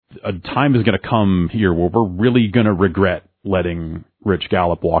a time is going to come here where we're really going to regret letting Rich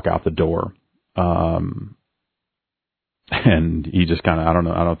Gallup walk out the door. And he just kind of, I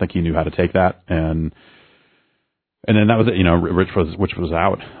don't think he knew how to take that. And then that was it, Rich was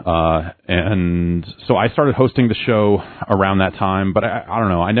out. And so I started hosting the show around that time, but I don't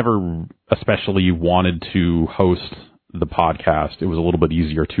know. I never especially wanted to host the podcast. It was a little bit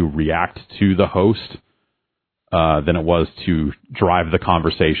easier to react to the host, than it was to drive the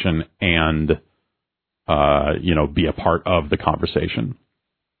conversation and, be a part of the conversation.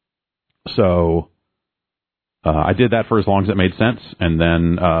 So, I did that for as long as it made sense. And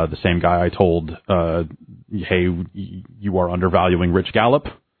then, the same guy I told, hey, you are undervaluing Rich Gallup,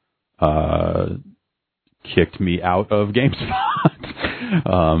 kicked me out of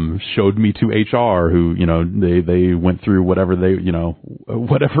GameSpot, showed me to HR who, they went through whatever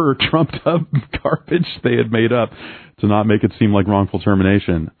whatever trumped up garbage they had made up to not make it seem like wrongful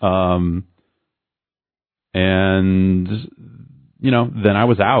termination. And, then I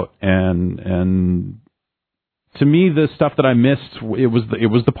was out and to me, the stuff that I missed, it was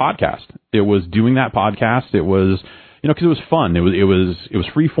the podcast. It was doing that podcast. It was, because it was fun. It was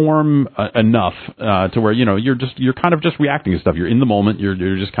free form enough to where you're kind of just reacting to stuff. You're in the moment.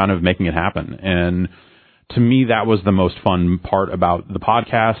 You're just kind of making it happen. And to me, that was the most fun part about the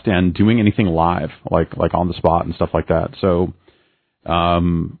podcast and doing anything live, like on the spot and stuff like that. So,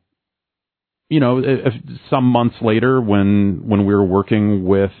 if some months later, when we were working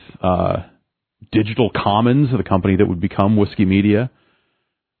with Digital Commons, the company that would become Whiskey Media,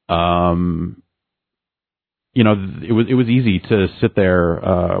 it was easy to sit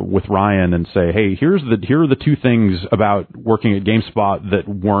there with Ryan and say, hey, here are the two things about working at GameSpot that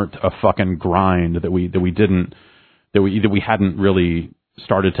weren't a fucking grind, that we hadn't really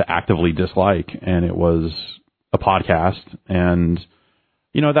started to actively dislike, and it was a podcast and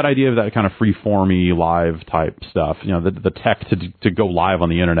that idea of that kind of free-formy live type stuff. The tech to go live on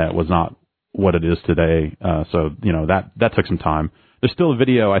the internet was not what it is today. So that took some time. There's still a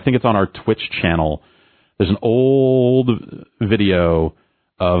video. I think it's on our Twitch channel. There's an old video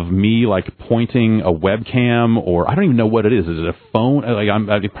of me pointing a webcam, or I don't even know what it is. Is it a phone?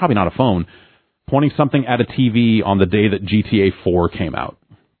 Probably not a phone. Pointing something at a TV on the day that GTA 4 came out.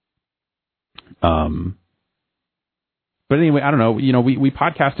 But anyway, I don't know. We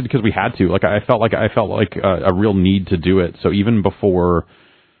podcasted because we had to. I felt like a real need to do it. So even before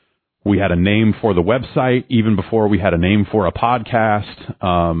we had a name for the website, even before we had a name for a podcast,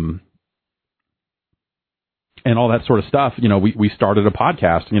 and all that sort of stuff, we started a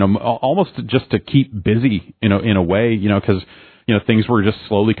podcast, almost just to keep busy, in a way, because, things were just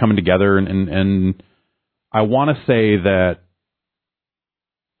slowly coming together. And I want to say that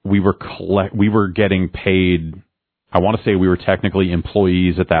we were getting paid. I want to say we were technically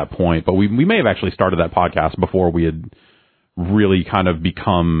employees at that point, but we may have actually started that podcast before we had really kind of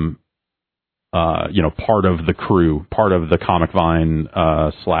become, part of the crew, part of the Comic Vine,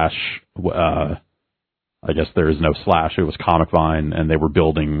 I guess there is no slash. It was Comic Vine, and they were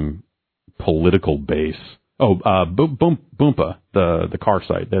building political base. Boompa, the car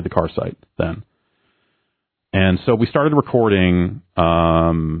site. They had the car site then. And so we started recording,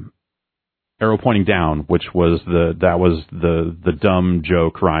 Arrow Pointing Down, which was the dumb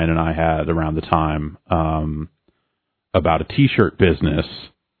joke Ryan and I had around the time, about a t-shirt business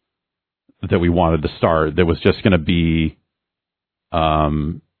that we wanted to start that was just going to be,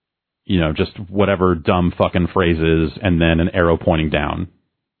 just whatever dumb fucking phrases and then an arrow pointing down.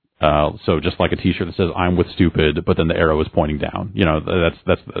 So just like a t-shirt that says "I'm with stupid," but then the arrow is pointing down.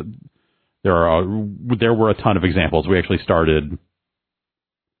 There were a ton of examples. We actually started.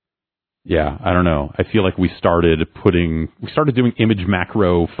 Yeah, I don't know. I feel like we started doing image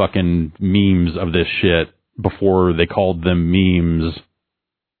macro fucking memes of this shit before they called them memes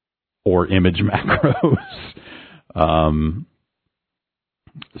or image macros.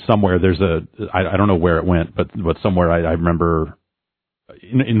 Somewhere there's I don't know where it went, but somewhere I remember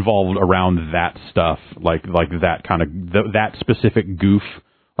involved around that stuff, like that kind of, that specific goof,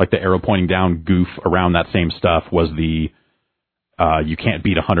 like the arrow pointing down goof around that same stuff was the, you can't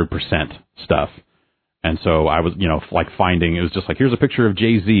beat 100% stuff. And so I was, finding, it was just like, here's a picture of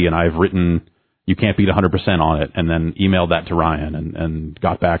Jay-Z and I've written, you can't beat 100% on it, and then emailed that to Ryan and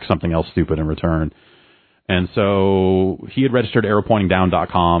got back something else stupid in return. And so he had registered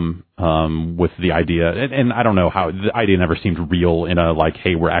arrowpointingdown.com with the idea, and I don't know how, the idea never seemed real in a,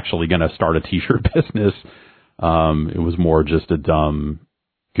 hey, we're actually going to start a t-shirt business. It was more just a dumb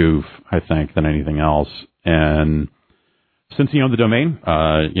goof, I think, than anything else. And since he owned the domain,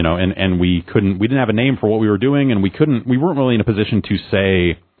 and we didn't have a name for what we were doing, and we weren't really in a position to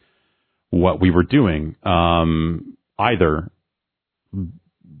say, what we were doing, either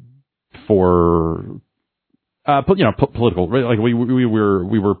for political. Like we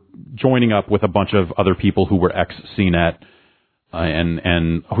were joining up with a bunch of other people who were ex CNET,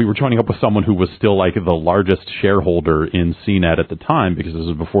 and we were joining up with someone who was still like the largest shareholder in CNET at the time, because this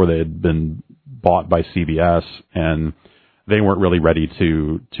was before they had been bought by CBS, and they weren't really ready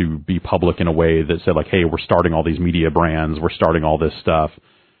to be public in a way that said like, hey, we're starting all these media brands, we're starting all this stuff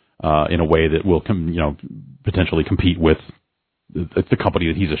in a way that will potentially compete with the company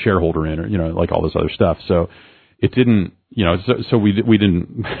that he's a shareholder in, or like all this other stuff. So it didn't, so we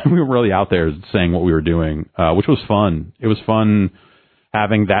didn't we were really out there saying what we were doing, which was fun. It was fun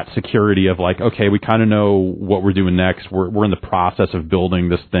having that security of like, okay, we kind of know what we're doing next. We're in the process of building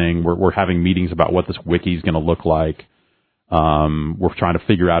this thing. We're having meetings about what this wiki is going to look like. We're trying to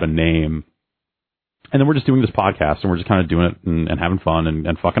figure out a name, and then we're just doing this podcast, and we're just kind of doing it and having fun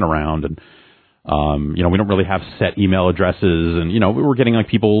and fucking around. And, we don't really have set email addresses, and, we were getting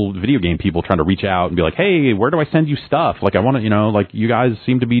like video game people trying to reach out and be like, hey, where do I send you stuff? Like, I want to, like, you guys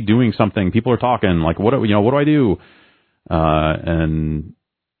seem to be doing something. People are talking, like, what do I do? And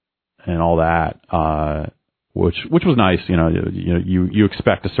all that, which was nice. You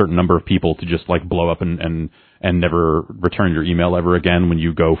expect a certain number of people to just like blow up and never return your email ever again when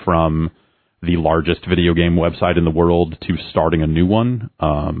you go from the largest video game website in the world to starting a new one.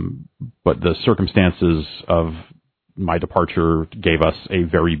 But the circumstances of my departure gave us a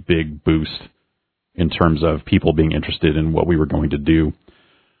very big boost in terms of people being interested in what we were going to do.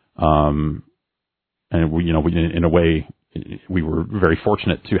 And we, in a way, we were very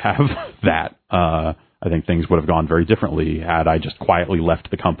fortunate to have that. I think things would have gone very differently had I just quietly left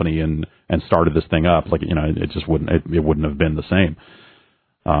the company and started this thing up. Like, it just wouldn't have been the same.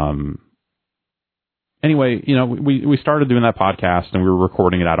 Anyway, we started doing that podcast, and we were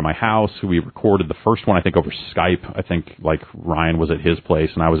recording it out of my house. We recorded the first one, I think, over Skype. I think like Ryan was at his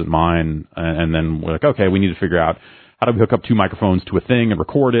place and I was at mine. And then we're like, okay, we need to figure out how do we hook up two microphones to a thing and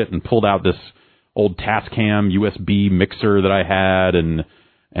record it, and pulled out this old Tascam USB mixer that I had and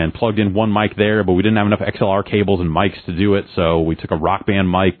plugged in one mic there, but we didn't have enough XLR cables and mics to do it. So we took a Rock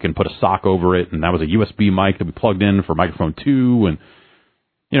Band mic and put a sock over it, and that was a USB mic that we plugged in for microphone 2. And,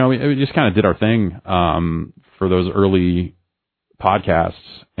 we just kind of did our thing, for those early podcasts,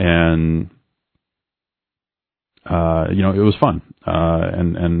 and, it was fun.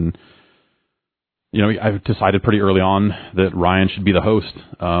 And I decided pretty early on that Ryan should be the host,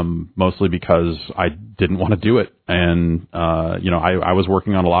 mostly because I didn't want to do it. And, I was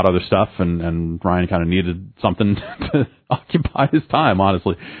working on a lot of other stuff, and Ryan kind of needed something to occupy his time,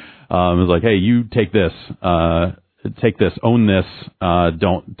 honestly. It was like, hey, you take this, own this,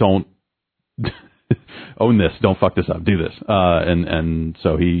 don't own this, don't fuck this up, do this. And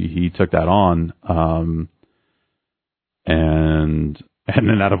so he took that on, and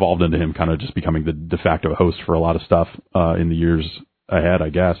then that evolved into him kind of just becoming the de facto host for a lot of stuff, in the years ahead, I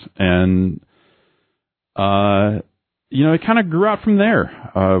guess. And, it kind of grew out from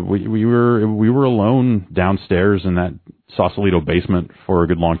there. We were alone downstairs in that Sausalito basement for a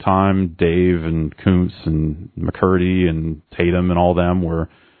good long time. Dave and Kuntz and McCurdy and Tatum and all them were,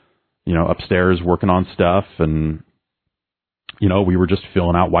 upstairs working on stuff. And, we were just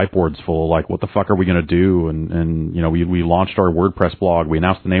filling out whiteboards full, like, what the fuck are we going to do? And, we launched our WordPress blog. We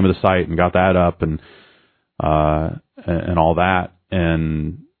announced the name of the site and got that up and all that,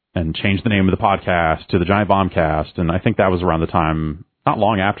 and changed the name of the podcast to the Giant Bombcast. And I think that was around the time, not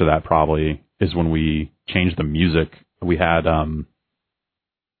long after that probably, is when we changed the music. We had,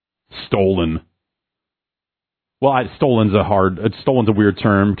 Stolen. Well, Stolen's a weird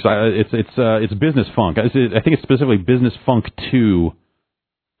term, because it's business funk. I think it's specifically Business Funk 2,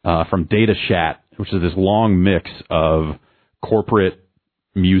 from Data Shat, which is this long mix of corporate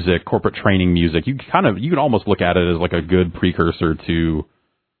music, corporate training music. You could almost look at it as like a good precursor to,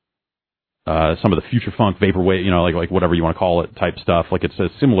 some of the future funk, vaporwave, like whatever you want to call it, type stuff. Like, it's a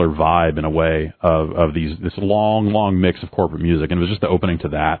similar vibe in a way of this long mix of corporate music. And it was just the opening to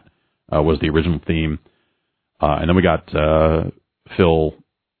that, was the original theme. And then we got, Phil,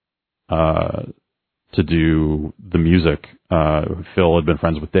 to do the music. Phil had been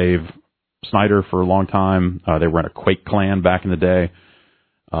friends with Dave Snyder for a long time. They were in a Quake clan back in the day.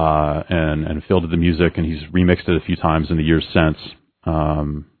 And Phil did the music, and he's remixed it a few times in the years since.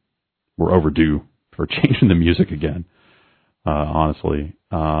 We're overdue for changing the music again, honestly.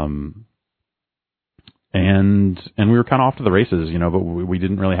 And we were kind of off to the races, but we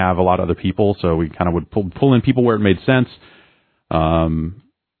didn't really have a lot of other people, so we kind of would pull in people where it made sense. But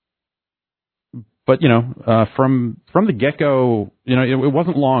But, from the get-go, it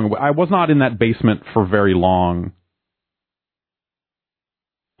wasn't long. I was not in that basement for very long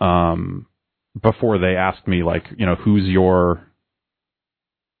before they asked me, like, who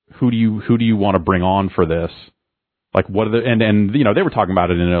do you want to bring on for this? Like, what are and they were talking about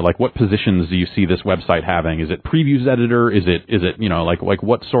it in like, what positions do you see this website having? Is it previews editor? Is it, like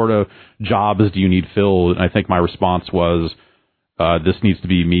what sort of jobs do you need filled? And I think my response was, this needs to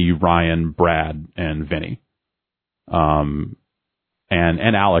be me, Ryan, Brad, and Vinny. And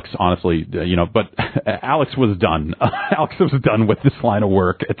Alex, honestly, but Alex was done. Alex was done with this line of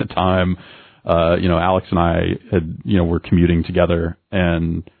work at the time. Alex and I were commuting together,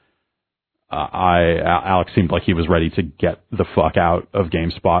 and Alex seemed like he was ready to get the fuck out of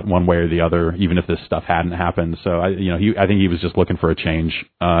GameSpot one way or the other, even if this stuff hadn't happened. So I think he was just looking for a change.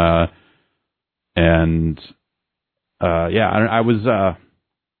 I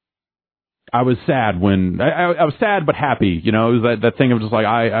was sad when I was sad but happy. It was that thing of just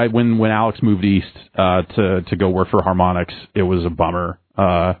like when Alex moved east to go work for Harmonix, it was a bummer.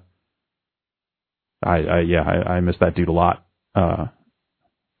 I miss that dude a lot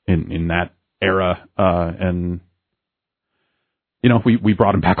in that era, and we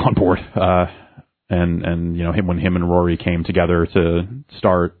brought him back on board, and when him and Rory came together to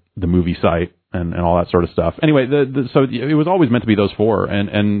start the movie site and all that sort of stuff. Anyway, so it was always meant to be those four,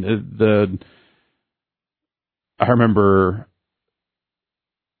 and I remember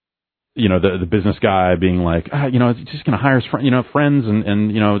the business guy being like, it's just going to hire his friends,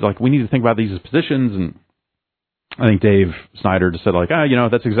 and like, we need to think about these as positions. And I think Dave Snyder just said like,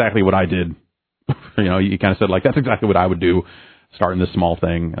 that's exactly what I did. He kind of said like, that's exactly what I would do, starting this small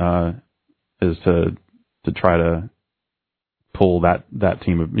thing, is to try to pull that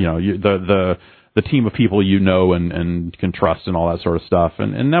team of, the team of people and can trust and all that sort of stuff.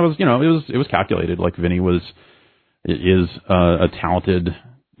 And that was, it was calculated. Like, Vinny is a talented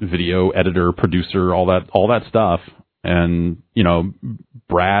video editor, producer, all that stuff. And,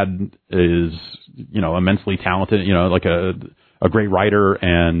 Brad is, immensely talented, like a great writer,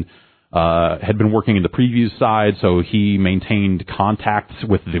 and had been working in the previews side, so he maintained contacts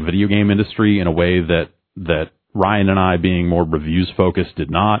with the video game industry in a way that Ryan and I, being more reviews focused, did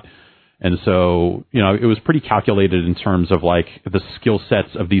not. And so, it was pretty calculated in terms of like the skill sets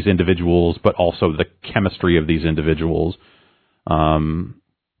of these individuals, but also the chemistry of these individuals.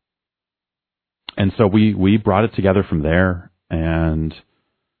 And so we brought it together from there. And,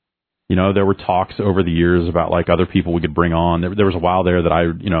 there were talks over the years about like other people we could bring on. There was a while there that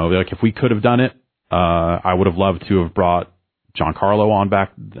like, if we could have done it, I would have loved to have brought Giancarlo on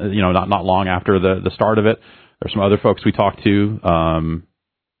back, not long after the start of it. There's some other folks we talked to,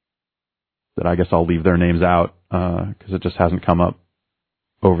 that I guess I'll leave their names out, because it just hasn't come up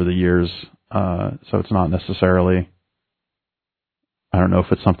over the years. So it's not necessarily, I don't know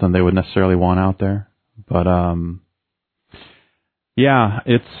if it's something they would necessarily want out there, but, yeah,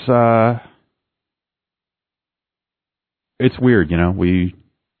 it's weird, we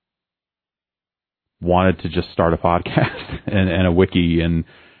wanted to just start a podcast and a wiki and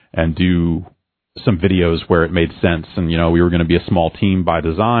do some videos where it made sense. And, we were going to be a small team by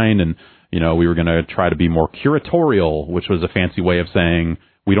design, and, we were going to try to be more curatorial, which was a fancy way of saying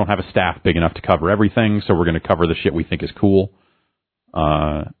we don't have a staff big enough to cover everything, so we're going to cover the shit we think is cool.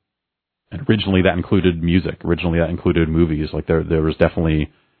 And originally that included music. Originally that included movies. Like there was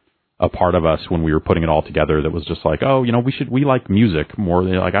definitely a part of us when we were putting it all together that was just like, oh, we like music more.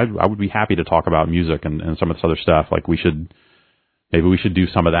 Like I would be happy to talk about music and some of this other stuff. Like maybe we should do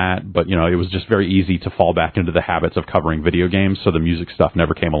some of that. But, it was just very easy to fall back into the habits of covering video games. So the music stuff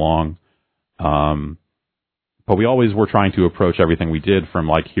never came along. But we always were trying to approach everything we did from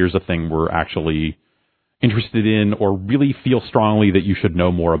like, here's a thing we're actually interested in or really feel strongly that you should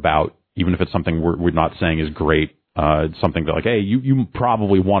know more about, even if it's something we're not saying is great. It's something that like, hey, you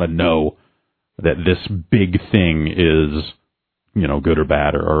probably want to know that this big thing is, good or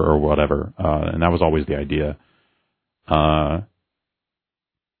bad or whatever. And that was always the idea. And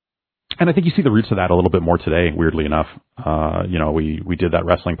I think you see the roots of that a little bit more today, weirdly enough. We did that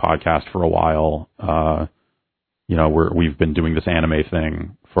wrestling podcast for a while. We've been doing this anime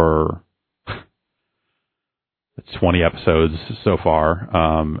thing for 20 episodes so far.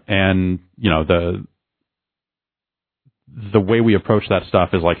 And, the way we approach that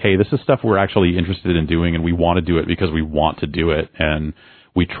stuff is like, hey, this is stuff we're actually interested in doing, and we want to do it because we want to do it. And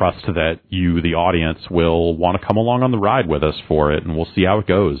we trust that you, the audience, will want to come along on the ride with us for it, and we'll see how it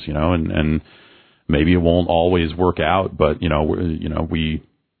goes, and maybe it won't always work out, but, we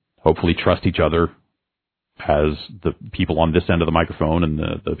hopefully trust each other as the people on this end of the microphone and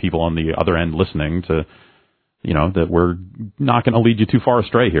the people on the other end listening to, that we're not going to lead you too far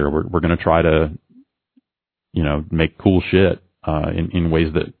astray here. We're going to try to, make cool shit, in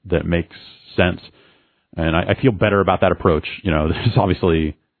ways that makes sense. And I feel better about that approach. There's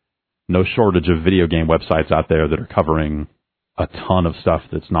obviously no shortage of video game websites out there that are covering a ton of stuff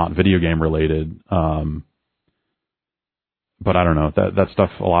that's not video game related. But I don't know, that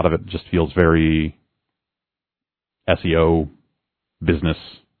stuff, a lot of it just feels very SEO business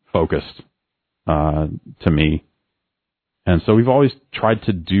focused, to me. And so we've always tried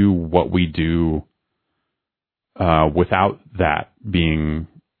to do what we do, without that being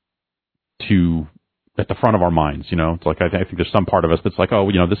too at the front of our minds. It's like, I think there's some part of us that's like, oh,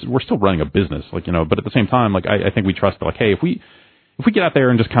 we're still running a business, but at the same time, like, I think we trust that, like, hey, if we get out there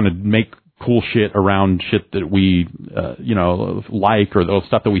and just kind of make cool shit around shit that we, like, or the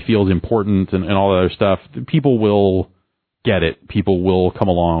stuff that we feel is important and all that other stuff, people will get it. People will come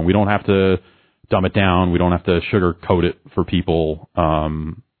along. We don't have to dumb it down. We don't have to sugarcoat it for people.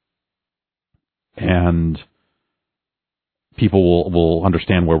 And people will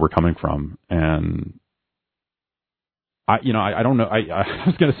understand where we're coming from. And I don't know. I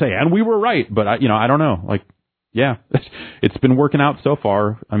was going to say, and we were right, but I don't know. Like, yeah, it's been working out so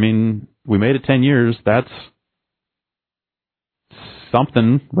far. I mean, we made it 10 years. That's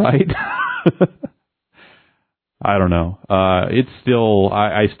something, right? I don't know. It's still,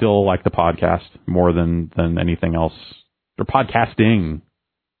 I still like the podcast more than anything else, or podcasting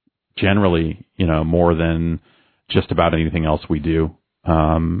generally, more than just about anything else we do.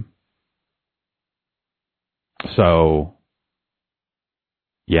 So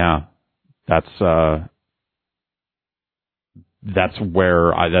yeah, that's the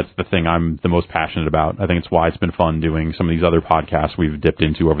thing I'm the most passionate about. I think it's why it's been fun doing some of these other podcasts we've dipped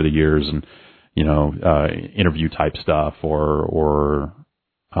into over the years, and interview type stuff, or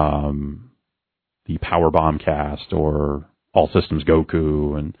the Powerbomb cast, or All Systems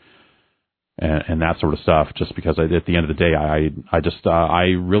Goku, and that sort of stuff. Just because at the end of the day, I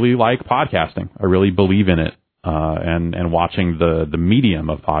really like podcasting. I really believe in it, and watching the medium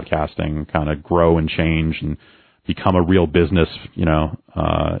of podcasting kind of grow and change and become a real business,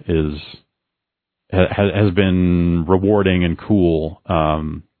 has been rewarding and cool.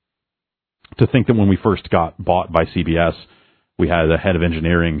 To think that when we first got bought by CBS, we had a head of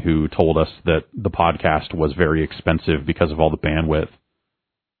engineering who told us that the podcast was very expensive because of all the bandwidth.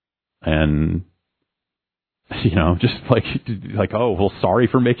 And, just like, oh, well, sorry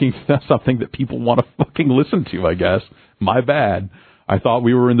for making something that people want to fucking listen to, I guess. My bad. I thought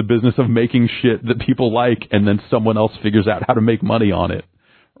we were in the business of making shit that people like, and then someone else figures out how to make money on it,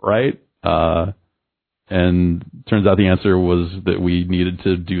 right? And turns out the answer was that we needed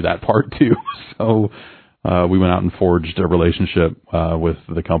to do that part too. So we went out and forged a relationship with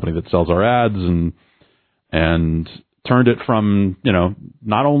the company that sells our ads, and turned it from,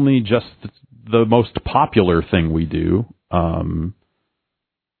 not only just the most popular thing we do,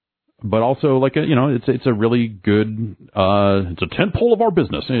 but also like it's a really good it's a tentpole of our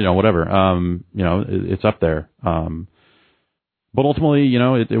business, whatever. It's up there. But ultimately,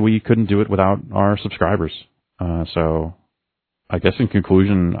 we couldn't do it without our subscribers. So I guess in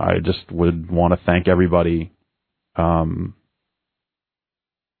conclusion, I just would want to thank everybody, for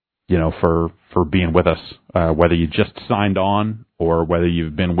being with us, whether you just signed on or whether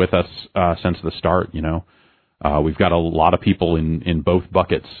you've been with us since the start. We've got a lot of people in both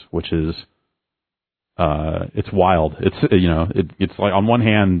buckets, which is it's wild. It's it's like, on one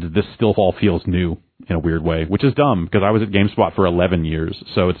hand, this still all feels new in a weird way, which is dumb because I was at GameSpot for 11 years,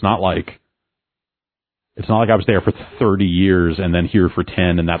 so it's not like I was there for 30 years and then here for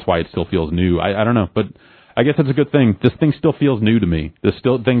 10, and that's why it still feels new. I don't know, but I guess that's a good thing. This thing still feels new to me.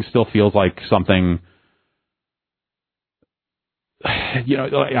 Thing still feels like something.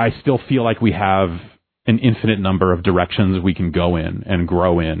 I still feel like we have an infinite number of directions we can go in and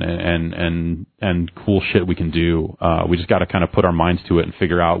grow in, and cool shit we can do. We just got to kind of put our minds to it and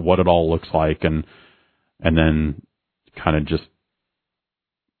figure out what it all looks like, and then kind of just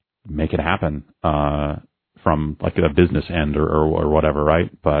make it happen, from like a business end or whatever, right?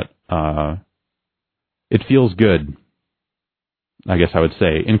 But it feels good, I guess I would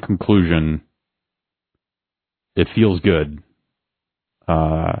say. In conclusion, it feels good.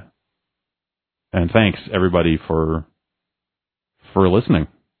 And thanks everybody for listening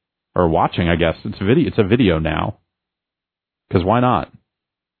or watching. I guess it's a video now, because why not?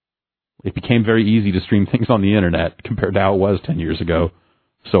 It became very easy to stream things on the internet compared to how it was 10 years ago.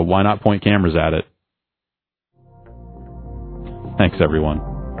 So why not point cameras at it? Thanks everyone.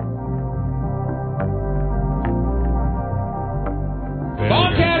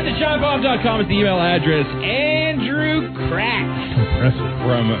 JohnBomb.com is the email address. Andrew Kratz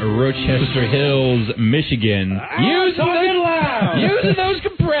from Rochester Hills, Michigan. Using those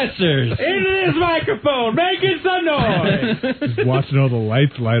compressors. Into this microphone, making some noise. Just watching all the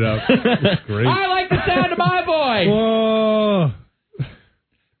lights light up. It's great. I like the sound of my voice. Whoa.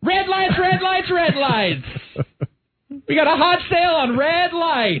 Red lights, red lights, red lights. We got a hot sale on red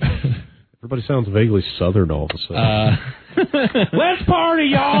lights. Everybody sounds vaguely southern all of a sudden. Let's party,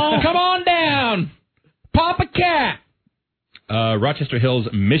 y'all. Come on down. Pop a cat. Rochester Hills,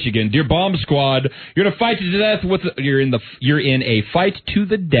 Michigan. Dear Bomb Squad, you're in a fight to the death with you're in a fight to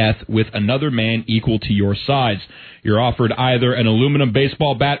the death with another man equal to your size. You're offered either an aluminum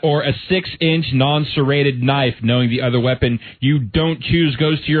baseball bat or a 6-inch non-serrated knife. Knowing the other weapon you don't choose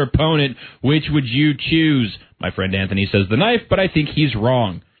goes to your opponent. Which would you choose? My friend Anthony says the knife, but I think he's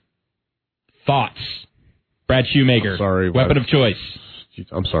wrong. Thoughts? Brad Shoemaker. Sorry, weapon of choice.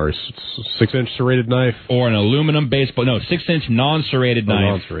 I'm sorry, 6-inch serrated knife? Or an aluminum baseball... No, 6-inch non-serrated knife.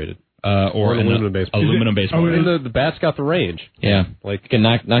 Non-serrated. Or an aluminum baseball. Aluminum baseball. I mean, the bat's got the range. Yeah. Like, you can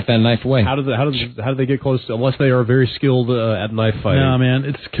knock that knife away. How do they get close to... Unless they are very skilled at knife fighting. No, man.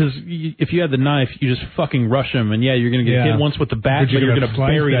 It's because if you had the knife, you just fucking rush him. And, yeah, you're going to get hit once with the bat, but you're going to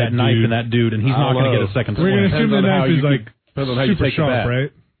bury that knife in that dude, and he's not going to get a second swing. We're going to assume the knife is, like, super sharp, bat.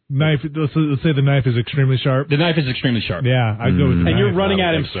 right? Knife. Let's say the knife is extremely sharp. The knife is extremely sharp. Yeah, I'd go with the And knife. you're running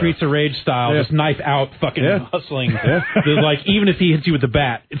at him Streets of Rage style, just knife out, fucking hustling. Like, even if he hits you with the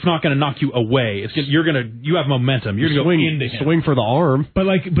bat, it's not going to knock you away. It's just, you have momentum. You're going to go into him. Swing for the arm. But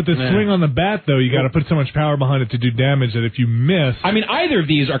the swing on the bat, though, you got to put so much power behind it to do damage that if you miss... I mean, either of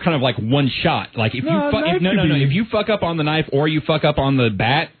these are kind of like one shot. Like, if if you fuck up on the knife or you fuck up on the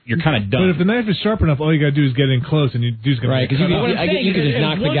bat, you're kind of done. But if the knife is sharp enough, all you got to do is get in close, and you dude's going to... Right, because you can just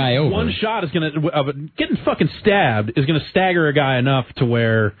knock the guy over. One shot is going to... getting fucking stabbed is going to stagger a guy enough to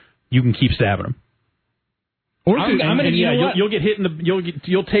where you can keep stabbing him. Or you'll get hit in the...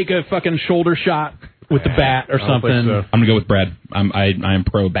 You'll take a fucking shoulder shot with the bat or something. So. I'm going to go with Brad. I'm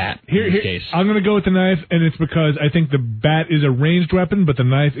pro bat in this case. I'm going to go with the knife, and it's because I think the bat is a ranged weapon, but the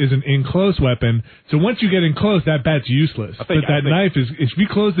knife is an in-close weapon. So once you get in close, that bat's useless. But that knife is... If we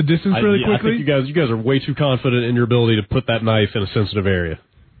close the distance really quickly... I think you guys are way too confident in your ability to put that knife in a sensitive area.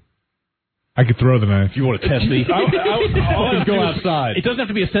 I could throw the knife. If you want to test me, I'll go outside. It doesn't have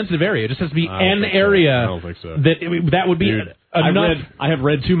to be a sensitive area. It just has to be an area. I don't think so. That would be enough. I have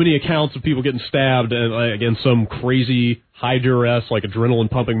read too many accounts of people getting stabbed, and again, some crazy high duress, like adrenaline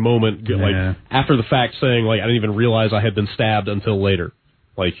pumping moment, like after the fact, saying like I didn't even realize I had been stabbed until later.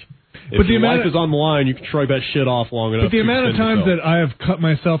 Like, if your life is on the line, you can shrug that shit off long enough. But the amount of times that I have cut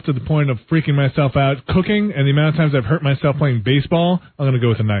myself to the point of freaking myself out cooking, and the amount of times I've hurt myself playing baseball, I'm going to go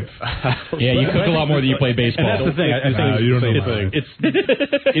with a knife. Yeah, you cook a lot more than you play baseball. And that's the thing. I think you don't know.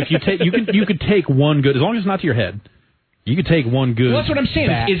 If you could take one good, as long as it's not to your head. You could take one good. Well, that's what I'm saying.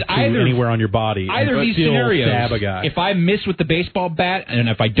 Bat Is either anywhere on your body. Either of these scenarios. Stab a guy. If I miss with the baseball bat, and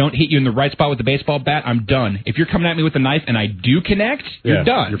if I don't hit you in the right spot with the baseball bat, I'm done. If you're coming at me with a knife and I do connect, you're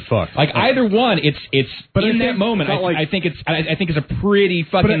done. You're fucked. Like either one, it's. But in that moment, I think it's a pretty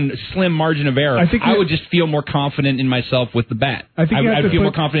fucking slim margin of error. I would just feel more confident in myself with the bat. I'd feel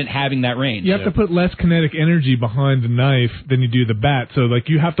more confident having that range. You have to put less kinetic energy behind the knife than you do the bat. So like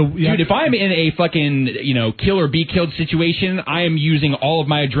you have to. Dude, if I'm in a fucking kill or be killed situation, I am using all of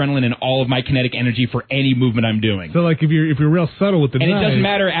my adrenaline and all of my kinetic energy for any movement I'm doing. So, like, if you're real subtle with the knife... And it doesn't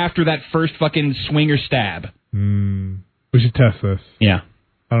matter after that first fucking swing or stab. We should test this. Yeah.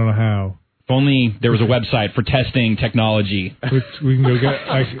 I don't know how. If only there was a website for testing technology. Which we can go get,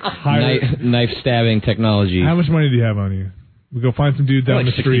 like, knife stabbing technology. How much money do you have on you? We go find some dude down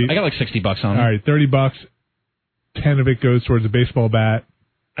the street. I got like $60 on me. All right, $30. 10 of it goes towards a baseball bat.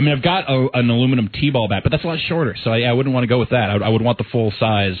 I mean, I've got an aluminum T-ball bat, but that's a lot shorter, so I wouldn't want to go with that. I would want the full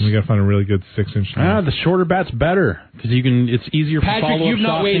size. We got to find a really good 6-inch knife. The shorter bat's better because it's easier for follow-up Patrick, you've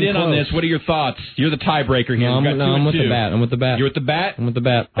not weighed in close. on this. What are your thoughts? You're the tiebreaker here. I'm with the bat. I'm with the bat. You're with the bat? I'm with the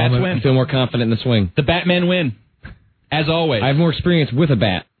bat. Bats win. I feel more confident in the swing. The Batmen win, as always. I have more experience with a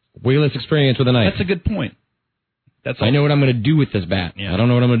bat. Way less experience with a knife. That's a good point. I know what I'm going to do with this bat. Yeah. I don't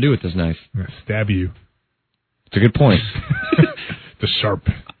know what I'm going to do with this knife. I'm going to stab you. It's a good point. The sharp.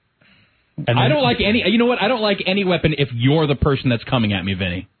 And I don't like any. You know what? I don't like any weapon if you're the person that's coming at me,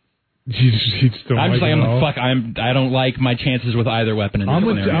 Vinny. You just don't I'm like just like, it fuck. I don't like my chances with either weapon in this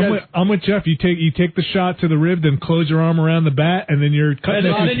scenario. I'm with Jeff. You take the shot to the rib, then close your arm around the bat, and then you're cutting.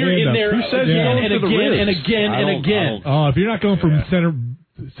 And then you're in there. Who says and again and again and again. Oh, if you're not going from center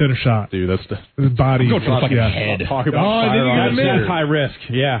center shot. Dude, that's his body. Go for the fucking head. Talk about that's high risk.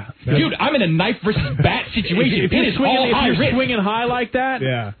 Yeah, Dude, I'm in a knife versus bat situation. It is all high risk. Swinging high like that,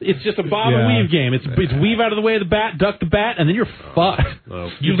 it's just a bob and weave game. It's weave out of the way of the bat, duck the bat, and then you're fucked.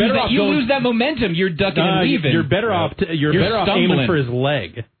 You lose that momentum. You're ducking and weaving. You're better off. You're better off aiming for his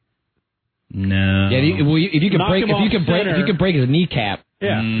leg. No. Yeah, if you can break his kneecap,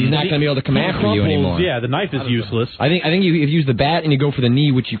 he's not going to be able to come after you anymore. Yeah, the knife is useless. I think if you use the bat and you go for the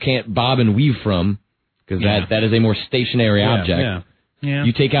knee, which you can't bob and weave from, because that is a more stationary object. Yeah.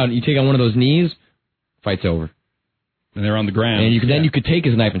 You take out one of those knees, fight's over. And they're on the ground. And then you could take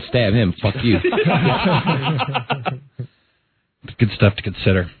his knife and stab him. Fuck you. Good stuff to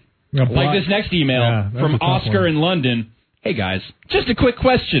consider. Like this next email from Oscar in London. Hey guys, just a quick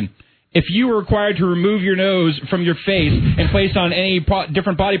question. If you were required to remove your nose from your face and place on any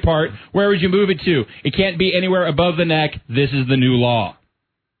different body part, where would you move it to? It can't be anywhere above the neck. This is the new law.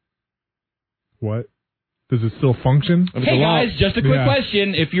 What? Does it still function? Hey guys, just a quick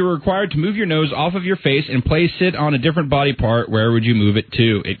question. If you were required to move your nose off of your face and place it on a different body part, where would you move it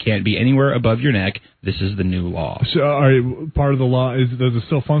to? It can't be anywhere above your neck. This is the new law. So, part of the law is, does it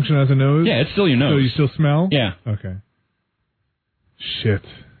still function as a nose? Yeah, it's still your nose. So you still smell? Yeah. Okay. Shit.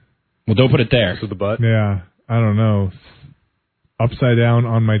 Well, don't put it there. So the butt? Yeah. I don't know. Upside down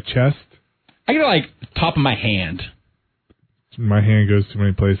on my chest? I get like top of my hand. My hand goes too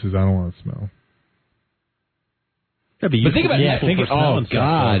many places. I don't want to smell. But think about that. Oh,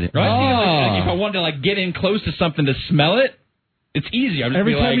 God. Right? Like if I wanted to get in close to something to smell it, it's easy.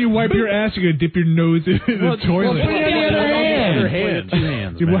 Every time you wipe your ass, you're going to dip your nose in the toilet. Put it on the other hand. Two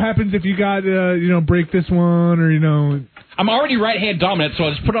hands. Dude, what happens if you got, break this one or, I'm already right-hand dominant, so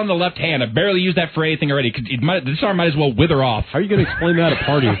I'll just put it on the left hand. I barely use that for anything already. This arm might as well wither off. How are you going to explain that at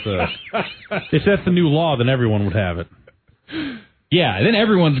parties, though? If that's the new law, then everyone would have it. Yeah, then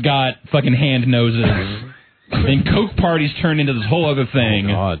everyone's got fucking hand noses. Then Coke parties turn into this whole other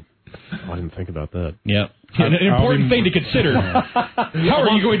thing. Oh, God. I didn't think about that. Yep. An important thing to consider. How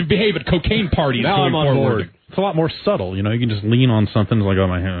are you going to behave at cocaine parties now going I'm on forward? Board. It's a lot more subtle. You can just lean on something like, oh,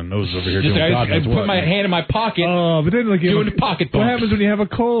 my nose is over here. Just, I put my hand in my pocket. Oh, but then doing the pocket bumps. What happens when you have a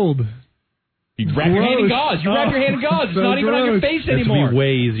cold? You wrap your hand in gauze. You wrap your hand in gauze. It's not even on your face anymore. It's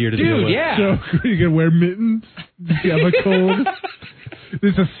way easier to deal with. Yeah. So you can wear mittens if you have a cold.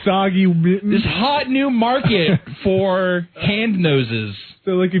 There's a soggy mitten. This hot new market for hand noses.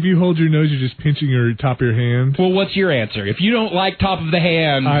 So, if you hold your nose, you're just pinching your top of your hand? Well, what's your answer? If you don't like top of the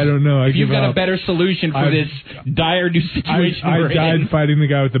hand, I don't know. If you've got a better solution for this dire new situation I died fighting the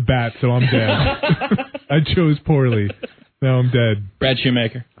guy with the bat, so I'm dead. I chose poorly. Now I'm dead. Brad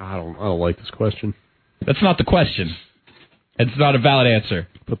Shoemaker. I don't like this question. That's not the question. It's not a valid answer.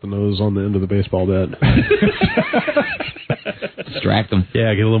 Put the nose on the end of the baseball bat. Distract them.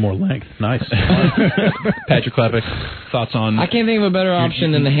 Yeah, get a little more length. Nice. Patrick Klepek, thoughts on... I can't think of a better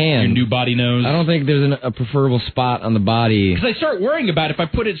option than the hand. Your new body nose. I don't think there's a preferable spot on the body. Because I start worrying about if I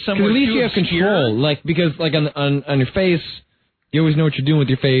put it somewhere at least you have control. Because on your face, you always know what you're doing with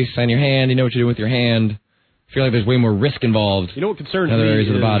your face. On your hand, you know what you're doing with your hand. I feel like there's way more risk involved. You know what concerns me in other areas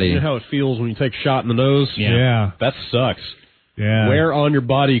of the body. You know how it feels when you take a shot in the nose? Yeah. That sucks. Yeah. Where on your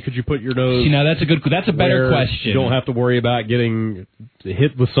body could you put your nose? See, now that's a better question. You don't have to worry about getting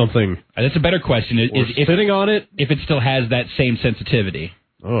hit with something. That's a better question. If sitting on it, if it still has that same sensitivity.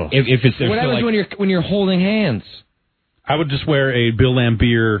 Oh. If it's what happens when you're holding hands? I would just wear a Bill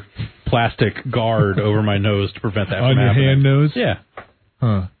Lambier plastic guard over my nose to prevent that from happening. On your hand nose? Yeah.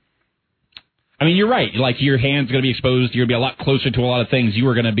 Huh. I mean, you're right. Your hand's going to be exposed. You're going to be a lot closer to a lot of things. You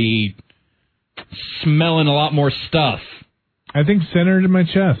are going to be smelling a lot more stuff. I think centered in my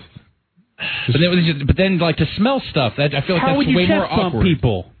chest. But then, to smell stuff, I feel like that's way more awkward.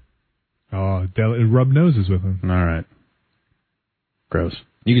 People? Oh, rub noses with them. All right. Gross.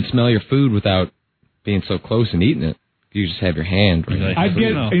 You can smell your food without being so close and eating it. You just have your hand. Right?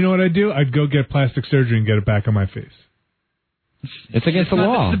 You know what I'd do? I'd go get plastic surgery and get it back on my face. It's against the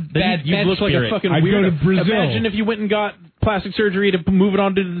law. You'd look like a fucking I'd weirdo. go to Brazil. Imagine if you went and got plastic surgery to move it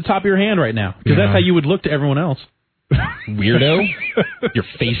onto the top of your hand right now. Because that's how you would look to everyone else. Weirdo. Your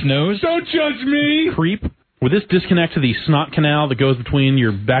face nose. Don't judge me. Creep. Would this disconnect to the snot canal that goes between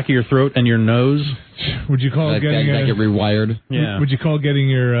your back of your throat and your nose? Would you call getting that get rewired? Yeah. Would you call getting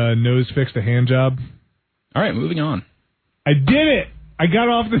your nose fixed a hand job? All right, moving on. I did it. I got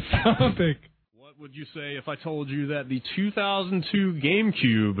off the topic. What would you say if I told you that the 2002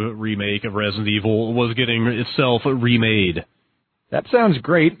 GameCube remake of Resident Evil was getting itself remade? That sounds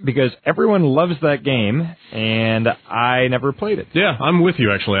great because everyone loves that game, and I never played it. Yeah, I'm with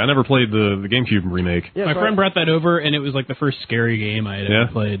you, actually. I never played the GameCube remake. Yeah, my friend brought that over, and it was like the first scary game I had ever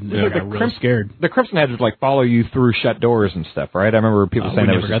played. And I got real scared. The Crimson Head would like follow you through shut doors and stuff, right? I remember people saying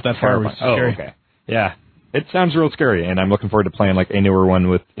we that never was got that far. It was scary. Okay. Yeah. It sounds real scary, and I'm looking forward to playing like a newer one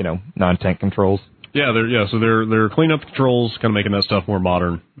with, non-tank controls. Yeah, so they're cleaning up the controls, kind of making that stuff more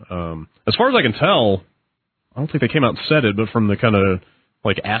modern. As far as I can tell, I don't think they came out and said it, but from the kind of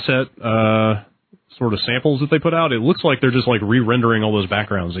like asset sort of samples that they put out, it looks like they're just like re-rendering all those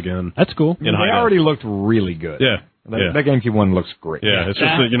backgrounds again. That's cool. They already looked really good. Yeah. That GameCube one looks great. Yeah, it's just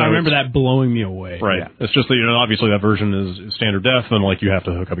that, I remember that blowing me away. Right. Yeah. It's just that, obviously that version is standard def, and like you have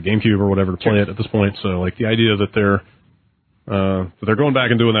to hook up a GameCube or whatever to play it at this point. So like the idea that they're going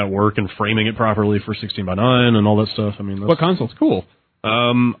back and doing that work and framing it properly for 16:9 and all that stuff. I mean, what console? It's cool.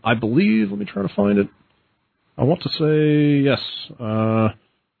 I believe. Let me try to find it. I want to say yes.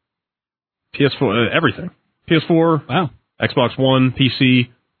 PS4, everything. PS4. Wow. Xbox One, PC,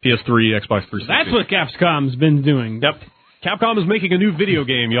 PS3, Xbox 360. That's what Capcom's been doing. Yep. Capcom is making a new video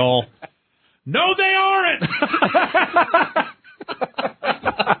game, y'all. No, they aren't!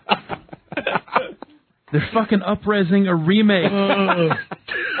 They're fucking up-resing a remake.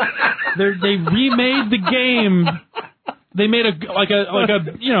 They remade the game. They made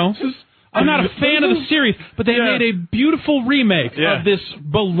I'm not a fan of the series, but they made a beautiful remake of this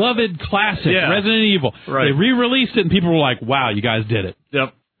beloved classic, Resident Evil. Right. They re-released it, and people were like, wow, you guys did it.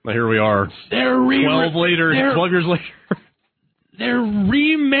 Yep. Well, here we are. 12 years later. They're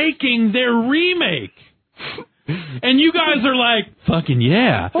remaking their remake. And you guys are like, fucking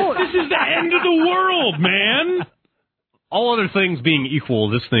yeah. This is the end of the world, man. All other things being equal,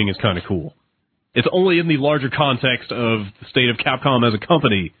 this thing is kind of cool. It's only in the larger context of the state of Capcom as a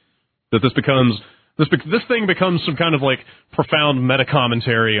company that this thing becomes some kind of like profound meta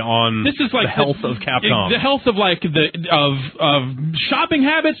commentary on the health of Capcom. The health of of shopping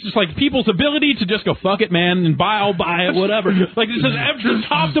habits, just like people's ability to just go fuck it, man, and I'll buy it, whatever. Like this is from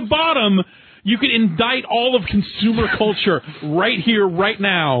top to bottom. You could indict all of consumer culture right here, right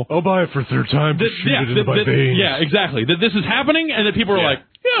now. I'll buy it for third time. Shoot it into my veins. Yeah, exactly. That this is happening, and that people are like,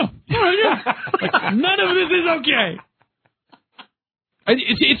 yeah, all right, yeah. Like, none of this is okay.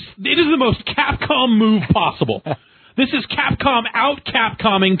 It is the most Capcom move possible. This is Capcom out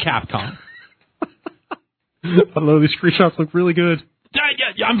Capcomming Capcom. I don't know, these screenshots look really good.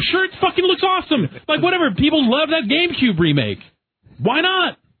 Yeah, I'm sure it fucking looks awesome. Like, whatever, people love that GameCube remake. Why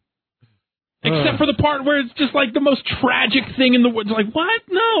not? Except for the part where it's just like the most tragic thing in the world. It's like, what?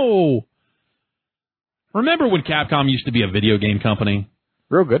 No. Remember when Capcom used to be a video game company?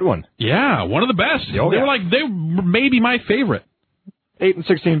 Real good one. Yeah, one of the best. They were maybe my favorite. 8 and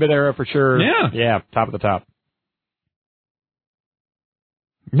 16-bit era for sure. Yeah. Yeah, top of the top.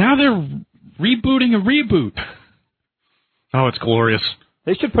 Now they're rebooting a reboot. Oh, it's glorious.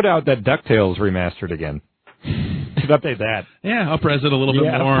 They should put out that DuckTales remastered again. Should update that. Yeah, up-res it a little bit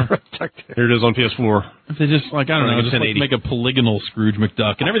more. Here it is on PS4. If they just, I don't know, just make a polygonal Scrooge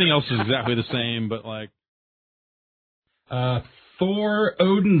McDuck, and everything else is exactly the same, but Thor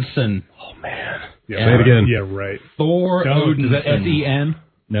Odinson. Oh, man. Yeah, say it again. Yeah, right. Thor Odinson. Is that S-E-N?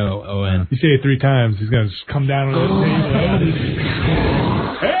 No, O-N. You say it 3 times, he's going to just come down on the table.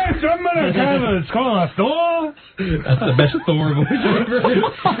 Hey, somebody it's called a Thor? That's the best Thor voice I've ever heard.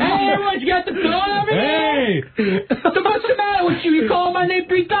 Hey, what, you got the Thor over Hey! So what's the matter with you? You call my name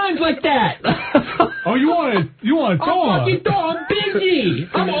 3 times like that. Oh, you want Thor? I'm fucking Thor. I'm busy.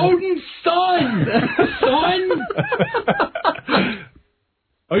 I'm Odin's son. Son?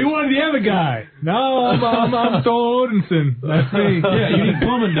 Oh, you wanted the other guy? No, I'm Thor Odinson. That's me. Yeah, you need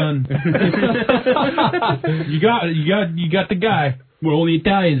plumbing done. You got the guy. Well, only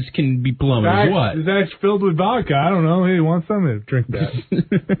Italians can be plumbers. What? That's filled with vodka. I don't know. Hey, you want some? Drink that.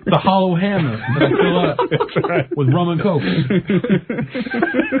 The hollow hammer that I fill up with rum and coke.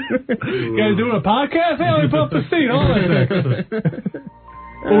 You guys doing a podcast? Hey, let me put up the seat. Hold on a second.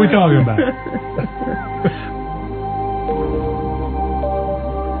 What are we talking about?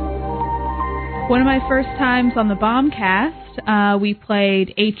 One of my first times on the Bombcast, we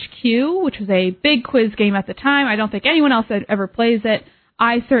played HQ, which was a big quiz game at the time. I don't think anyone else ever plays it.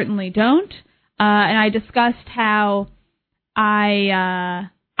 I certainly don't. And I discussed how I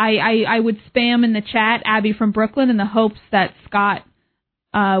would spam in the chat Abby from Brooklyn in the hopes that Scott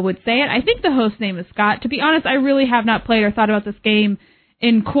would say it. I think the host name is Scott. To be honest, I really have not played or thought about this game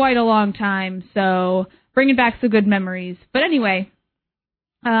in quite a long time, so bringing back some good memories. But anyway,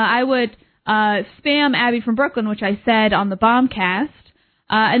 I would spam Abby from Brooklyn, which I said on the Bombcast,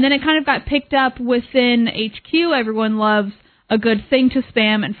 and then it kind of got picked up within HQ. Everyone loves a good thing to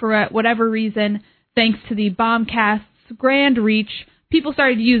spam, and for whatever reason, thanks to the Bombcast's grand reach, people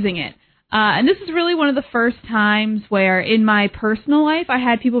started using it. And this is really one of the first times where in my personal life I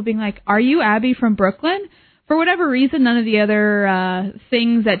had people being like, "Are you Abby from Brooklyn?" For whatever reason, none of the other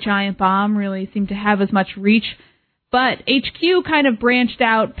things at Giant Bomb really seemed to have as much reach. But HQ kind of branched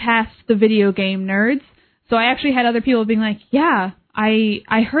out past the video game nerds. So I actually had other people being like, "Yeah,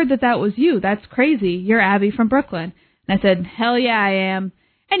 I heard that was you. That's crazy. You're Abby from Brooklyn." And I said, "Hell yeah, I am."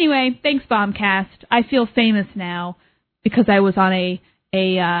 Anyway, thanks, Bombcast. I feel famous now because I was on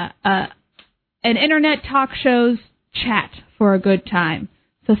an internet talk show's chat for a good time.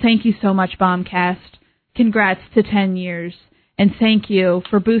 So thank you so much, Bombcast. Congrats to 10 years. And thank you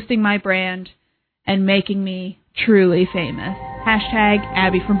for boosting my brand and making me truly famous. Hashtag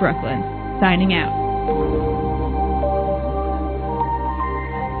Abby from Brooklyn. Signing out.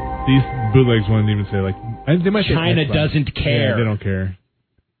 These bootlegs won't even say, like, they might say China Xbox. doesn't care. Yeah, they don't care.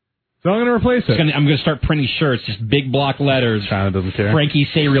 So I'm going to replace it. I'm going to start printing shirts, just big block letters. China doesn't care. Frankie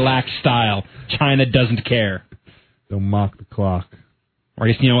say relax style. China doesn't care. Don't mock the clock. Or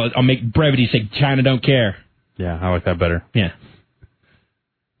I guess, I'll make brevity say China don't care. Yeah, I like that better. Yeah.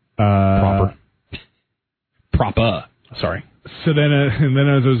 Proper. Sorry. So then, and then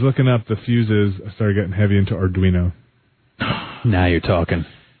as I was looking up the fuses, I started getting heavy into Arduino. Now you're talking.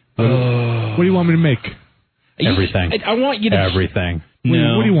 What do you want me to make? Everything. I want you to... Everything.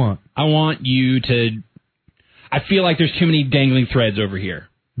 No. What do you want? I want you to... I feel like there's too many dangling threads over here.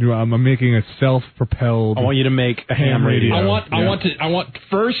 I'm making a self-propelled... I want you to make a ham radio. I want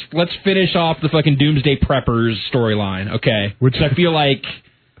first, let's finish off the fucking Doomsday Preppers storyline, okay? Which I feel like...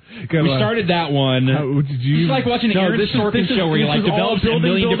 We started that one. It's like watching an Aaron Sorkin show where you develop a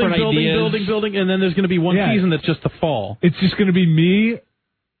million different ideas. Building, and then there's going to be one season that's just the fall. It's just going to be me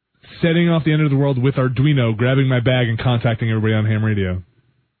setting off the end of the world with Arduino, grabbing my bag, and contacting everybody on ham radio.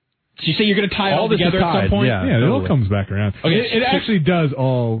 So you say you're going to tie it all together at some point? Yeah, totally. It all comes back around. Okay, it actually does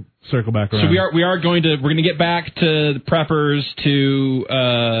all circle back around. So we're going to get back to the preppers, to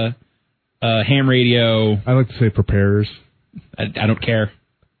ham radio. I like to say preparers. I don't care.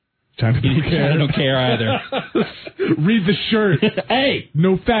 China don't care. I don't care either. Read the shirt. Hey!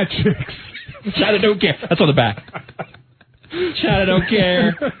 No fat chicks. China don't care. That's on the back. China don't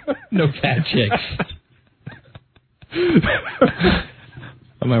care. No fat chicks.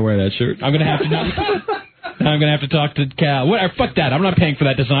 I might wear that shirt. I'm gonna have to. I'm gonna have to talk to Cal. Fuck that. I'm not paying for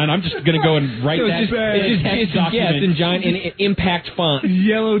that design. I'm just gonna go and write that. It's in giant impact font.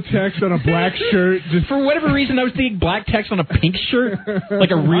 Yellow text on a black shirt. Just for whatever reason, I was thinking black text on a pink shirt, like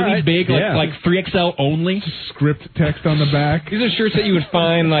a really big, like 3XL only. Just script text on the back. These are shirts that you would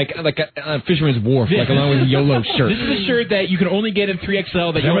find like a Fisherman's Wharf, like along with a YOLO shirt. This is a shirt that you can only get in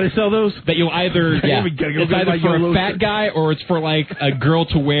 3XL. That they sell those? That you'll either it's either for a fat guy or it's for like a girl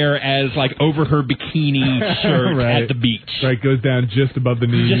to wear as like over her bikini shirt at the beach. Right, goes down just above the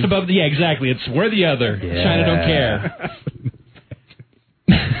knees. Just above the, exactly. It's where the other. Yeah. China don't care.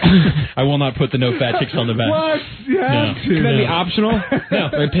 I will not put the no fat chicks on the back. What? You have to. Can that be optional? No.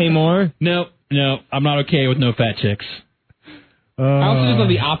 They pay more? No, I'm not okay with no fat chicks. I also just love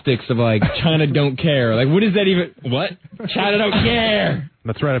the optics of like China don't care. Like, what is that even? What? China don't care.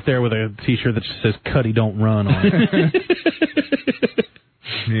 That's right up there with a T-shirt that just says "Cuddy don't run" on it.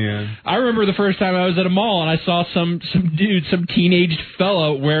 Yeah. I remember the first time I was at a mall and I saw some dude, some teenage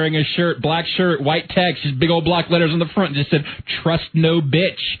fellow wearing a shirt, black shirt, white text, just big old block letters on the front, just said "Trust no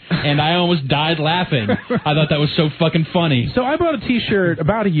bitch," and I almost died laughing. I thought that was so fucking funny. So I bought a T-shirt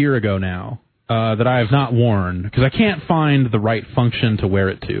about a year ago now that I have not worn because I can't find the right function to wear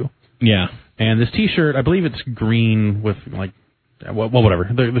it to. Yeah. And this T-shirt, I believe it's green with like, well, whatever.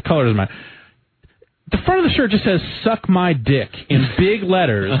 The color doesn't matter. The front of the shirt just says "Suck my dick" in big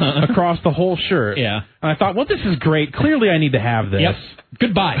letters across the whole shirt. Yeah. And I thought, well, this is great. Clearly I need to have this. Yep.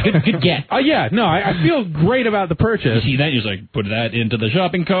 Goodbye. Good get. Yeah. No, I feel great about the purchase. You see that? You're like, put that into the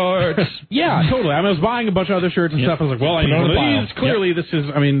shopping cart. Yeah, totally. I was buying a bunch of other shirts and stuff. I was like, well, I need one of these. Clearly this is,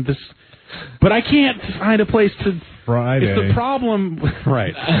 this... But I can't find a place to... Friday. It's the problem...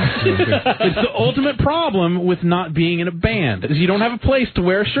 Right. It's the ultimate problem with not being in a band, is you don't have a place to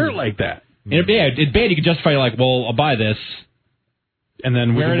wear a shirt like that. It's bad. You can justify like, well, I'll buy this, and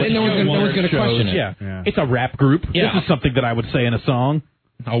then no one's going to question it. Yeah. It's a rap group. Yeah. This is something that I would say in a song.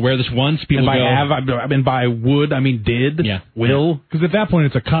 I'll wear this once. People and by would, I mean did. Yeah. Will. Because at that point,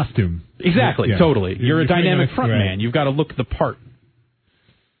 it's a costume. Exactly. Yeah. Totally. You're a dynamic front man. Right. You've got to look the part.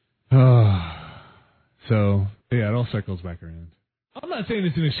 So, yeah, it all circles back around. I'm not saying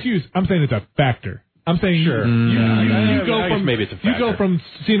it's an excuse. I'm saying it's a factor. I'm saying Sure. you go from maybe it's a you go from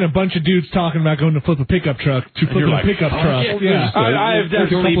seeing a bunch of dudes talking about going to flip a pickup truck to flipping a pickup truck. Yeah, I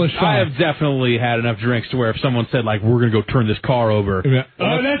have definitely had enough drinks to where if someone said like we're gonna go turn this car over, that's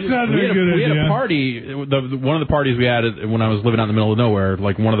not a good idea. We had a party. One of the parties we had when I was living out in the middle of nowhere.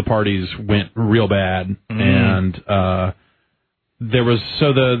 Like one of the parties went real bad, and there was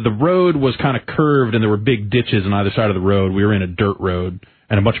the road was kind of curved, and there were big ditches on either side of the road. We were in a dirt road,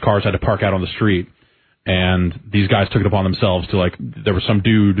 and a bunch of cars had to park out on the street. And these guys took it upon themselves to there was some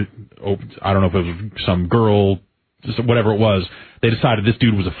dude, I don't know if it was some girl, whatever it was. They decided this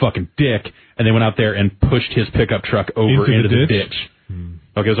dude was a fucking dick, and they went out there and pushed his pickup truck over into the ditch.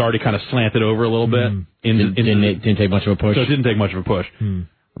 Like it was already kind of slanted over a little bit. Didn't take much of a push. So it didn't take much of a push.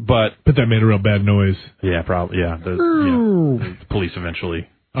 But that made a real bad noise. Yeah, probably. Yeah, the police eventually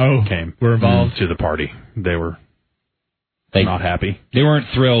came. Were involved to the party. They were not happy. They weren't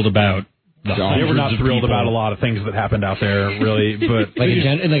thrilled about. They were not thrilled about a lot of things that happened out there, really. But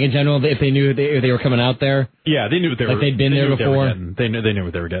in general, if they knew they were coming out there, yeah, they knew what they were. Like they'd been there before. They knew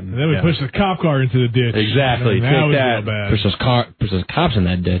what they were getting. And then we pushed the cop car into the ditch. Exactly. Take that. Push those cops in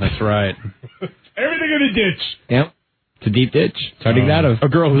that ditch. That's right. Everything in the ditch. Yep. It's a deep ditch. It's hard to get out of. A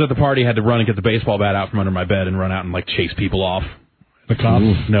girl who was at the party had to run and get the baseball bat out from under my bed and run out and chase people off. The cops?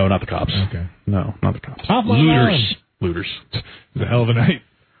 Oof. No, not the cops. Okay. No, not the cops. Looters. It was a hell of a night.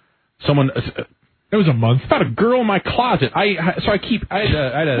 Someone. It was a month. About a girl in my closet. I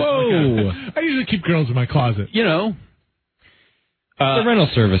usually keep girls in my closet. You know. The rental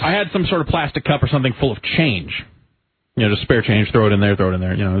service. I had some sort of plastic cup or something full of change. Just spare change, throw it in there.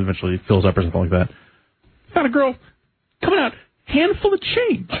 Eventually it fills up or something like that. Found a girl coming out, handful of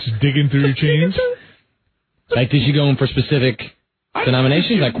change. Just digging through your change? Did she go in for specific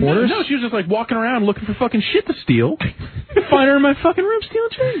denominations, like quarters? No, she was just walking around looking for fucking shit to steal. Find her in my fucking room stealing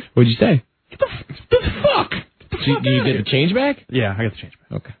change. What'd you say? Get the fuck? Did you get the change back? Yeah, I got the change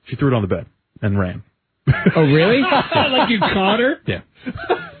back. Okay. She threw it on the bed and ran. Oh, really? Like you caught her? Yeah.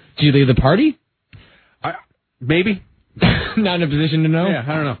 Did you leave the party? Maybe. Not in a position to know? Yeah,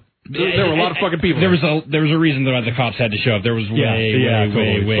 I don't know. There were a lot of fucking people. There was a reason that the cops had to show up. There was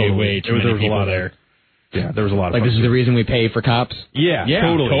way too many people there. Yeah, there was a lot of this is the reason we pay for cops? Yeah,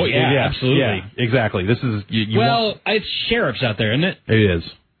 totally. Yeah, absolutely. Yeah, exactly. This is it's sheriffs out there, isn't it? It is.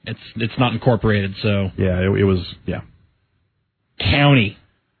 It's not incorporated, so yeah, it was. Yeah, county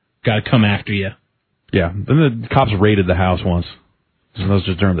got to come after you. Yeah, then the cops raided the house once. And that was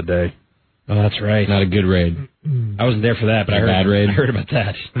just during the day. Oh, that's right. Not a good raid. I wasn't there for that, but I heard about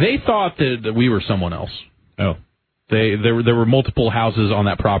that. They thought that we were someone else. Oh. There were multiple houses on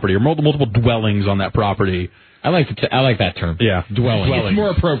that property, or multiple dwellings on that property. I like that term. Yeah, dwelling. It's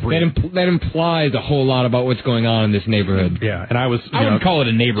more appropriate. That implies a whole lot about what's going on in this neighborhood. Yeah, and I wouldn't call it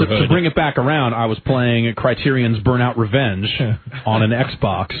a neighborhood. To bring it back around, I was playing Criterion's Burnout Revenge on an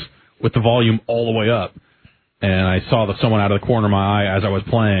Xbox with the volume all the way up. And I saw someone out of the corner of my eye as I was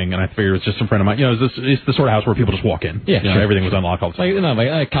playing, and I figured it was just some friend of mine. It's the sort of house where people just walk in. Yeah, sure. Everything was unlocked all the time.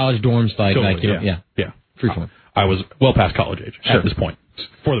 Like college dorms, yeah. Free form. I was well past college age at this point.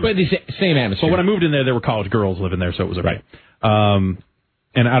 But the same atmosphere. So when I moved in there were college girls living there, so it was okay. Right.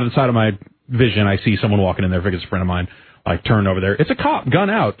 And out of the side of my vision, I see someone walking in there. I think it's a friend of mine. Turned over there. It's a cop,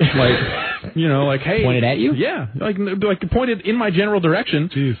 gun out. Hey. Pointed at you? Yeah. Pointed in my general direction.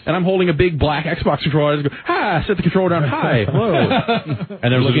 Jeez. And I'm holding a big black Xbox controller. I just go, set the controller down. Hi. Hello.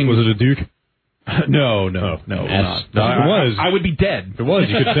 And they're looking. Was it a Duke? No. Not. No, it was. I would be dead. If it was,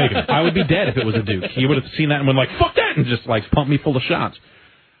 you could take it. I would be dead if it was a Duke. He would have seen that and went fuck that, and just pumped me full of shots.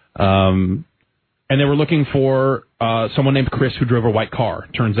 And they were looking for someone named Chris who drove a white car.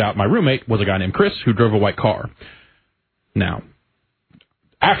 Turns out my roommate was a guy named Chris who drove a white car. Now,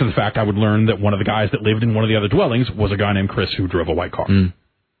 after the fact, I would learn that one of the guys that lived in one of the other dwellings was a guy named Chris who drove a white car. And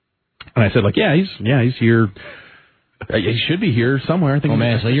I said, he's here. He should be here somewhere. I think. Oh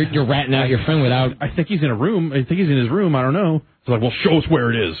man, so you're ratting out your friend without. I think he's in a room. I think he's in his room. I don't know. It's show us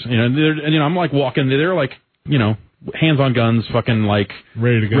where it is. I'm walking. They're hands on guns, fucking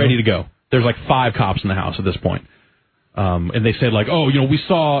ready to go. There's 5 cops in the house at this point. And they said we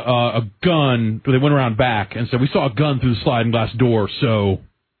saw a gun. They went around back and said we saw a gun through the sliding glass door, so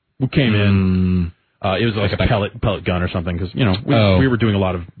we came in. It was a pellet gun or something because we were doing a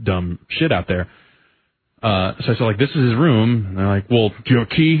lot of dumb shit out there. So I said this is his room. And they're like, well, do you have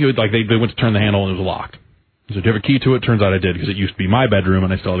a key? They went to turn the handle and it was locked. I said, do you have a key to it? Turns out I did because it used to be my bedroom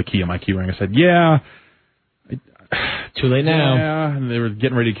and I still had a key on my key ring. I said, yeah. Too late now. Yeah, and they were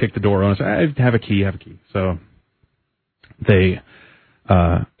getting ready to kick the door on. I said, I have a key. So they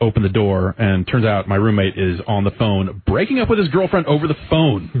open the door, and turns out my roommate is on the phone breaking up with his girlfriend over the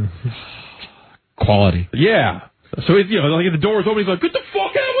phone. Quality. Yeah. So like the door's open, he's like, "Get the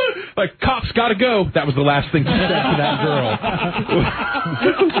fuck out of it!" Like, cops gotta go. That was the last thing he said to that girl.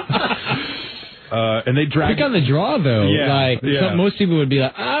 And they dragged. Quick on the draw though. Yeah, Most people would be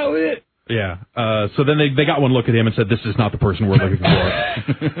like, Yeah. So then they got one look at him and said, "This is not the person we're looking for."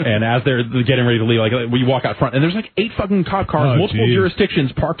 And as they're getting ready to leave, like we walk out front, and there's like 8 fucking cop cars, multiple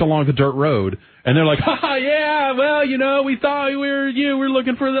jurisdictions parked along the dirt road, and they're like, "Ha yeah, well, we thought we were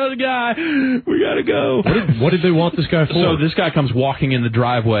looking for the other guy. We gotta go." What did they want this guy for? So this guy comes walking in the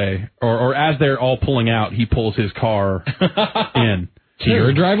driveway, or as they're all pulling out, he pulls his car in. To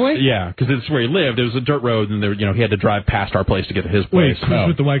your driveway? Yeah, because it's where he lived. It was a dirt road, and he had to drive past our place to get to his place. Wait, Chris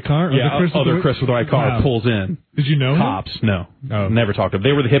with the white car? Yeah, Chris with the white car pulls in. Did you know Cops? him? No. Never talked to them.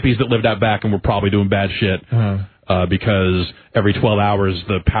 They were the hippies that lived out back and were probably doing bad shit. Because every 12 hours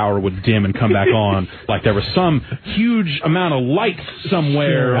the power would dim and come back on, like there was some huge amount of lights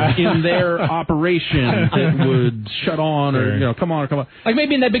somewhere in their operation that would shut on or come on. Like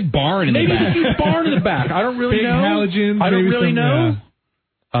maybe in that big barn in the back. Maybe a huge barn in the back. I don't really big know. Halogens, I don't really know.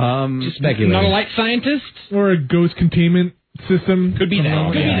 Just speculating. Not a light scientist? Or a ghost containment system. Could be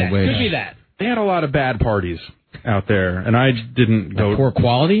that. Could be that. They had a lot of bad parties out there, and I didn't go. Poor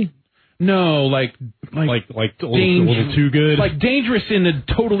quality? No, like a little too good. Like dangerous in a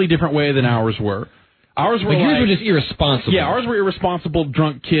totally different way than ours were. Ours were yours were just irresponsible. Yeah, ours were irresponsible,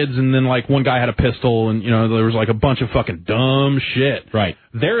 drunk kids, and then like one guy had a pistol, and there was like a bunch of fucking dumb shit. Right.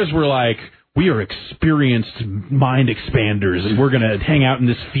 Theirs were like, we are experienced mind expanders, and we're gonna hang out in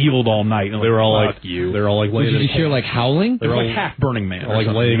this field all night. And they were all like, you. They were all like laying. Did you hear like howling? They were like half Burning Man, like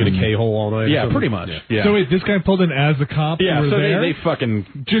laying in a K-hole all night. Yeah, pretty much. Yeah. So wait, this guy pulled in as the cop. Yeah, so there? they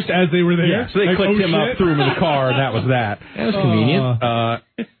fucking just as they were there. Yeah, so they clicked him up, threw him in the car, and that was that. That was convenient.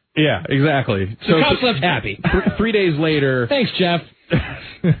 Yeah, exactly. So the cops left happy. 3 days later. Thanks, Jeff.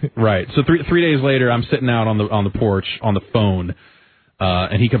 Right. So three days later, I'm sitting out on the porch on the phone,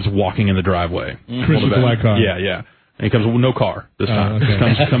 and he comes walking in the driveway. Chris with the white car. Yeah. And he comes with no car this time.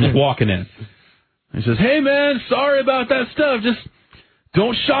 Okay. Comes walking in. He says, "Hey man, sorry about that stuff. Just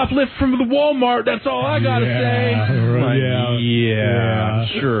don't shoplift from the Walmart. That's all I gotta say." Yeah,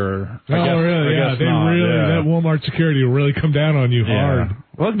 sure. That Walmart security will really come down on you hard.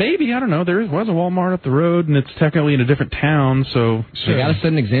 Well, maybe, I don't know. There was a Walmart up the road, and it's technically in a different town, so... They got to set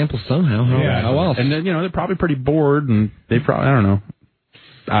an example somehow. Yeah. How else? And then, they're probably pretty bored, and they probably, I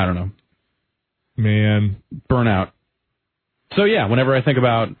don't know. Man. Burnout. So, yeah, whenever I think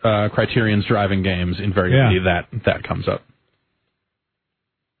about Criterion's driving games, invariably that comes up.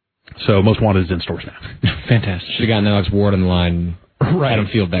 So, Most Wanted is in stores now. Fantastic. Should have gotten Alex Ward on the line. Right. Had him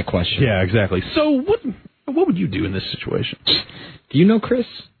field that question. Yeah, exactly. So, what would you do in this situation? Do you know Chris?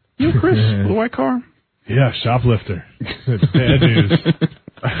 You know Chris with the white car? Yeah, shoplifter. Bad news.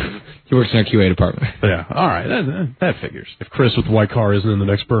 He works in our QA department. Yeah. All right. That figures. If Chris with the white car isn't in the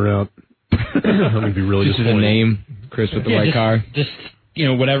next burnout, I'm going to be really just disappointed. Just a name, Chris with the white car. Just,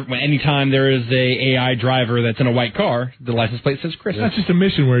 anytime there is a AI driver that's in a white car, the license plate says Chris. That's just a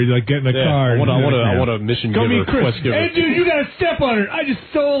mission where you get in a car. I want a mission Go giver, meet Chris. quest giver. Hey, dude, you got to step on it. I just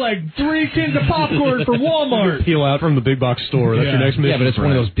stole 3 tins of popcorn from Walmart. Peel out from the big box store. That's your next mission. Yeah, but it's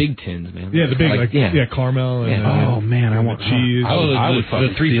one of those big tins, man. Yeah, the big, caramel. And, oh, man, I want cheese. I would fucking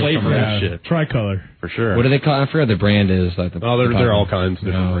the 3 flavors. Yeah. Shit. Tricolor. For sure. What do they call it? I forgot the brand is. They're all kinds of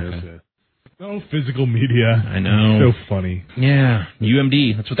different brands. Okay. Yeah. Oh, physical media. I know. So funny. Yeah.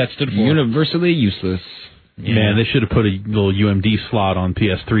 UMD. That's what that stood for. Universally useless. Yeah. Man, they should have put a little UMD slot on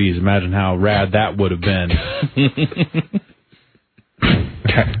PS3s. Imagine how rad that would have been.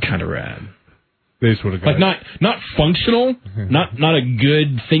 Kind of rad. They just would have got not functional, not a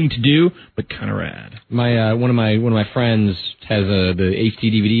good thing to do, but kind of rad. My one of my friends has the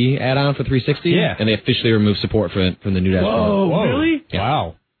HD DVD add-on for 360. Yeah. And they officially removed support for it from the new dashboard. Whoa, really? Yeah.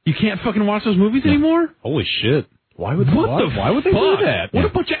 Wow. You can't fucking watch those movies anymore? Holy shit. Why would Why would they do that? What Yeah. a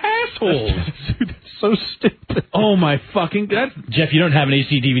bunch of assholes. Dude, that's so stupid. Oh my fucking god. Jeff, you don't have an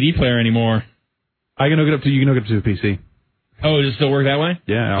HD DVD player anymore. You can hook it up to a PC. Oh, does it still work that way?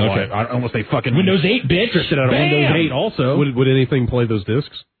 Yeah. Okay. Unless they fucking Windows 8, bitch. shit out of Windows 8 also. Would anything play those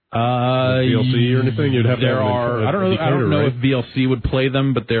discs? VLC or anything? You'd have to have I don't know if VLC would play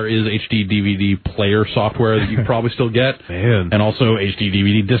them, but there is HD DVD player software that you could probably still get. Man. And also HD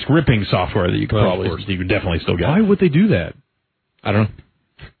DVD disc ripping software that you could definitely still get. Why would they do that? I don't know.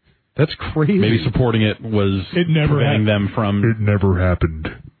 That's crazy. Maybe supporting it was preventing them from... It never happened.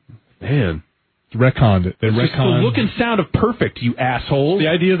 Man. Retconned it. They It's just the look and sound of Perfect, you assholes. The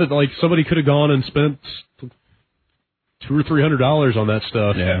idea that somebody could have gone and spent $200 or $300 on that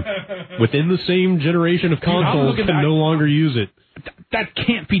stuff. Yeah. Within the same generation of consoles, can no longer use it. That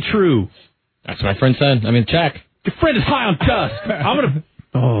can't be true. That's what my friend said. I mean, check. Your friend is high on dust. I'm gonna.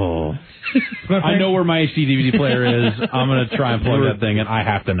 Oh, I know where my HD DVD player is. I'm gonna try and plug that thing, and I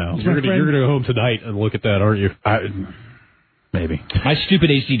have to know. You're gonna go home tonight and look at that, aren't you? Maybe. My stupid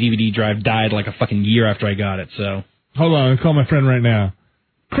HD DVD drive died like a fucking year after I got it. So hold on, I'll call my friend right now.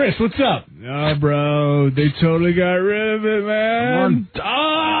 Chris, what's up? No, bro, they totally got rid of it, man.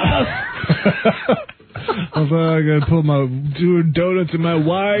 I gotta doing donuts in my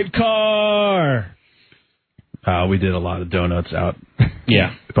white car. We did a lot of donuts out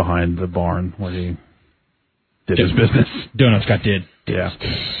behind the barn where he did his business. Donuts got did. Yeah.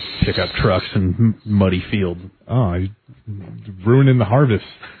 Pick up trucks and muddy field. Oh, ruining the harvest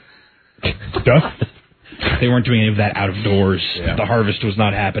stuff. They weren't doing any of that out of doors. Yeah. The harvest was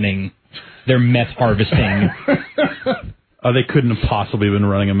not happening. They're meth harvesting. They couldn't have possibly been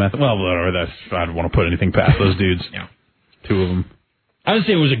running a meth. Well, whatever. I don't want to put anything past those dudes. Yeah. Two of them. I would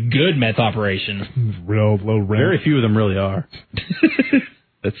say it was a good meth operation. Real low rent. Very few of them really are.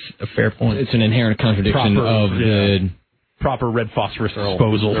 That's a fair point. It's an inherent contradiction of the proper red phosphorus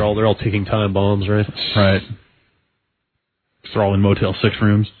disposal. They're all ticking time bombs, right? Right. They're all in Motel 6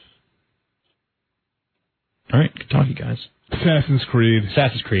 rooms. All right, good talk, you guys. Assassin's Creed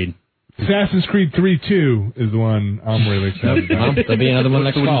 3 2 is the one I'm really excited about. There'll be another one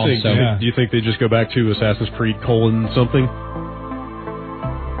next fall. Do you think they just go back to Assassin's Creed : something?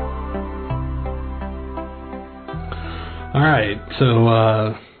 All right, so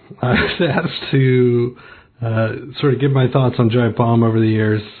I was asked to sort of give my thoughts on Giant Bomb over the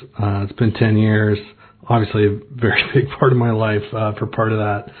years. It's been 10 years, obviously a very big part of my life for part of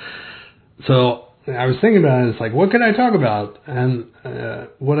that. So I was thinking about it, it's like, what can I talk about? And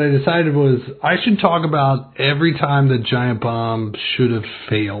what I decided was I should talk about every time that Giant Bomb should have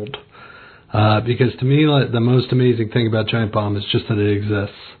failed. Because to me, the most amazing thing about Giant Bomb is just that it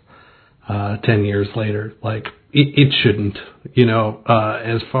exists 10 years later. Like, it shouldn't,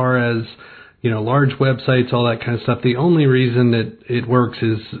 as far as, large websites, all that kind of stuff. The only reason that it works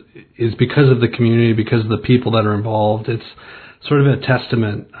is because of the community, because of the people that are involved. It's sort of a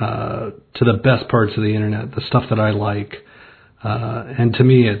testament to the best parts of the internet, the stuff that I like. And to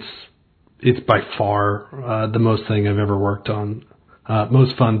me, it's by far the most thing I've ever worked on,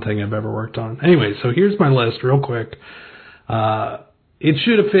 most fun thing I've ever worked on. Anyway, so here's my list real quick. It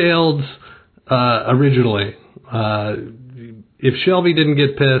should have failed originally. If Shelby didn't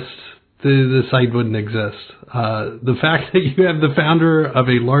get pissed, the site wouldn't exist. The fact that you have the founder of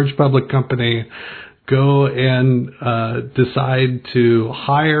a large public company go and decide to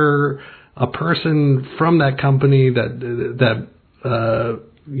hire a person from that company that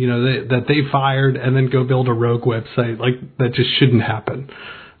they fired and then go build a rogue website, like that just shouldn't happen.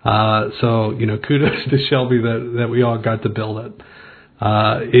 So kudos to Shelby that we all got to build it.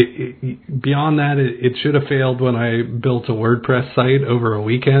 Beyond that, it should have failed when I built a WordPress site over a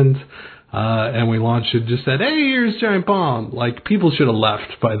weekend, and we launched it, just said, hey, here's Giant Bomb. Like, people should have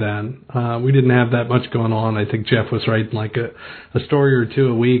left by then. We didn't have that much going on. I think Jeff was writing like a story or two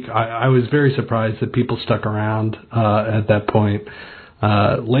a week. I was very surprised that people stuck around, at that point.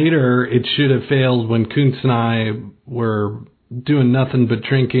 Later, it should have failed when Kuntz and I were doing nothing but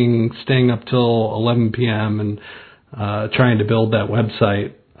drinking, staying up till 11 p.m. and trying to build that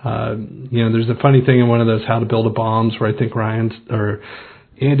website. There's a funny thing in one of those how to build a bombs where I think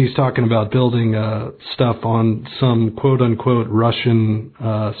Andy's talking about building stuff on some quote unquote Russian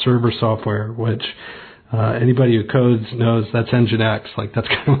server software, which anybody who codes knows that's Nginx. Like, that's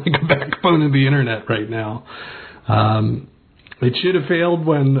kind of like a backbone of the internet right now. It should have failed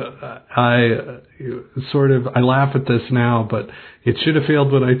when I laugh at this now, but it should have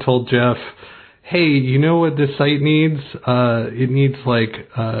failed when I told Jeff, hey, you know what this site needs? It needs like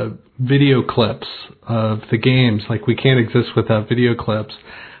video clips of the games. Like, we can't exist without video clips.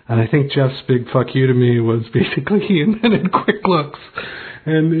 And I think Jeff's big fuck you to me was basically he invented QuickLooks.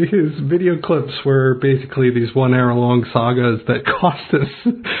 And his video clips were basically these 1 hour long sagas that cost us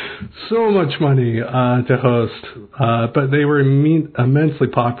so much money to host. But they were immensely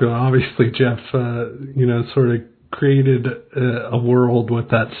popular. Obviously, Jeff, sort of created a world with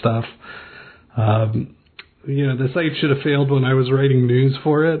that stuff. The site should have failed when I was writing news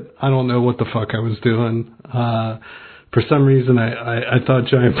for it. I don't know what the fuck I was doing. For some reason, I thought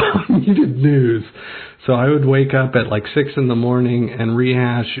Giant Bomb needed news. So I would wake up at like 6 a.m. and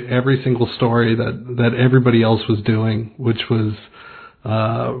rehash every single story that everybody else was doing, which was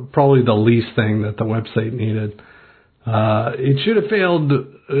probably the least thing that the website needed. It should have failed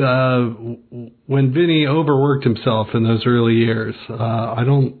when Vinny overworked himself in those early years.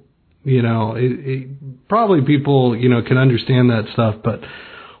 Probably people, can understand that stuff, but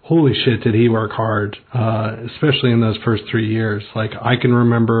holy shit, did he work hard, especially in those first 3 years. Like, I can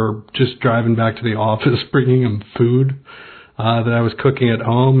remember just driving back to the office, bringing him food that I was cooking at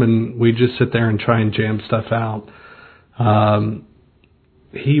home, and we'd just sit there and try and jam stuff out.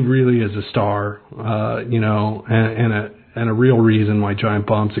 He really is a star, and a real reason why Giant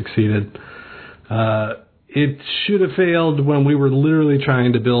Bomb succeeded. It should have failed when we were literally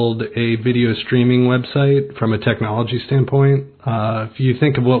trying to build a video streaming website from a technology standpoint. If you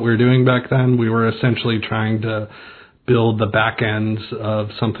think of what we were doing back then, we were essentially trying to build the back ends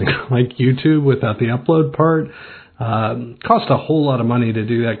of something like YouTube without the upload part. Cost a whole lot of money to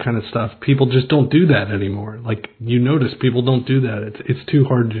do that kind of stuff. People just don't do that anymore. Like, you notice people don't do that. It's too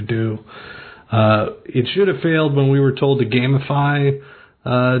hard to do. It should have failed when we were told to gamify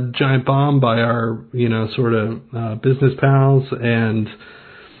Giant Bomb by our, sort of business pals. And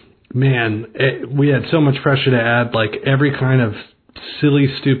man, we had so much pressure to add like every kind of silly,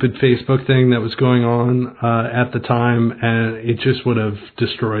 stupid Facebook thing that was going on at the time, and it just would have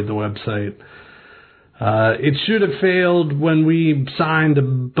destroyed the website. It should have failed when we signed a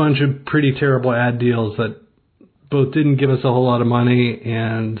bunch of pretty terrible ad deals that both didn't give us a whole lot of money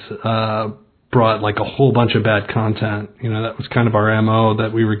and brought like a whole bunch of bad content. That was kind of our MO,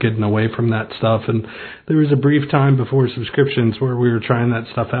 that we were getting away from that stuff. And there was a brief time before subscriptions where we were trying that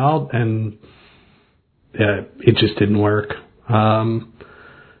stuff out, and it just didn't work.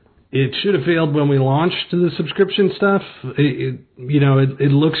 It should have failed when we launched the subscription stuff.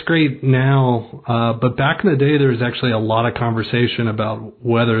 It looks great now, but back in the day, there was actually a lot of conversation about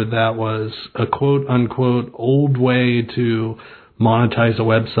whether that was a quote unquote old way to monetize a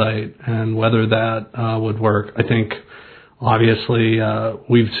website and whether that would work. I think obviously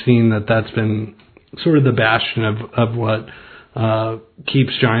we've seen that that's been sort of the bastion of what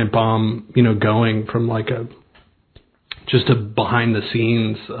keeps Giant Bomb going from like just a behind the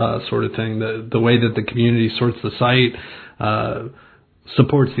scenes sort of thing. The way that the community sorts the site,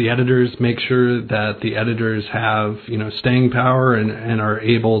 supports the editors, makes sure that the editors have staying power and are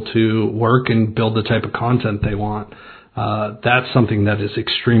able to work and build the type of content they want. That's something that is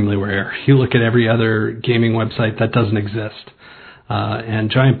extremely rare. You look at every other gaming website, that doesn't exist. And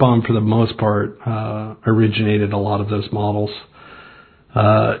Giant Bomb, for the most part, originated a lot of those models.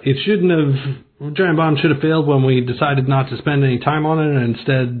 Giant Bomb should have failed when we decided not to spend any time on it and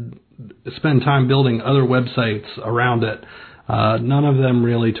instead spend time building other websites around it. None of them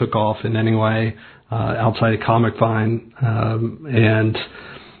really took off in any way outside of Comic Vine.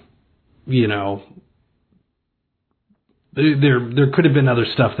 There could have been other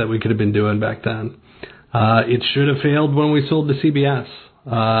stuff that we could have been doing back then. It should have failed when we sold to CBS.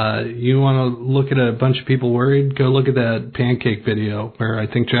 You want to look at a bunch of people worried? Go look at that pancake video where I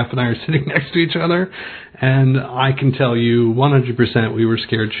think Jeff and I are sitting next to each other, and I can tell you 100% we were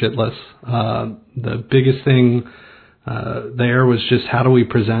scared shitless. The biggest thing there was just how do we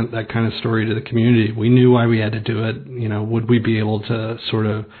present that kind of story to the community? We knew why we had to do it. Would we be able to sort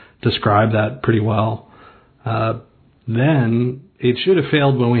of describe that pretty well? Then it should have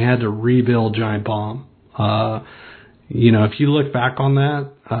failed when we had to rebuild Giant Bomb. If you look back on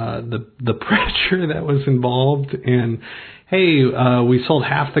that, the pressure that was involved in, hey, we sold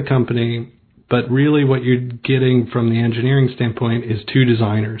half the company, but really what you're getting from the engineering standpoint is 2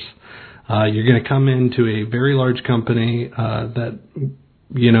 designers. You're going to come into a very large company that,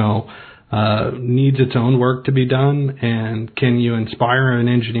 needs its own work to be done, and can you inspire an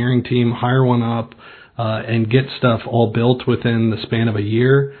engineering team, hire one up, and get stuff all built within the span of a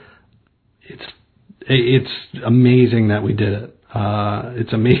year? It's amazing that we did it.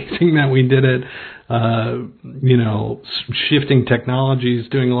 It's amazing that we did it. Shifting technologies,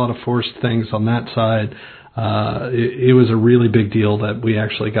 doing a lot of forced things on that side. It was a really big deal that we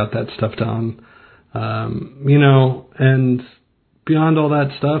actually got that stuff done. And beyond all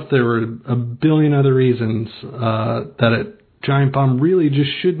that stuff, there were a billion other reasons that Giant Bomb really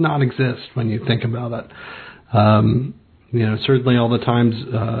just should not exist when you think about it. Certainly all the times,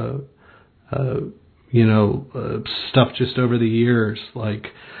 stuff just over the years,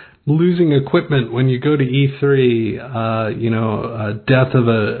 like losing equipment when you go to E3, death of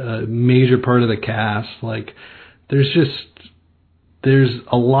a major part of the cast. Like, there's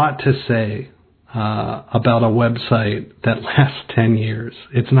a lot to say about a website that lasts 10 years.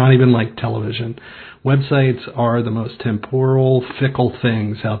 It's not even like television. Websites are the most temporal, fickle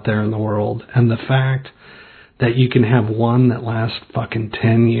things out there in the world. And the fact that you can have one that lasts fucking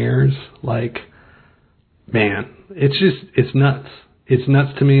 10 years, like, man, it's nuts. It's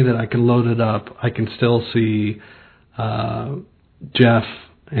nuts to me that I can load it up. I can still see Jeff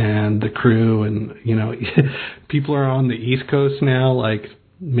and the crew, and people are on the East Coast now, like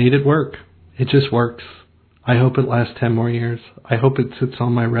made it work. It just works. I hope it lasts 10 more years. I hope it sits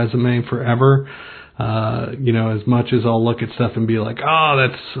on my resume forever. As much as I'll look at stuff and be like, oh,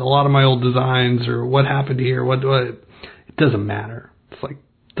 that's a lot of my old designs, or what happened here, it doesn't matter. It's like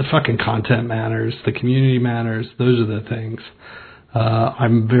the fucking content matters, the community matters. Those are the things.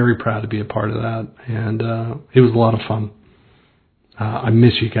 I'm very proud to be a part of that, and it was a lot of fun. I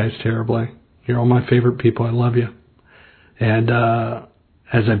miss you guys terribly. You're all my favorite people. I love you. And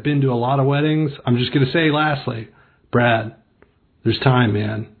as I've been to a lot of weddings, I'm just going to say lastly, Brad, there's time,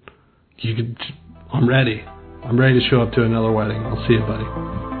 man. I'm ready. I'm ready to show up to another wedding. I'll see you, buddy.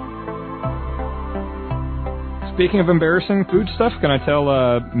 Speaking of embarrassing food stuff, can I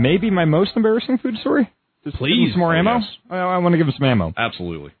tell maybe my most embarrassing food story? Please. Some more ammo? Yes. I want to give him some ammo.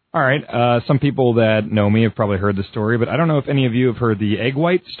 Absolutely. All right. Some people that know me have probably heard the story, but I don't know if any of you have heard the egg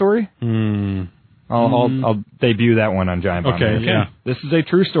white story. I'll debut that one on Giant Bomb. Okay, yeah. This is a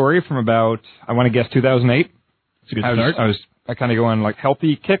true story from about, I want to guess, 2008. It's a good start. I kind of go on like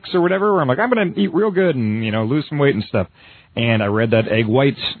healthy kicks or whatever, where I'm like, I'm going to eat real good and, lose some weight and stuff. And I read that egg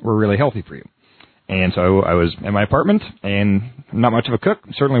whites were really healthy for you. And so I was in my apartment, and not much of a cook,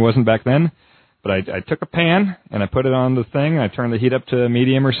 certainly wasn't back then, but I took a pan and I put it on the thing, and I turned the heat up to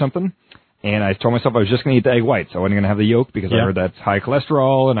medium or something, and I told myself I was just going to eat the egg whites. I wasn't going to have the yolk because I heard that's high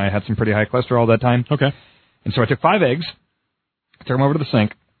cholesterol, and I had some pretty high cholesterol that time. Okay. And so I took 5 eggs, I took them over to the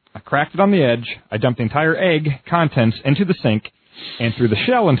sink, I cracked it on the edge, I dumped the entire egg contents into the sink, and threw the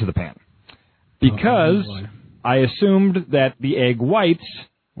shell into the pan. Because I assumed that the egg whites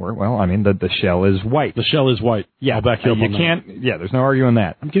were, the shell is white. The shell is white. Yeah. I'll back you up on that. Yeah, there's no arguing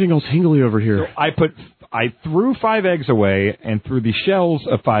that. I'm getting all tingly over here. So I threw 5 eggs away and threw the shells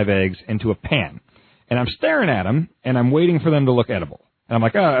of 5 eggs into a pan. And I'm staring at them, and I'm waiting for them to look edible. And I'm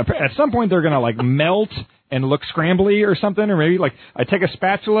like, at some point they're going to melt and look scrambly or something, or maybe I take a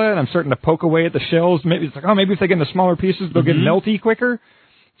spatula and I'm starting to poke away at the shells. Maybe it's maybe if they get into smaller pieces, they'll get melty quicker.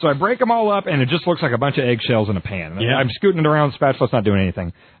 So I break them all up, and it just looks like a bunch of eggshells in a pan. Yeah. I'm scooting it around with the spatula. It's not doing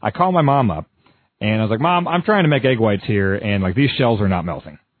anything. I call my mom up, and I was like, Mom, I'm trying to make egg whites here, and these shells are not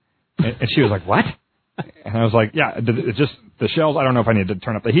melting. And she was like, what? And I was like, yeah, it's just the shells. I don't know if I need to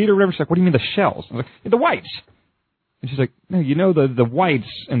turn up the heat or whatever. She's like, what do you mean the shells? I was like, the whites. And she's like, no, the whites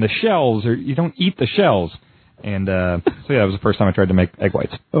and the shells, you don't eat the shells. And so that was the first time I tried to make egg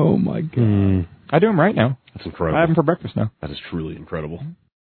whites. Oh, my God. I do them right now. That's incredible. I have them for breakfast now. That is truly incredible.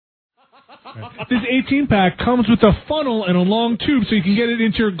 This 18-pack comes with a funnel and a long tube so you can get it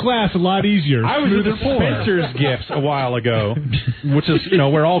into your glass a lot easier. I was at the Spencer's Gifts a while ago, which is,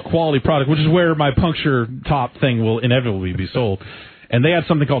 where all quality product, which is where my puncture top thing will inevitably be sold. And they had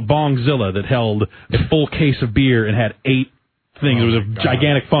something called Bongzilla that held a full case of beer and had 8 things. It was a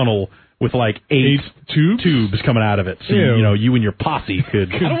gigantic funnel with 8 tubes coming out of it. So, you and your posse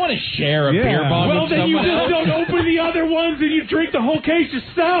could... I don't want to share a beer bong with someone else. Well, then you just don't open the other ones and you drink the whole case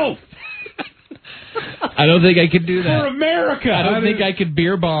yourself. I don't think I could do that. For America. I don't think I could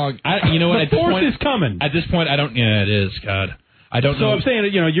beer bong. You know what? The fourth is coming. At this point, I don't... Yeah, it is, God. I don't know. So I'm saying,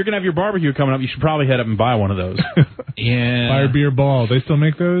 you're going to have your barbecue coming up. You should probably head up and buy one of those. Yeah. Fire beer ball. They still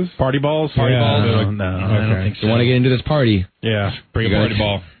make those? Party balls? Party balls? No. I don't think so. You want to get into this party? Yeah. Bring a party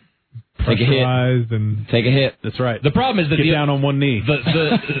ball. Take a hit. And take a hit. That's right. The problem is that get down on one knee.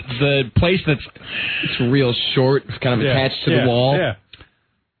 The place that's it's real short, it's kind of attached to the wall. Yeah.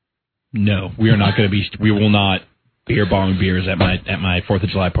 No, we are not going to be. We will not beer bong beers at my 4th of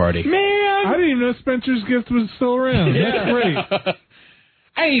July party. Man, I didn't even know Spencer's Gift was still around. That's great.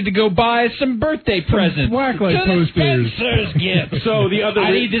 I need to go buy some birthday presents. Blacklight posters. Spencer's Gift. So the other.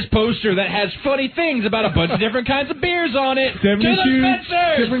 I need this poster that has funny things about a bunch of different kinds of beers on it. 72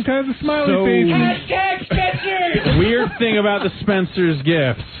 Spencer's. different kinds of smiley faces. Hashtag Spencer's. Weird thing about the Spencer's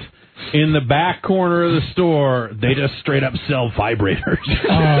Gifts. In the back corner of the store, they just straight up sell vibrators.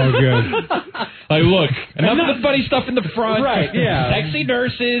 Oh, good. Look, enough of the funny stuff in the front. Right, yeah. Sexy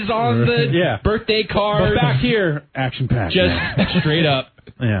nurses on the birthday card. But back here, action packed. Just straight up.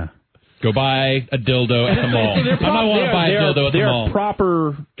 Yeah. Go buy a dildo at the mall. I don't want to buy a dildo at the mall. They're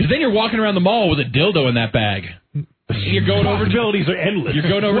proper. Because then you're walking around the mall with a dildo in that bag. You're going over possibilities are endless. You're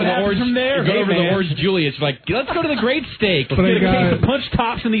going over what to the Orange. From there? You're going over to the Orange Julius. Like, let's go to the Great Steak. Let's get a case of punch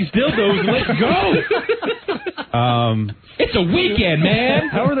tops and these dildos and let's go. It's a weekend, man.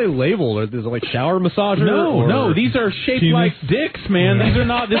 How are they labeled? Is it like shower massager? No. These are shaped like dicks, man. These are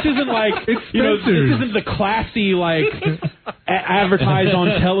not. This isn't like it's this isn't the classy advertised on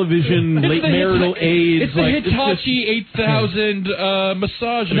television, late marital aids. It's the Hitachi 8000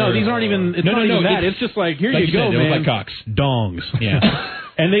 massager. No, these aren't even. It's not even that. It's just like, here like you go, said, man. It was like cocks. Dongs. Yeah.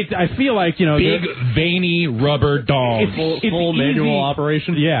 And I feel like, big, veiny rubber dongs. It's full manual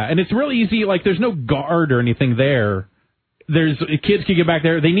operation. Yeah, and it's real easy. Like, there's no guard or anything there. Kids can get back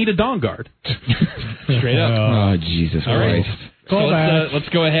there. They need a dong guard. Straight up. Oh, Jesus Christ. So let's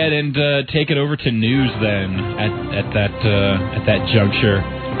go ahead and take it over to news then at that juncture.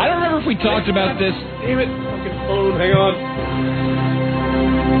 I don't remember if we talked about this. Damn it. Fucking phone. Hang on.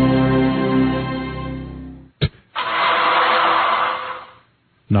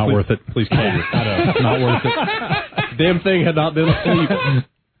 Not worth it. Please kill me. Not worth it. Damn thing had not been asleep.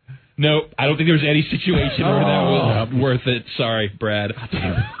 No, I don't think there was any situation where that was worth it. Sorry, Brad.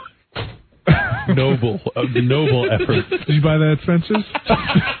 Noble effort. Did you buy that at Spencer's?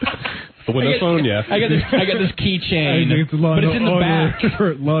 The Windows Phone, yeah. I got this keychain, but it's in the back.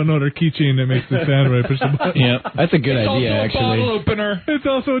 Law and Order keychain that makes the sound when I push the button. Yeah, that's a good it's idea. Also actually, a bottle opener. It's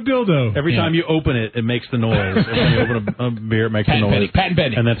also a dildo. Every time you open it, it makes the noise. Every time you open a beer, it makes the noise. Patent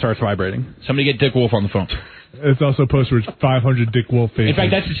pending. And then starts vibrating. Somebody get Dick Wolf on the phone. It's also posted with 500 Dick Wolf faces. In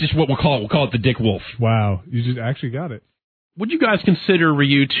fact, that's just what we'll call it. We'll call it the Dick Wolf. Wow, you just actually got it. Would you guys consider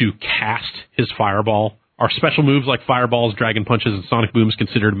Ryu to cast his fireball? Are special moves like fireballs, dragon punches, and sonic booms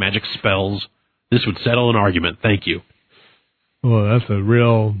considered magic spells? This would settle an argument. Thank you. Well, that's a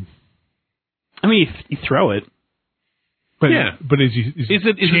real. I mean, you throw it. But, yeah. But is he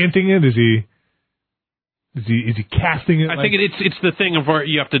chanting it? Is he casting it? I think it's the thing of where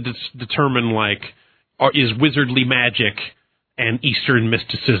you have to determine, like, is wizardly magic and Eastern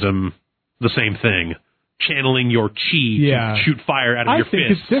mysticism the same thing? Channeling your chi to shoot fire out of your fist. I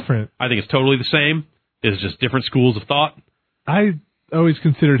think it's different. I think it's totally the same. It's just different schools of thought. I always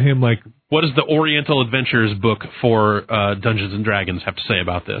considered him like... What does the Oriental Adventures book for Dungeons & Dragons have to say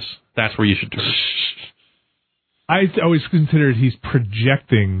about this? That's where you should turn. I always considered he's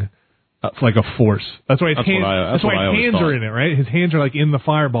projecting like a force. That's why his hands are in it, right? His hands are like in the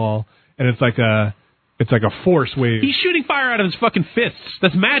fireball, and it's like a force wave. He's shooting fire out of his fucking fists.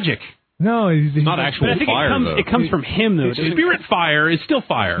 That's magic. No, he's not actual but I think fire. It comes from him though. Spirit fire is still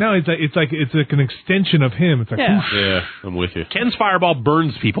fire. No, it's like an extension of him. It's like yeah, I'm with you. Ken's fireball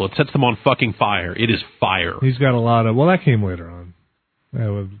burns people. It sets them on fucking fire. It is fire. He's got a lot of. Well, that came later on.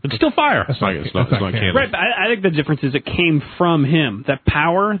 It's still fire. It's not canon. Right, but I think the difference is it came from him. That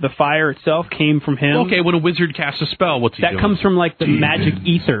power, the fire itself, came from him. Okay, when a wizard casts a spell, what's he doing? That comes from like the magic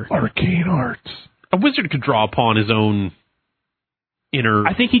ether. Arcane arts. A wizard could draw upon his own inner...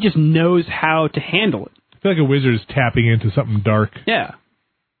 I think he just knows how to handle it. I feel like a wizard is tapping into something dark. Yeah.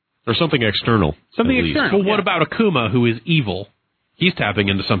 Or something external. Something external. Well, what about Akuma, who is evil? He's tapping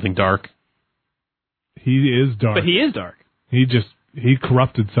into something dark. He is dark. But he is dark. He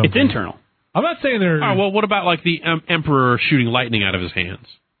corrupted something. It's internal. I'm not saying they're... Oh, well, what about like the Emperor shooting lightning out of his hands?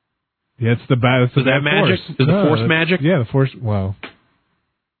 Yeah, it's the bad. Is that magic? Is the force magic? Yeah, the force... Well,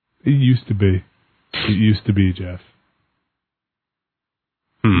 it used to be. It used to be, Jeff.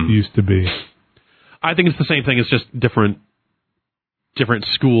 It used to be. I think it's the same thing. It's just different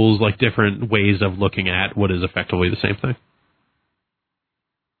schools, like different ways of looking at what is effectively the same thing.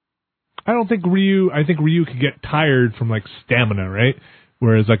 I think Ryu could get tired from like stamina, right?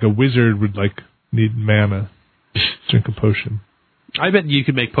 Whereas like a wizard would like need mana. Drink a potion. I bet you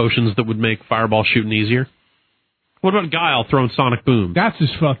could make potions that would make fireball shooting easier. What about Guile throwing sonic boom? That's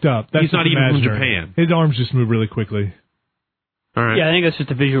just fucked up. That's He's not even from Japan. His arms just move really quickly. All right. Yeah, I think that's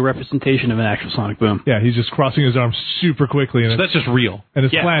just a visual representation of an actual sonic boom. Yeah, he's just crossing his arms super quickly. And so that's just real. And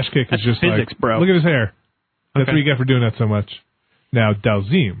his flash kick is just physics, like, bro. Look at his hair. That's what you get for doing that so much. Now,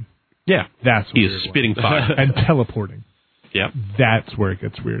 Dalzim. Yeah. That's he weird. He is spitting fire. And teleporting. Yep. That's where it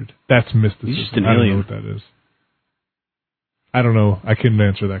gets weird. That's mysticism. He's just an I don't alien. know what that is. I don't know. I couldn't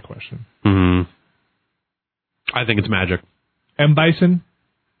answer that question. I think it's magic. M. Bison?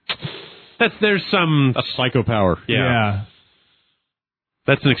 There's some... A psycho power. Yeah.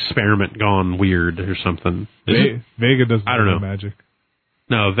 That's an experiment gone weird or something. Vega doesn't have magic.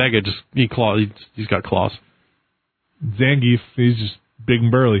 No, Vega just... He's got claws. Zangief, he's just big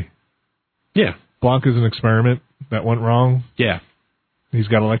and burly. Yeah. Blanca's an experiment that went wrong. Yeah. He's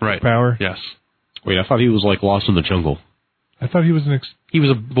got electric power. Yes. Wait, I thought he was like lost in the jungle. I thought he was he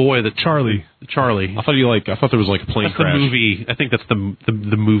was a boy that... Charlie. I thought there was like a plane that's crash. The movie. I think that's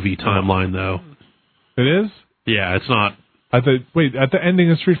the movie timeline, though. It is? Yeah, it's not... At the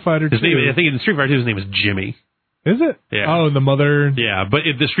ending of Street Fighter 2... I think in Street Fighter 2 his name is Jimmy. Is it? Yeah. Oh, and the mother... Yeah, but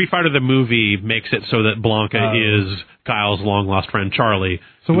the Street Fighter the movie makes it so that Blanca is Kyle's long-lost friend Charlie,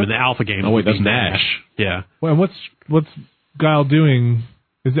 who in the Alpha game... Oh, wait, that's Nash. Yeah. Well, what's Guile doing?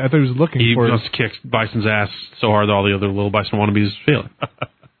 I thought he was looking for... He just kicked Bison's ass so hard that all the other little Bison wannabes failed.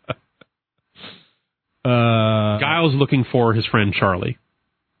 Guile's looking for his friend Charlie.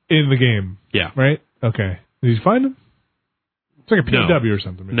 In the game? Yeah. Right? Okay. Did he find him? It's like a POW or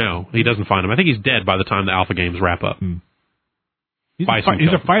something. Maybe. No, he doesn't find him. I think he's dead by the time the Alpha games wrap up. He's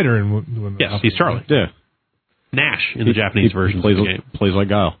a fighter in Yes, he's Charlie. Yeah. Nash in the Japanese version of the game. Plays like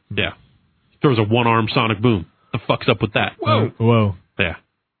Guile. Yeah. Throws a one-arm sonic boom. The fuck's up with that? Whoa. Yeah.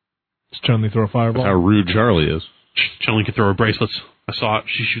 Does Chun-Li throw a fireball? That's how rude Charlie is. Chun-Li can throw her bracelets. I saw it.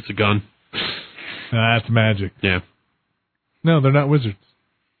 She shoots a gun. That's magic. Yeah. No, they're not wizards.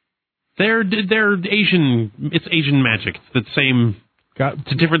 They're Asian. It's Asian magic. It's the same.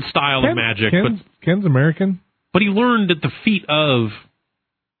 It's a different style of magic. Ken's American. But he learned at the feet of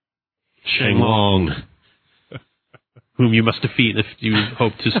Shenlong, whom you must defeat if you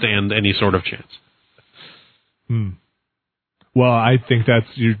hope to stand any sort of chance. Well, I think that's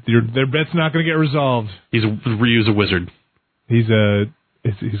their bet's not going to get resolved. Ryu's a wizard. He's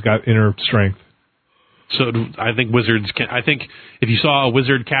got inner strength. So I think wizards can. I think if you saw a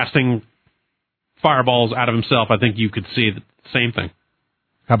wizard casting fireballs out of himself, I think you could see the same thing.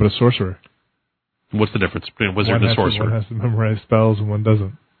 How about a sorcerer? What's the difference between a wizard and a sorcerer? One has to memorize spells and one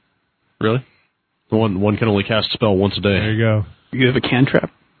doesn't. Really? One can only cast a spell once a day. There you go. You have a cantrip?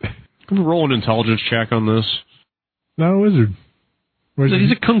 Can we roll an intelligence check on this? Not a wizard.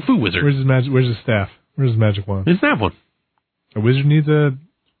 He's a kung fu wizard. Where's his magic? Where's his staff? Where's his magic wand? He doesn't have one. A wizard needs a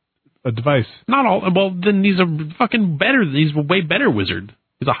device. Not all. Well, then he's a fucking better. He's a way better wizard.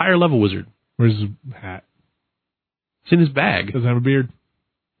 He's a higher level wizard. Where's his hat? It's in his bag. Doesn't have a beard.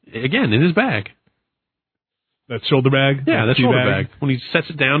 Again, in his bag. That shoulder bag? Yeah, that shoulder bag. When he sets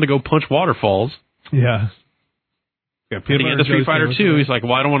it down to go punch waterfalls. Yeah. At the end of Street Fighter 2, he's like,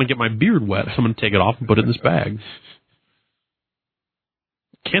 well, I don't want to get my beard wet, so I'm going to take it off and put it in this bag.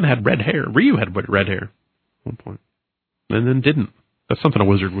 Ken had red hair. Ryu had red hair at one point. And then didn't. That's something a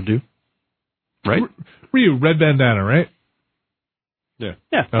wizard would do. Right? Ryu, red bandana, right? Yeah.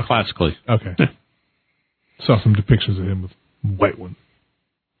 Yeah. Classically. Okay. Yeah. Saw some depictions of him with white one.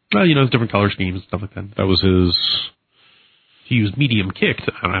 Well, there's different color schemes and stuff like that. That was his... He used medium kick.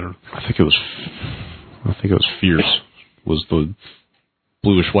 I don't know. I think it was fierce. Was the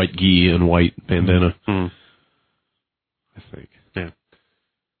bluish white gi and white bandana. I think. Yeah.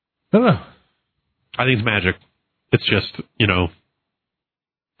 I don't know. I think it's magic. It's just, I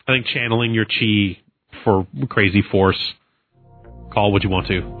think channeling your chi for crazy force, call what you want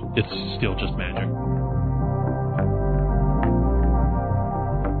to, it's still just magic.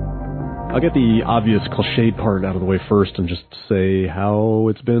 I'll get the obvious cliched part out of the way first and just say how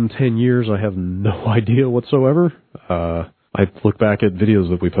it's been 10 years. I have no idea whatsoever. I look back at videos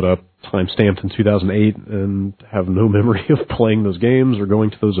that we put up, time-stamped in 2008, and have no memory of playing those games or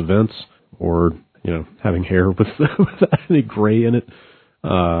going to those events or, having hair without any gray in it.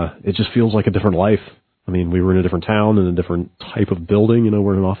 It just feels like a different life. I mean, we were in a different town in a different type of building.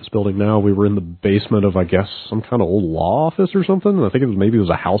 We're in an office building now. We were in the basement of, I guess, some kind of old law office or something. I think maybe it was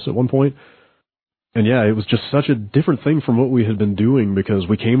a house at one point. And yeah, it was just such a different thing from what we had been doing because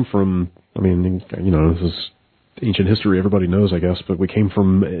we came from, this is ancient history, everybody knows, I guess, but we came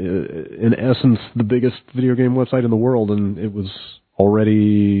from, in essence, the biggest video game website in the world, and it was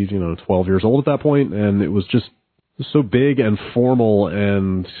already, 12 years old at that point, and it was just so big and formal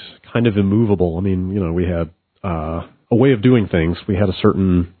and kind of immovable. I mean, we had a way of doing things. We had a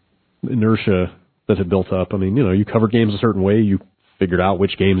certain inertia that had built up. I mean, you covered games a certain way. You figured out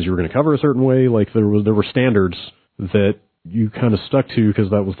which games you were going to cover a certain way. Like there were standards that you kind of stuck to because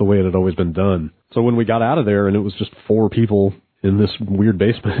that was the way it had always been done. So when we got out of there and it was just 4 people in this weird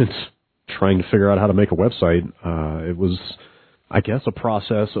basement trying to figure out how to make a website, it was, I guess, a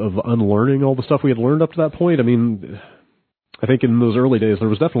process of unlearning all the stuff we had learned up to that point. I mean, I think in those early days there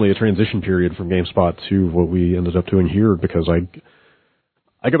was definitely a transition period from GameSpot to what we ended up doing here because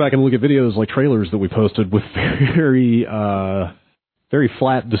I go back and look at videos like trailers that we posted with very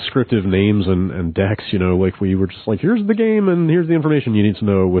flat descriptive names and decks, like we were just like, here's the game and here's the information you need to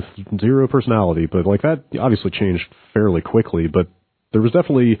know with 0 personality. But like that obviously changed fairly quickly, but there was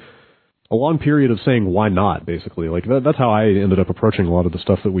definitely a long period of saying, why not, basically. Like that's how I ended up approaching a lot of the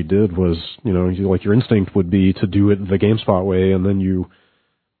stuff that we did was, like your instinct would be to do it the GameSpot way, and then you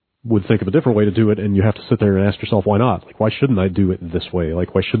would think of a different way to do it, and you have to sit there and ask yourself, why not? Like, why shouldn't I do it this way?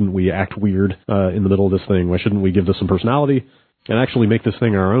 Like, why shouldn't we act weird in the middle of this thing? Why shouldn't we give this some personality and actually make this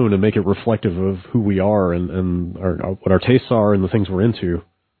thing our own and make it reflective of who we are and what our tastes are and the things we're into?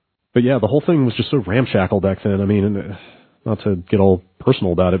 But yeah, the whole thing was just so ramshackle back then. I mean, not to get all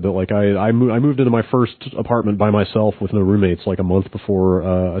personal about it, but like I moved into my first apartment by myself with no roommates like a month before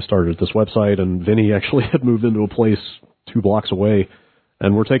I started this website, and Vinny actually had moved into a place 2 blocks away,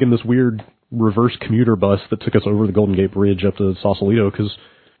 and we're taking this weird reverse commuter bus that took us over the Golden Gate Bridge up to Sausalito, because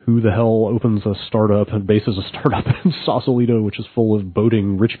who the hell opens a startup and bases a startup in Sausalito, which is full of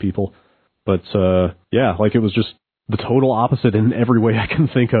boating rich people? But yeah, like it was just the total opposite in every way I can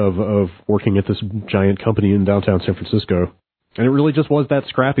think of working at this giant company in downtown San Francisco. And it really just was that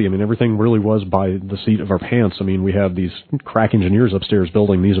scrappy. I mean, everything really was by the seat of our pants. I mean, we had these crack engineers upstairs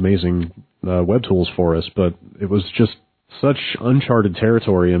building these amazing web tools for us, but it was just such uncharted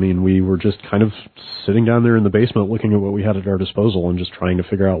territory. I mean, we were just kind of sitting down there in the basement looking at what we had at our disposal and just trying to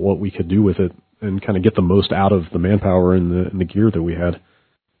figure out what we could do with it and kind of get the most out of the manpower and the gear that we had.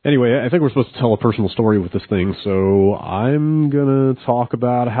 Anyway, I think we're supposed to tell a personal story with this thing, so I'm going to talk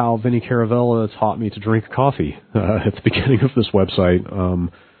about how Vinny Caravella taught me to drink coffee at the beginning of this website.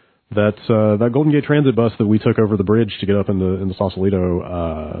 That Golden Gate Transit bus that we took over the bridge to get up into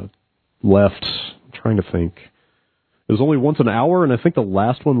Sausalito left, I'm trying to think. It was only once an hour, and I think the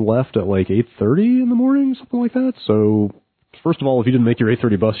last one left at like 8:30 in the morning, something like that. So, first of all, if you didn't make your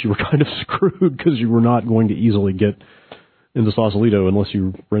 8:30 bus, you were kind of screwed because you were not going to easily get into Sausalito unless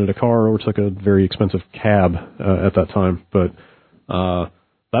you rented a car or took a very expensive cab at that time. But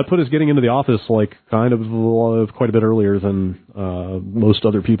that put us getting into the office like kind of quite a bit earlier than most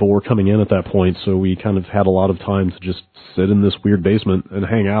other people were coming in at that point. So we kind of had a lot of time to just sit in this weird basement and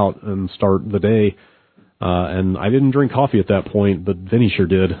hang out and start the day. And I didn't drink coffee at that point, but Vinny sure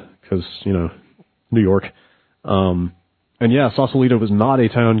did because, you know, New York. And yeah, Sausalito was not a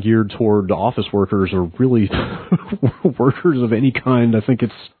town geared toward office workers or really workers of any kind. I think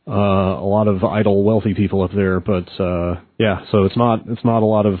it's a lot of idle, wealthy people up there. But yeah, so it's not a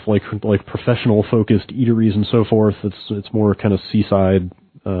lot of like professional focused eateries and so forth. It's more kind of seaside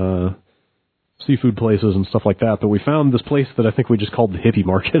seafood places and stuff like that. But we found this place that I think we just called the hippie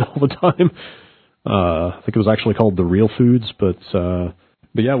market all the time. I think it was actually called the Real Foods, but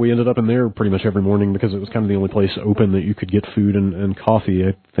yeah, we ended up in there pretty much every morning because it was kind of the only place open that you could get food and coffee.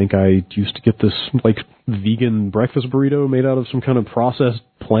 I think I used to get this like vegan breakfast burrito made out of some kind of processed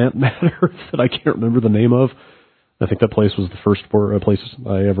plant matter that I can't remember the name of. I think that place was the first place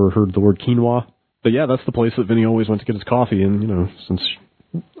I ever heard the word quinoa. But yeah, that's the place that Vinny always went to get his coffee. And, you know, since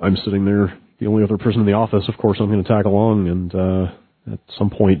I'm sitting there, the only other person in the office, of course, I'm going to tag along and at some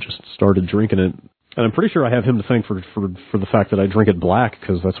point just started drinking it. And I'm pretty sure I have him to thank for the fact that I drink it black,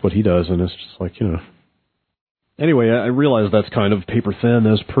 because that's what he does, and it's just like, you know. Anyway, I realize that's kind of paper thin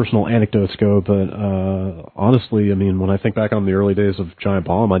as personal anecdotes go, but honestly, I mean, when I think back on the early days of Giant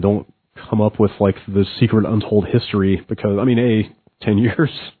Bomb, I don't come up with, like, the secret untold history, because, I mean, 10 years,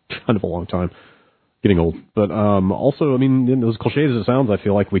 kind of a long time, getting old. But also, I mean, as cliche as it sounds, I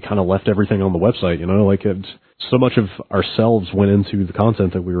feel like we kind of left everything on the website, you know, like so much of ourselves went into the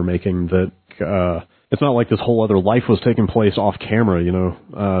content that we were making that it's not like this whole other life was taking place off camera, you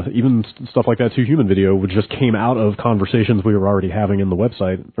know. Even stuff like that 2 Human video, which just came out of conversations we were already having in the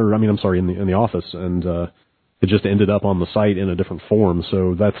website, or I mean, I'm sorry, in the office, and it just ended up on the site in a different form.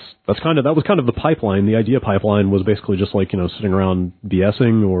 So that was kind of the pipeline. The idea pipeline was basically just like, you know, sitting around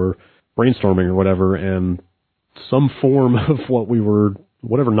BSing or brainstorming or whatever, and some form of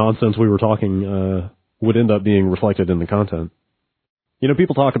whatever nonsense we were talking would end up being reflected in the content. You know,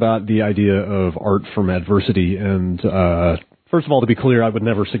 people talk about the idea of art from adversity, and first of all, to be clear, I would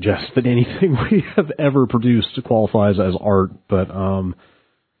never suggest that anything we have ever produced qualifies as art, but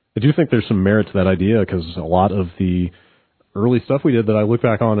I do think there's some merit to that idea, because a lot of the early stuff we did that I look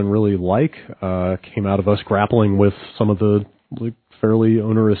back on and really like came out of us grappling with some of the fairly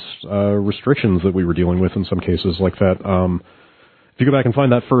onerous restrictions that we were dealing with in some cases, like that. If you go back and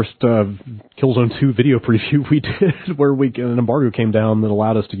find that first Killzone 2 video preview we did, where an embargo came down that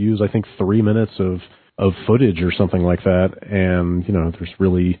allowed us to use, I think, 3 minutes of footage or something like that. And, you know, there's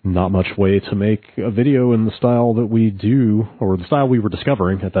really not much way to make a video in the style that we do, or the style we were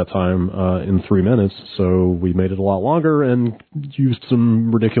discovering at that time, in 3 minutes. So we made it a lot longer and used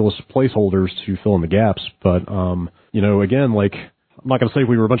some ridiculous placeholders to fill in the gaps. But, you know, again, like, I'm not going to say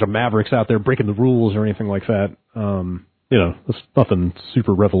we were a bunch of mavericks out there breaking the rules or anything like that. You know, it's nothing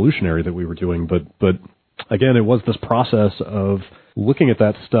super revolutionary that we were doing, but again, it was this process of looking at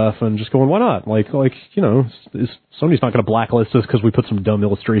that stuff and just going, why not? Like, you know, somebody's not going to blacklist us because we put some dumb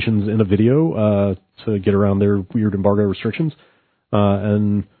illustrations in a video to get around their weird embargo restrictions.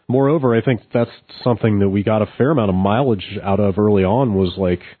 And moreover, I think that's something that we got a fair amount of mileage out of early on, was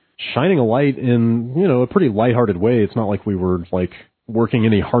like shining a light in, you know, a pretty lighthearted way. It's not like we were like working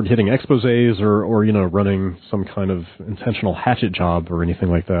any hard-hitting exposés or running some kind of intentional hatchet job or anything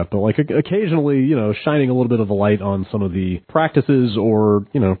like that. But like occasionally, shining a little bit of a light on some of the practices or,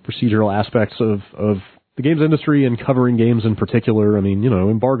 procedural aspects of the games industry and covering games in particular. I mean,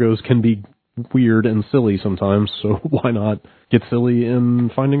 embargoes can be weird and silly sometimes, so why not get silly in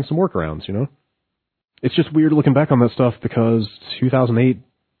finding some workarounds, It's just weird looking back on that stuff because 2008,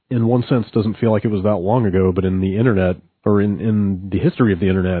 in one sense, doesn't feel like it was that long ago, but in the internet, or in the history of the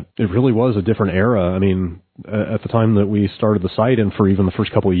internet, it really was a different era. I mean, at the time that we started the site and for even the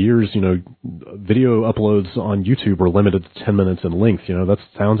first couple of years, video uploads on YouTube were limited to 10 minutes in length. That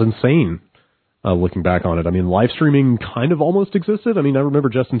sounds insane. Looking back on it, I mean, live streaming kind of almost existed. I mean, I remember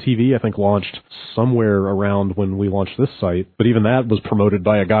Justin TV, I think, launched somewhere around when we launched this site, but even that was promoted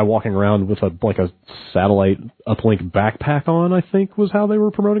by a guy walking around with a satellite uplink backpack on, I think, was how they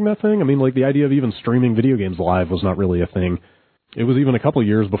were promoting that thing. I mean, like, the idea of even streaming video games live was not really a thing. It was even a couple of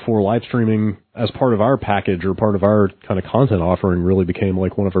years before live streaming as part of our package or part of our kind of content offering really became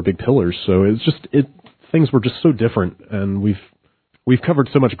like one of our big pillars. So things were just so different, and we've covered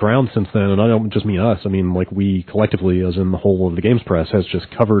so much ground since then, and I don't just mean us. I mean, like, we collectively, as in the whole of the games press, has just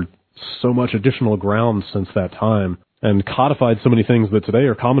covered so much additional ground since that time and codified so many things that today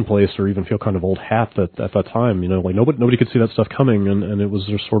are commonplace or even feel kind of old hat at that time. Like nobody could see that stuff coming, and it was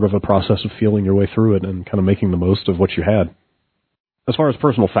just sort of a process of feeling your way through it and kind of making the most of what you had. As far as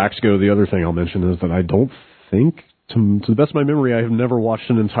personal facts go, the other thing I'll mention is that I don't think, to the best of my memory, I have never watched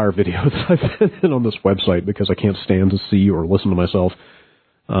an entire video that I've been in on this website because I can't stand to see or listen to myself.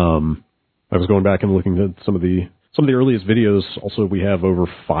 I was going back and looking at some of the earliest videos. Also, we have over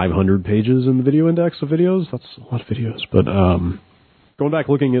 500 pages in the video index of videos. That's a lot of videos. But going back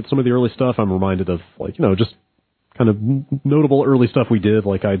looking at some of the early stuff, I'm reminded of, just kind of notable early stuff we did.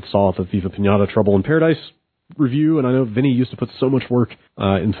 Like, I saw the Viva Pinata Trouble in Paradise review, and I know Vinny used to put so much work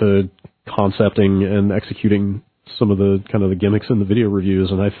into concepting and executing some of the kind of the gimmicks in the video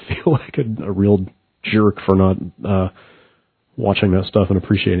reviews, and I feel like a real jerk for not watching that stuff and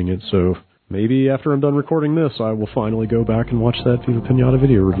appreciating it. So maybe after I'm done recording this, I will finally go back and watch that Viva Pinata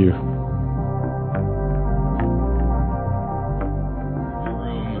video review. Room,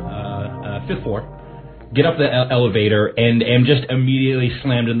 5th floor. Get up the elevator and am just immediately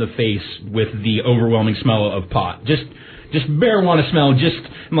slammed in the face with the overwhelming smell of pot. Just marijuana smell.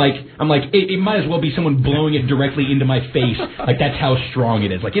 I'm like, it might as well be someone blowing it directly into my face. Like, that's how strong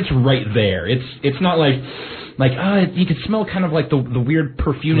it is. Like, it's right there. It's not like you could smell kind of like the weird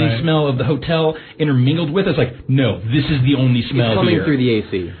perfumey smell of the hotel intermingled with it. It's like, no, this is the only smell coming here. Through the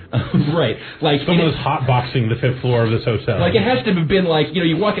AC. Right. Like, someone was hotboxing the 5th floor of this hotel. Like, it has to have been like,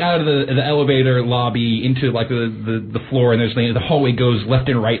 you walk out of the elevator lobby into like the floor, and there's the hallway goes left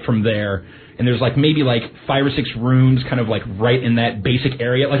and right from there. And there's maybe 5 or 6 rooms kind of right in that basic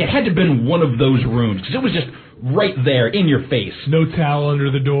area. Like, it had to have been one of those rooms because it was just right there in your face. No towel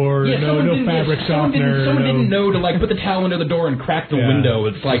under the door. Yeah, no fabric softener. Someone didn't know to put the towel under the door and crack the window.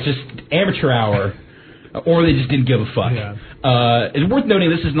 It's just amateur hour. Or they just didn't give a fuck. Yeah. It's worth noting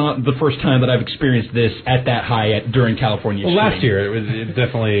this is not the first time that I've experienced this at that high during California Extreme. Well, last year it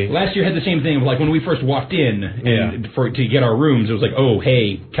definitely. Last year had the same thing of when we first walked in and to get our rooms, it was like, oh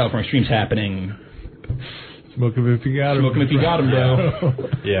hey, California Extreme's happening. Smoke 'em if you got 'em. Smoke 'em if you got 'em, bro.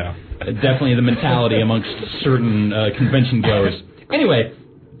 Yeah. Definitely the mentality amongst certain convention goers. Anyway.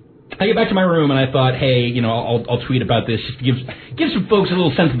 I get back to my room and I thought, hey, I'll tweet about this just to give some folks a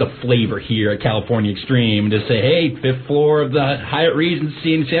little sense of the flavor here at California Extreme, and to say, hey, 5th floor of the Hyatt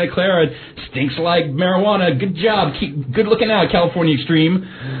Regency in Santa Clara stinks like marijuana. Good job. Keep good looking out, California Extreme.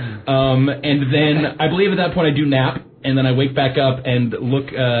 And then I believe at that point I do nap, and then I wake back up and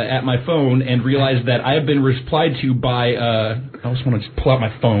look at my phone and realize that I have been replied to by. I just want to pull out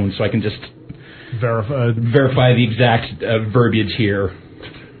my phone so I can just verify the exact verbiage here.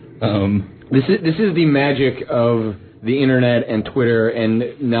 This is the magic of the internet and Twitter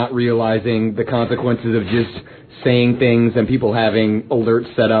and not realizing the consequences of just saying things and people having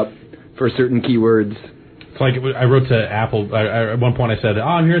alerts set up for certain keywords. It's like I wrote to Apple. At one point I said, "Oh,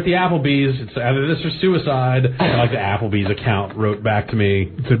 I'm here at the Applebee's. It's either this or suicide." And the Applebee's account wrote back to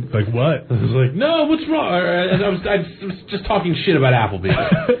me, like, what? I was like, "No, what's wrong?" And I was just talking shit about Applebee's.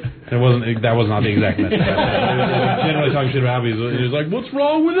 And that was not the exact message. I was generally talking shit about Applebee's. He was like, "What's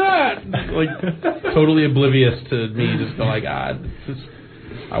wrong with that?" Totally oblivious to me, just like, I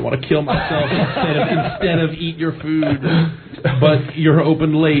want to kill myself instead of eat your food. But you're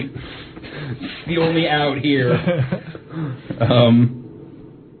open late. It's the only out here.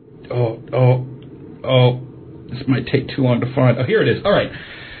 This might take too long to find. Oh, here it is. All right.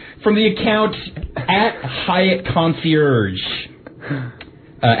 From the account at Hyatt Concierge.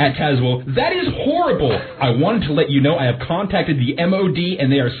 At Tazwell, that is horrible. I wanted to let you know I have contacted the MOD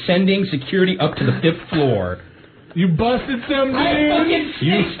and they are sending security up to the 5th floor. You busted some dude. I fucking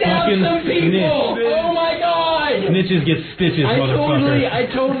snitched out some people. Oh my god. Snitches get stitches, motherfucker. I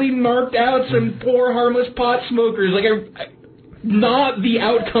totally marked out some poor harmless pot smokers. Like not the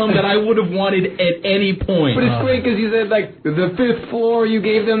outcome that I would have wanted at any point. But it's great because you said like the 5th floor. You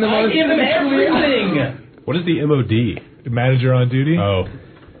gave them the most. I give them everything. What is the MOD? The manager on duty. Oh,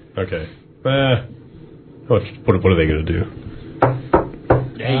 okay. What are they going to do?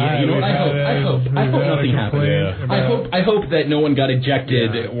 Hey, you know what? I hope nothing happened. Yeah. I hope that no one got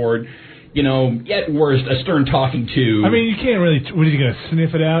ejected or, you know, at worst, a stern talking to. I mean, you can't really. What are you going to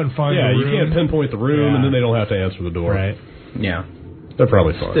sniff it out and find? Yeah, the room? You can't pinpoint the room, and then they don't have to answer the door. Right. Yeah. They're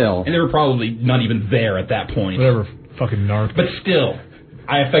probably fine. Still, and they were probably not even there at that point. Whatever, fucking narc. But still,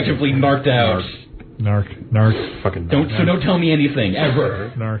 I effectively narked out. Narc. Fucking don't tell me anything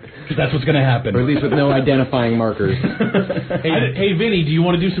ever. Narc. Because that's what's going to happen. Or at least with no identifying markers. Hey, Vinny, do you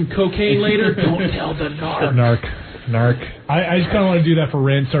want to do some cocaine later? Don't tell the narc. Narc. I just kind of want to do that for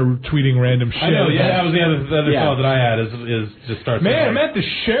start tweeting random shit. I know, that was the other thought that I had is just start. Man, I'm at the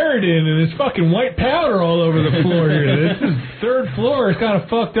Sheridan and there's fucking white powder all over the floor here. This is 3rd floor. It's kind of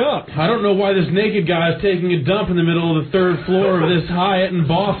fucked up. I don't know why this naked guy is taking a dump in the middle of the 3rd floor of this Hyatt in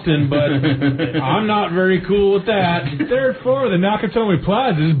Boston, but I'm not very cool with that. 3rd floor of the Nakatomi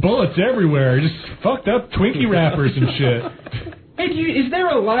Plaza. There's bullets everywhere. Just fucked up Twinkie wrappers and shit. Hey, is there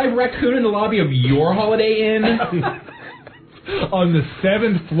a live raccoon in the lobby of your Holiday Inn? On the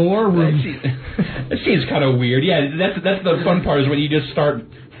 7th floor room. That seems kind of weird. Yeah, that's the fun part is when you just start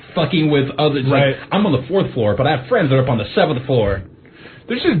fucking with others. Right. Like, I'm on the 4th floor, but I have friends that are up on the 7th floor.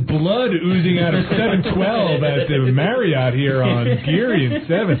 There's just blood oozing out of 712 at the Marriott here on Geary and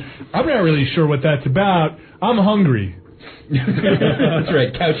 7. I'm not really sure what that's about. I'm hungry. That's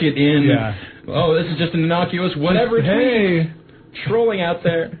right. Couch it in. Yeah. Oh, this is just an innocuous whatever. Hey. Trolling out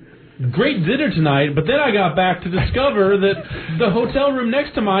there. Great dinner tonight, but then I got back to discover that the hotel room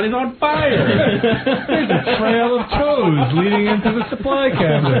next to mine is on fire. There's a trail of toes leading into the supply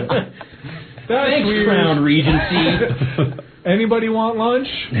cabinet. Thanks, weird. Crown Regency. Anybody want lunch?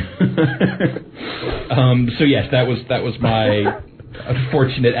 So yes, that was my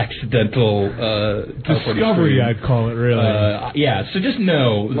unfortunate accidental discovery. I'd call it really. Yeah. So just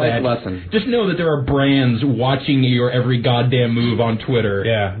know lesson. Just know that there are brands watching your every goddamn move on Twitter.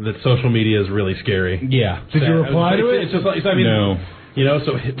 Yeah, that social media is really scary. Yeah. Did you reply to it? It's just like no. You know,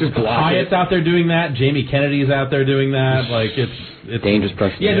 so just Hyatt's out there doing that. Jamie Kennedy's out there doing that. Like it's dangerous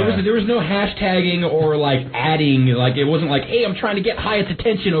precedent. Yeah, there was no hashtagging or like adding. Like it wasn't like, hey, I'm trying to get Hyatt's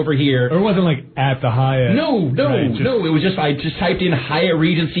attention over here. Or it wasn't like at the Hyatt. No. It was just I just typed in Hyatt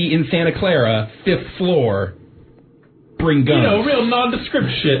Regency in Santa Clara, 5th floor. Bring guns. You know, real nondescript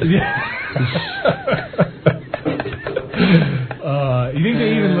shit. You think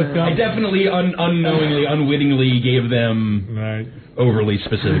they even looked up? I definitely unknowingly, unwittingly gave them overly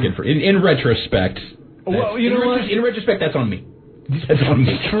specific information. In retrospect, well, you know what? In retrospect, that's on me. That's on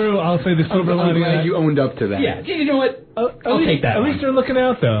me. True. I'll say the silver lining. I'm glad you owned up to that. Yeah. You know what? I'll take that. At least they're looking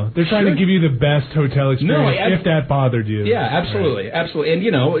out, though. They're trying to give you the best hotel experience. If that bothered you. Yeah, absolutely, absolutely. And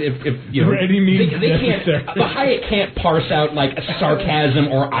you know, if you know, any means they can't. The Hyatt can't parse out like sarcasm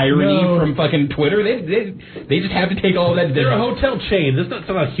or irony from fucking Twitter. They just have to take all of that. They're a hotel chain. That's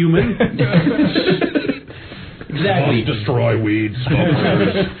not human. Exactly. Destroy weeds.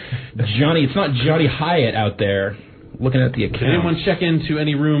 Johnny, it's not Johnny Hyatt out there. Looking at the account. Did anyone check into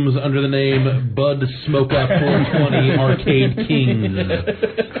any rooms under the name Bud Smoke Up 420 Arcade Kings?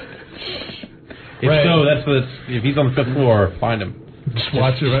 If so, if he's on the 5th floor, find him. Just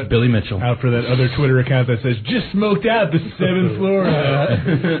watch it, Billy Mitchell. Out for that other Twitter account that says, just smoked out the 7th floor.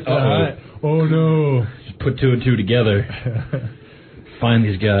 Oh, no. Just put 2 and 2 together. Find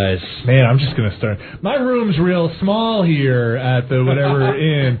these guys. Man, I'm just going to start. My room's real small here at the whatever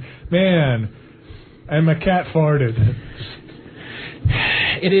inn. Man. And my cat farted.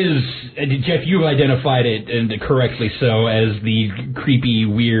 It is, Jeff, you identified it, and correctly so, as the creepy,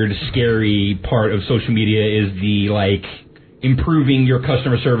 weird, scary part of social media is the, like, improving your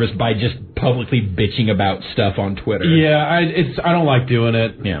customer service by just publicly bitching about stuff on Twitter. Yeah, I don't like doing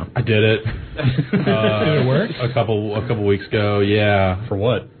it. Yeah. I did it. Did it work? A couple weeks ago, yeah. For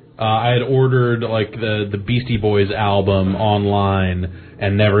what? I had ordered like the Beastie Boys album online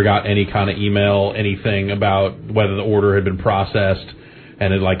and never got any kind of email, anything about whether the order had been processed,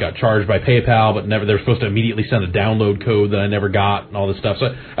 and it like got charged by PayPal, but never. They were supposed to immediately send a download code that I never got, and all this stuff. So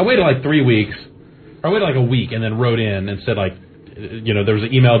I waited like 3 weeks, or I waited like a week, and then wrote in and said like, you know, there was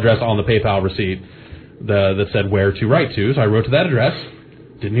an email address on the PayPal receipt. that said where to write to. So I wrote to that address.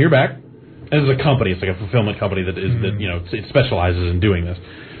 Didn't hear back. This is a company. It's like a fulfillment company that is that it specializes in doing this.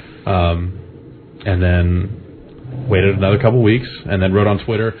 And then waited another couple weeks, and then wrote on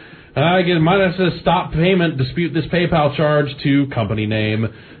Twitter. Again, mine says stop payment, dispute this PayPal charge to company name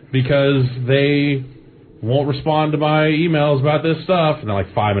because they won't respond to my emails about this stuff. And then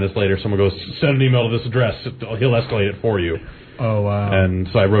like 5 minutes later, someone goes, send an email to this address. He'll escalate it for you. Oh, wow. And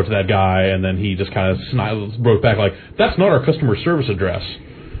so I wrote to that guy, and then he just kind of wrote back like, that's not our customer service address.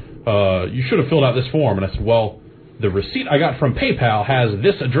 You should have filled out this form. And I said, well, the receipt I got from PayPal has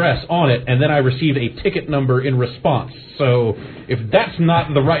this address on it, and then I received a ticket number in response. So if that's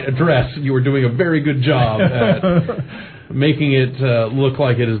not the right address, you were doing a very good job at making it look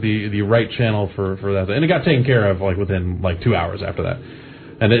like it is the right channel for that. And it got taken care of like within like 2 hours after that.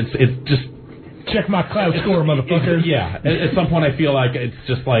 And it's just... Check my cloud score, motherfucker. Yeah. At some point I feel like it's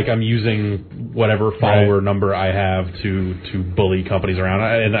just like I'm using whatever follower number I have to bully companies around.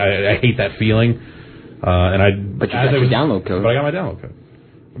 And I hate that feeling. But you got your download code. But I got my download code.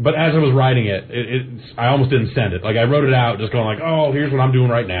 But as I was writing it, I almost didn't send it. Like I wrote it out, just going like, "Oh, here's what I'm doing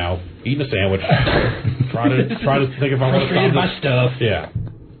right now: eating a sandwich, trying to think if I want to stop my stuff." Yeah,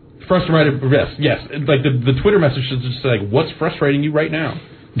 frustrated. Yes. Like the Twitter message should just say, like, "What's frustrating you right now?"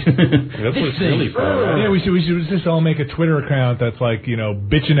 That's what it's really for. Right? Yeah, we should just all make a Twitter account that's like,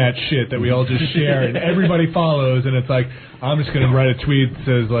 bitching at shit that we all just share and everybody follows, and it's like, I'm just going to write a tweet that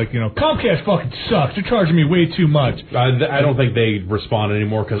says like, Comcast fucking sucks. They're charging me way too much. I don't think they respond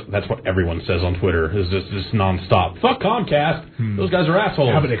anymore because that's what everyone says on Twitter is just nonstop. Fuck Comcast. Those guys are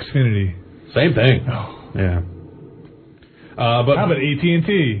assholes. How about Xfinity? Same thing. Oh. Yeah. But how about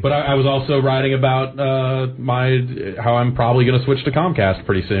AT&T? But I was also writing about how I'm probably going to switch to Comcast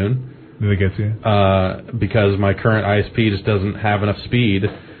pretty soon. Did it get to you? Because my current ISP just doesn't have enough speed,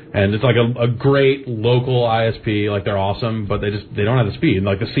 and it's like a great local ISP, like they're awesome, but they don't have the speed. And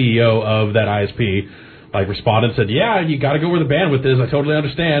like the CEO of that ISP, like responded and said, "Yeah, you got to go where the bandwidth is. I totally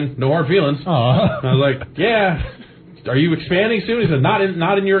understand. No hard feelings." Aww. And I was like, "Yeah." Are you expanding soon? He said, not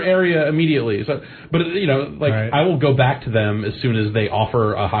in your area immediately. So, but right. I will go back to them as soon as they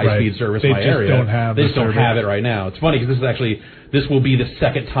offer a high-speed service in my area. They just don't have it right now. It's funny because this will be the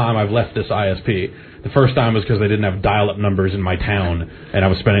second time I've left this ISP. The first time was because they didn't have dial-up numbers in my town, and I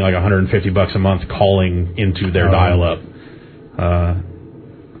was spending like $150 a month calling into their dial-up.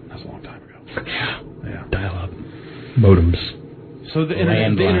 That's a long time ago. Yeah. Dial-up modems. So the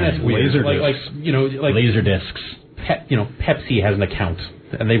internet's weird. Like laser discs. Pepsi has an account,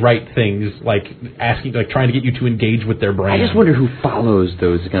 and they write things like asking, like trying to get you to engage with their brand. I just wonder who follows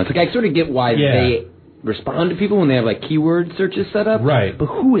those accounts. Like I sort of get why they respond to people when they have like keyword searches set up. Right. But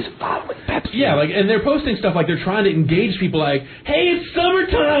who is following Pepsi? Yeah, and they're posting stuff like they're trying to engage people like, "Hey, it's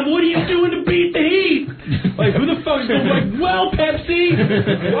summertime. What are you doing to beat the heat?" Like, who the fuck is going like, "Well, Pepsi,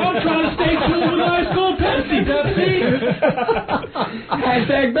 I'm trying to stay cool with high school Pepsi, Pepsi."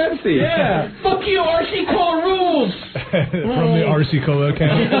 Hashtag Pepsi. Yeah. Fuck you, RC Cola rules. From the RC Cola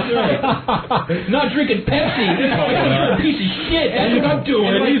account. That's right. Not drinking Pepsi. You're a piece of shit. That's what I'm doing.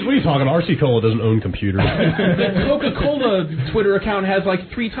 What are you talking? RC Cola doesn't own computers. The Coca-Cola Twitter account has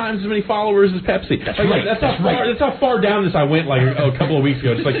like 3 times as many followers as Pepsi. That's right. That's how far down this I went like a couple of weeks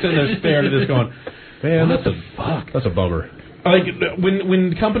ago. Just like sitting there staring at this going, man, fuck? That's a bummer. Like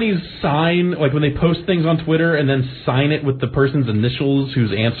when companies sign, like when they post things on Twitter and then sign it with the person's initials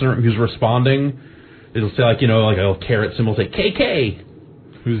who's responding, it'll say like a caret symbol, say KK.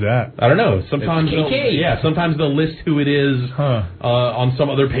 Who's that? I don't know. Sometimes sometimes they'll list who it is on some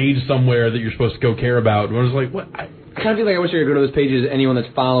other page somewhere that you're supposed to go care about. And I was like, what? I kind of feel like I wish I could go to those pages, anyone that's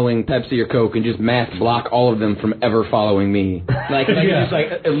following Pepsi or Coke, and just mass block all of them from ever following me. Like, just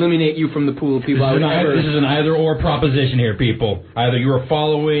like eliminate you from the pool of people I would ever... This is an either-or proposition here, people. Either you are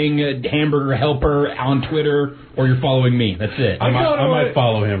following Hamburger Helper on Twitter, or you're following me. That's it. I might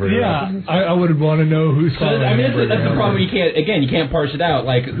follow Hamburger. Yeah, I would want to know who's following Hamburger. That's the problem. You can't parse it out,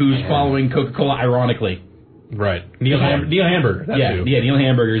 like who's following Coca-Cola ironically. Right. Neil Hamburger. Neil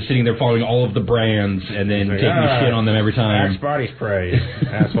Hamburger is sitting there following all of the brands and then taking a shit on them every time. Axe body spray,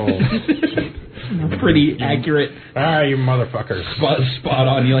 asshole. Pretty accurate. You motherfuckers. Spot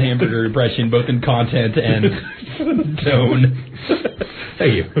on Neil Hamburger impression, both in content and tone.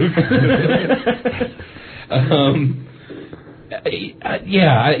 Thank you.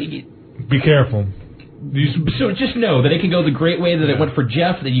 Be careful. So just know that it can go the great way that it went for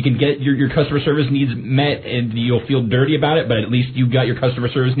Jeff, that you can get your customer service needs met and you'll feel dirty about it, but at least you got your customer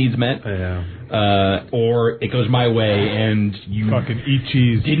service needs met. Yeah. Or it goes my way and you fucking eat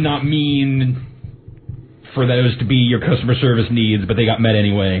cheese. Did not mean for those to be your customer service needs, but they got met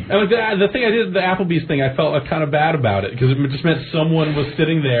anyway. And the thing I did, the Applebee's thing, I felt kind of bad about it because it just meant someone was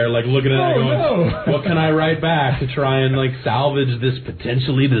sitting there, like looking at it, going, "What can I write back to try and like salvage this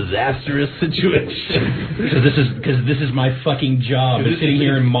potentially disastrous situation?" Because this is my fucking job. I'm sitting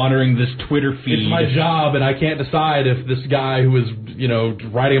here and monitoring this Twitter feed. It's my job, and I can't decide if this guy who is,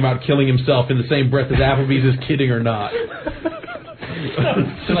 writing about killing himself in the same breath as Applebee's is kidding or not.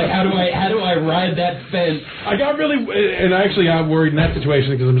 So like, how do I ride that fence? I got really, and actually got worried in that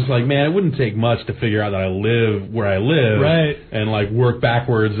situation because I'm just like, man, it wouldn't take much to figure out that I live where I live, right? And like work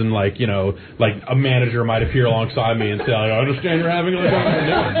backwards, and like like a manager might appear alongside me and say, I understand you're having a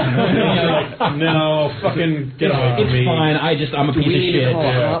like, no, fucking get away from me. It's fine. I'm a piece of shit. Call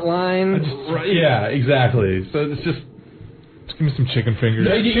a hotline. Yeah, exactly. So it's just. Give me some chicken fingers.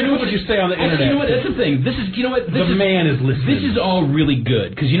 You know what you say on the internet. You know what? That's the thing. Man is listening. This is all really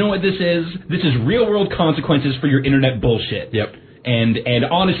good because you know what this is? This is real world consequences for your internet bullshit. Yep. And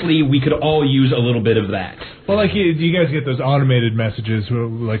honestly, we could all use a little bit of that. Well, like you guys get those automated messages,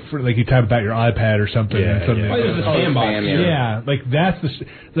 like you type about your iPad or something. Yeah. Oh, there's a spam box. Yeah, like that's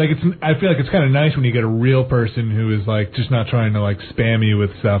I feel like it's kind of nice when you get a real person who is like just not trying to like spam you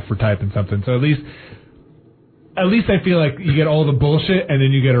with stuff for typing something. So at least I feel like you get all the bullshit, and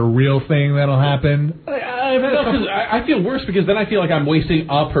then you get a real thing that'll happen. I feel worse because then I feel like I'm wasting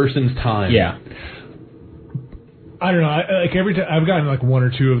a person's time. Yeah. I don't know. Like every time I've gotten like one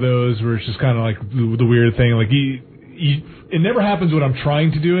or two of those where it's just kind of like the weird thing. Like it never happens when I'm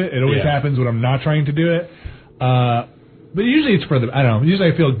trying to do it. It always happens when I'm not trying to do it. But usually it's for the, I don't know,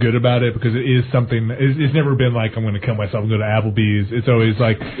 usually I feel good about it because it is something, it's never been like I'm going to kill myself and go to Applebee's. It's always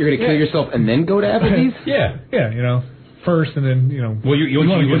like... You're going to kill yourself and then go to Applebee's? Yeah, first and then, Well, you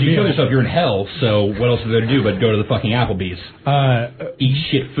kill yourself, you're in hell, so what else is there to do but go to the fucking Applebee's? Eat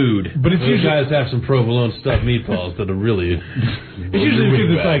shit food. But it's usually guys have some provolone stuffed meatballs that are really... It's usually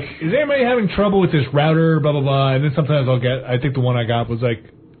because it's like, is anybody having trouble with this router, blah, blah, blah, and then sometimes I think the one I got was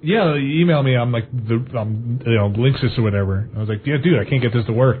like, yeah, email me. I'm like, Linksys or whatever. I was like, yeah, dude, I can't get this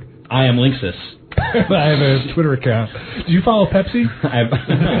to work. I am Linksys. I have a Twitter account. Do you follow Pepsi?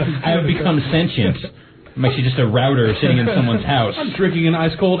 I have become sentient. I'm actually just a router sitting in someone's house. I'm drinking an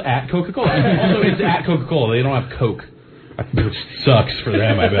ice cold at Coca-Cola. Also, it's at Coca-Cola. They don't have Coke. Which sucks for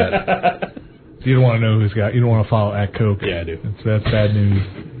them, I bet. You don't want to know who's got. You don't want to follow at Coke. Yeah, I do. That's bad news.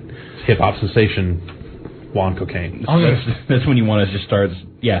 Hip hop sensation. Juan Cocaine. That's when you want to just start.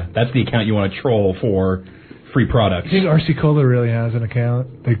 Yeah, that's the account you want to troll for free products. You think RC Cola really has an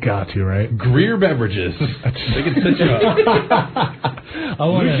account? They got to, right? Greer Beverages. They can set you up.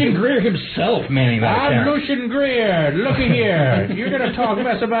 Lucian Greer himself manning that account. I'm Lucian Greer. Looky here. You're going to talk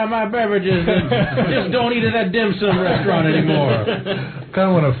mess about my beverages and just don't eat at that dim sum restaurant anymore. Kind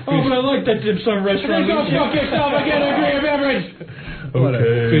of want to. Oh, but I like that dim sum restaurant. Go fuck yourself. I get a Greer beverage.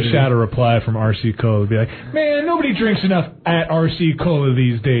 Okay. Fish out a reply from RC Cola. Be like, man, nobody drinks enough at RC Cola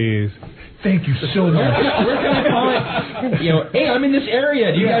these days. Thank you so much. Where can I find? Hey, I'm in this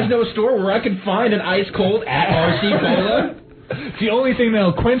area. Do you guys know a store where I can find an ice cold at RC Cola? It's the only thing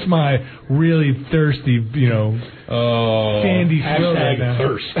that'll quench my really thirsty, sandy throat right now.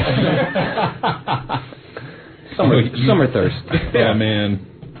 Thirst. Summer thirst. Yeah, man.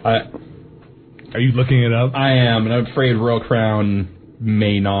 Are you looking it up? I am, and I'm afraid Royal Crown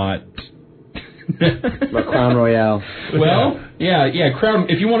may not. But Crown Royale. Well, yeah, Crown.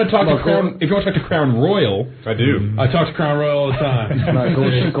 If you want to talk to Crown, if you want to talk to Crown Royal, I do. I talk to Crown Royal all the time.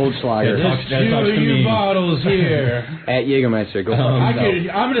 Goldschlager. There's 2 of you bottles here at Jägermeister. Go fuck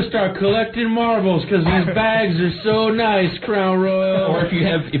yourself. I'm gonna start collecting marbles because these bags are so nice, Crown Royal. Or if you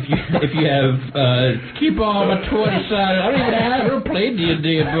have, keep all my 20-sided. I don't play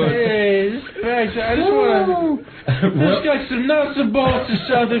D&D, but hey, thanks. I just want to. Just got some nuts and bolts or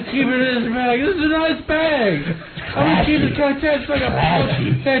something. Keep it in this bag. This is a nice bag. I'm gonna keep it. Can I attach like a pouch?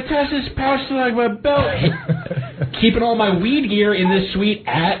 Can I attach this pouch to like my belt? Keeping all my weed gear in this sweet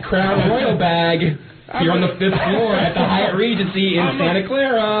at Crown Royal bag here on the 5th floor at the Hyatt Regency in Santa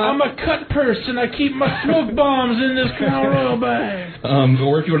Clara. I'm a cut person. I keep my smoke bombs in this Crown Royal bag.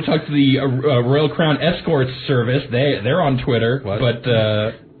 Or if you want to talk to the Royal Crown Escorts Service, they're on Twitter. What? But.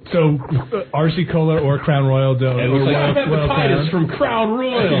 So, RC Cola or Crown Royal don't. It looks like I have hepatitis from Crown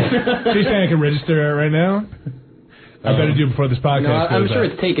Royal. So you're saying I can register it right now? I better do it before this podcast. No, I'm sure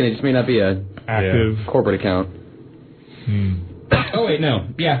it's taken. It just may not be a active corporate account. Oh wait, no.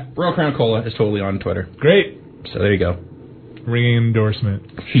 Yeah, Royal Crown Cola is totally on Twitter. Great. So there you go. Ringing endorsement.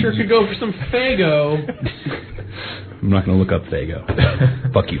 Sure could go for some Faygo. I'm not going to look up Faygo.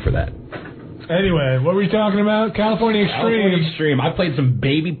 Fuck you for that. Anyway, what were we talking about? California Extreme. California Extreme. I played some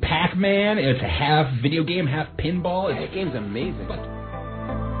Baby Pac-Man. It's a half video game, half pinball. That game's amazing.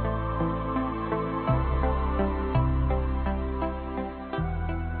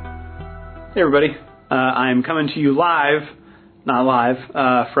 Hey everybody, I'm coming to you live, not live,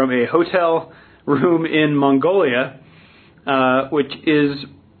 from a hotel room in Mongolia, which is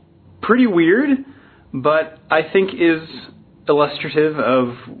pretty weird, but I think is illustrative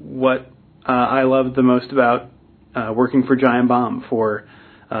of what I loved the most about working for Giant Bomb for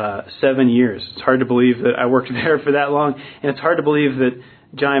 7 years. It's hard to believe that I worked there for that long, and it's hard to believe that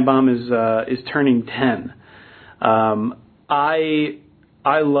Giant Bomb is turning 10. I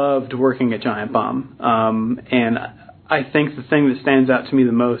loved working at Giant Bomb, and I think the thing that stands out to me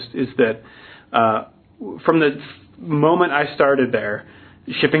the most is that from the moment I started there,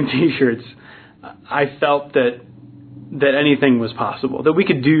 shipping T-shirts, I felt that anything was possible, that we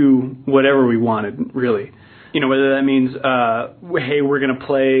could do whatever we wanted, really. You know, whether that means, hey, we're going to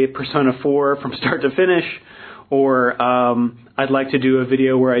play Persona 4 from start to finish, or I'd like to do a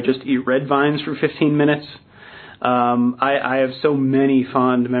video where I just eat red vines for 15 minutes. I have so many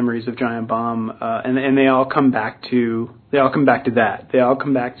fond memories of Giant Bomb, and they all come back to that. They all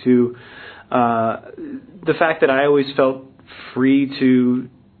come back to the fact that I always felt free to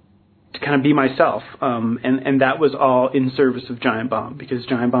kind of be myself, and that was all in service of Giant Bomb, because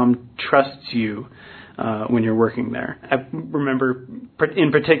Giant Bomb trusts you when you're working there. I remember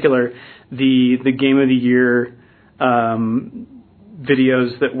in particular the Game of the Year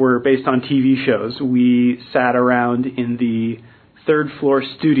videos that were based on TV shows. We sat around in the third floor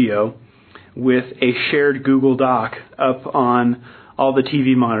studio with a shared Google Doc up on all the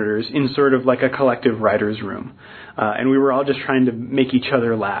TV monitors in sort of like a collective writer's room. And we were all just trying to make each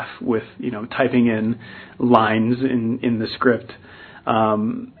other laugh with, typing in lines in the script.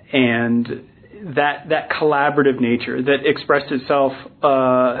 And that collaborative nature that expressed itself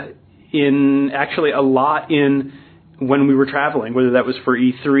in actually a lot in when we were traveling, whether that was for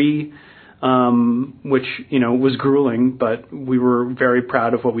E3, which, was grueling, but we were very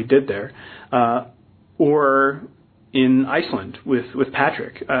proud of what we did there, or in Iceland with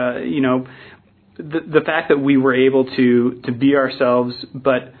Patrick. The fact that we were able to be ourselves,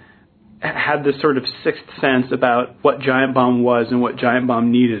 but had this sort of sixth sense about what Giant Bomb was and what Giant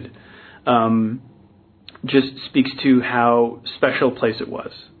Bomb needed, just speaks to how special a place it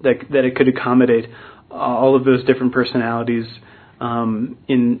was, that it could accommodate all of those different personalities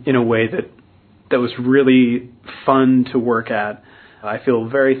in a way that was really fun to work at. I feel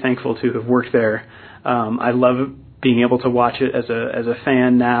very thankful to have worked there. I love being able to watch it as a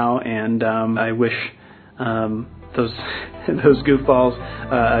fan now, and I wish those goofballs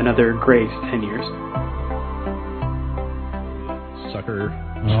another great 10 years. Sucker.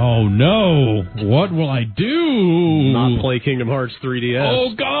 Oh no! What will I do? Not play Kingdom Hearts 3DS.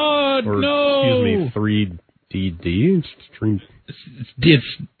 Oh God, or, no! Excuse me, 3DD? It's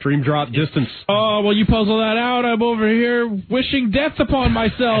Dream Drop Distance. Oh, well, you puzzle that out. I'm over here wishing death upon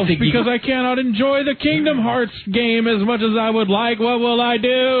myself because I cannot enjoy the Kingdom Hearts game as much as I would like. What will I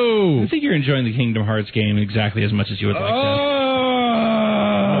do? I think you're enjoying the Kingdom Hearts game exactly as much as you would like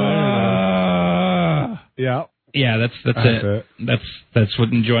to. Yeah. Yeah, that's it. That's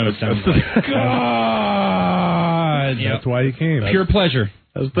what enjoyment sounds like. God, that's why you came. Pure pleasure.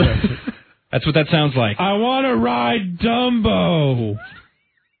 That's what that sounds like. I want to ride Dumbo.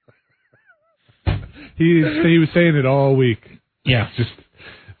 He was saying it all week. Yeah.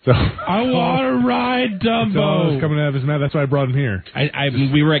 I want to ride Dumbo. So it's coming out of his mouth. That's why I brought him here.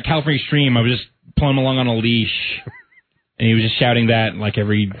 We were at California Extreme. I was just pulling him along on a leash. And he was just shouting that like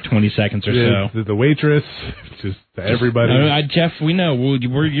every 20 seconds or so. The waitress, just everybody. Jeff, we know.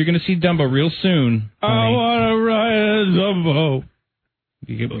 You're going to see Dumbo real soon. I want to ride Dumbo.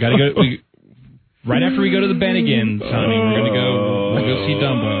 You got to go. Right after we go to the Bennigan's, honey, we're going to go see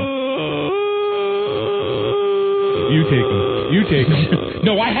Dumbo. You take him.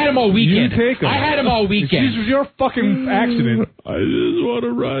 No, I had him all weekend. You take him. I had him all weekend. This was your fucking accident. I just want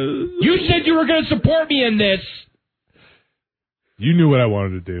to ride. You said you were going to support me in this. You knew what I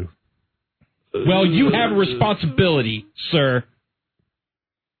wanted to do. Well, you have a responsibility, sir,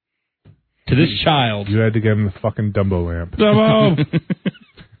 to this child. You had to get him the fucking Dumbo lamp. Dumbo!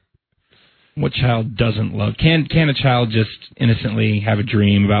 What child doesn't love? Can a child just innocently have a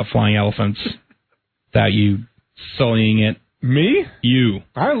dream about flying elephants without you sullying it? Me? You.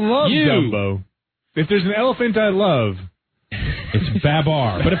 I love Dumbo. If there's an elephant I love, it's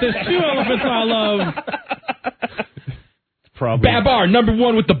Babar. But if there's two elephants I love... Probably. Babar, number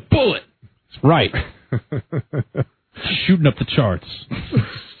one with the bullet. Right. Shooting up the charts.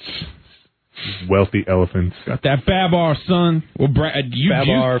 Wealthy elephants. Got that Babar, son. Well, Brad,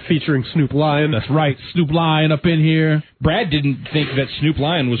 Babar featuring Snoop Lion. That's right, Snoop Lion up in here. Brad didn't think that Snoop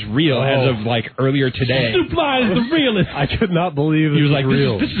Lion was real as of like earlier today. Snoop Lion is the realest. I could not believe He was like,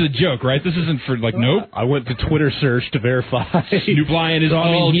 real. this is a joke, right? This isn't for like, nope. I went to Twitter search to verify. Snoop Lion is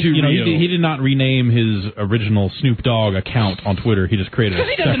all he, too real. He did not rename his original Snoop Dogg account on Twitter. He just created it.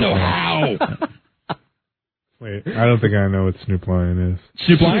 Because he doesn't know how. Wait, I don't think I know what Snoop Lion is.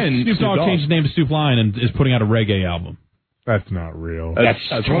 Snoop Dogg changed his name to Snoop Lion and is putting out a reggae album. That's not real. That's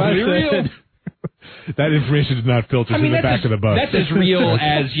what I said. That information does not filter to the back of the bus. That's as real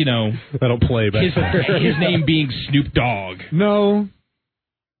as, I don't play back his name being Snoop Dogg. No.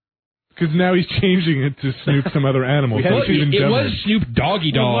 Because now he's changing it to Snoop some other animal. It was Snoop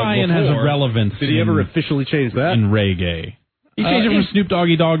Doggy Dog. Lion has a relevance. Did he ever officially change that? In reggae. He changed it from Snoop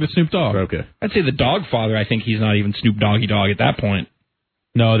Doggy Dog to Snoop Dogg. Okay. I'd say the Dog Father, I think he's not even Snoop Doggy Dog at that point.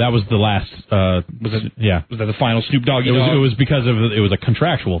 No, that was the last. Was that the final Snoop Doggy Dog? It was because of it was a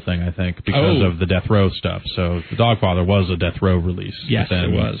contractual thing, I think, because of the Death Row stuff. So the Dog Father was a Death Row release. Yes,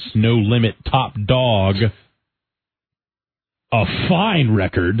 it was. No Limit Top Dog, a fine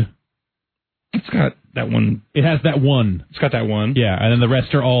record. It's got that one. It has that one. It's got that one. Yeah, and then the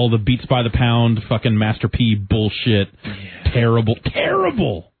rest are all the Beats by the Pound, fucking Master P bullshit. Yeah.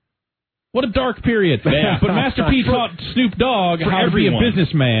 Terrible. What a dark period. Yeah. But Master P taught Snoop Dogg how to be a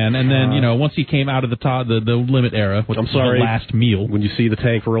businessman, and then, once he came out of the Limit era, with the last meal. When you see the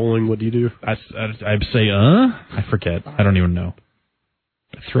tank rolling, what do you do? I'd say, I forget. I don't even know.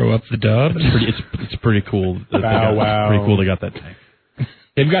 Throw up the dub? It's pretty cool. Wow. It's pretty cool they got that tank.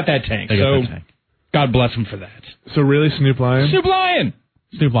 They've got that tank. God bless them for that. So really, Snoop Lion? Snoop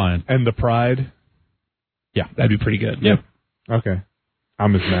Lion! And the Pride? Yeah, that'd be pretty good. Yeah. Okay.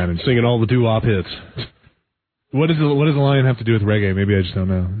 I'm mismanaged. Singing all the doo-wop hits. What does the Lion have to do with reggae? Maybe I just don't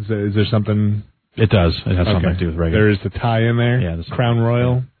know. Is there something? It does. It has something to do with reggae. There is the tie in there? Yeah. Crown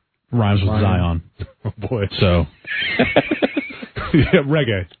Royal? Rhymes with Zion. Oh, boy. So. Yeah,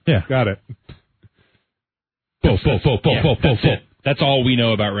 reggae. Yeah. Got it. That's it. That's all we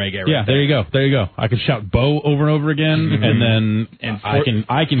know about reggae. Yeah, there you go. I can shout "Bo" over and over again, and then I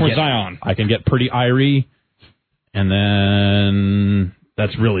can get Zion. I can get pretty irie, and then that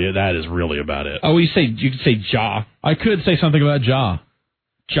is really about it. Oh, you could say Ja. I could say something about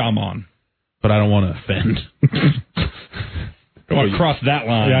Jamon, but I don't want to offend. Don't want to cross that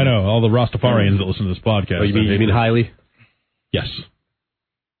line. Yeah, I know all the Rastafarians that listen to this podcast. Oh, you mean Hailey? Yes.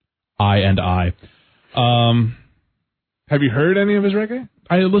 I. Have you heard any of his reggae?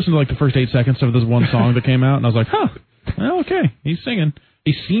 I listened to like the first 8 seconds of this one song that came out, and I was like, well, okay, he's singing.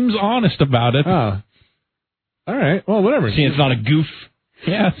 He seems honest about it. Oh. All right. Well, whatever. See, it's not a goof.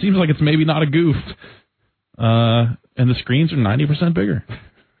 Yeah, it seems like it's maybe not a goof. And the screens are 90% bigger.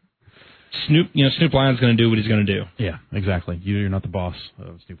 Snoop Lion's going to do what he's going to do. Yeah, exactly. You're not the boss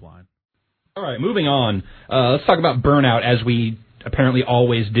of Snoop Lion. All right, moving on. Let's talk about Burnout, as we apparently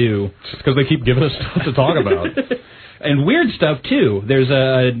always do. Just because they keep giving us stuff to talk about. And weird stuff, too.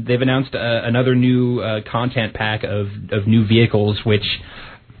 They've announced another new content pack of new vehicles, which,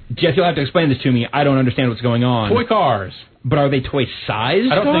 Jeff, you'll have to explain this to me. I don't understand what's going on. Toy cars. But are they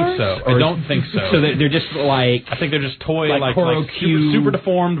toy-sized I don't cars? think so. I don't think so. So they're just like... I think they're just toy, like super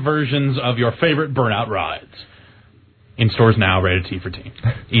deformed versions of your favorite Burnout rides. In stores now, rated T for teen.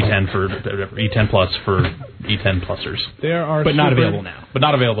 E10 for E10 plus for E10 plusers. But not available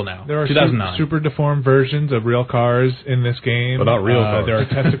now. There are 2009. super deformed versions of real cars in this game. But not real cars. There are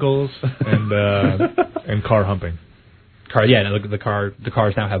testicles and car humping. The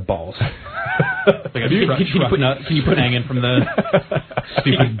cars now have balls. Can you put hanging from the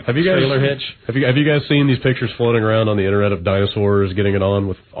stupid trailer hitch? Have you guys seen these pictures floating around on the internet of dinosaurs getting it on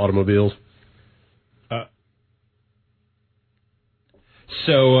with automobiles?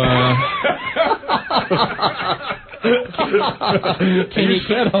 So, you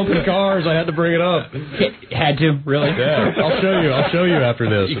said humping cars. I had to bring it up. Had to, really? Yeah, I'll show you after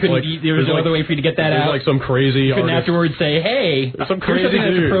this. There was no other way for you to get that out. Like some crazy. You couldn't afterwards say, "Hey, some crazy something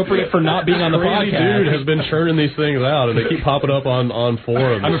that's appropriate for not being on the podcast." Dude has been churning these things out, and they keep popping up on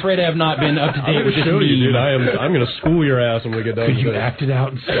forums. I'm afraid I have not been up to date with this show meme. You, dude. I'm going to school your ass when we get done. Could you act it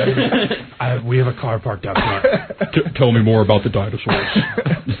out and say, "We have a car parked out front"? Tell me more about the dinosaurs.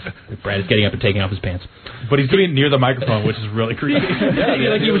 Brad is getting up and taking off his pants, but he's doing it near the microphone, which is really creepy.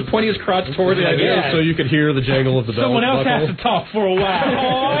 He was pointing his crotch towards it. So you could hear the jangle of the belt. Someone else has to talk for a while.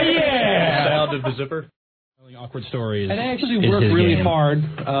 Oh yeah! Sound of the zipper. awkward stories. And I actually work really hard.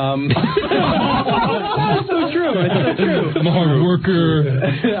 That's so true. It's so true. I'm a hard worker.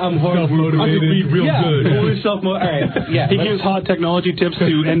 I'm hard motivated. I can read real good. Always self-motivated. All right. Yeah. He gives hot technology tips to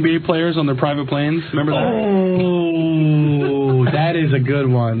NBA players on their private planes. Remember that? Oh, that is a good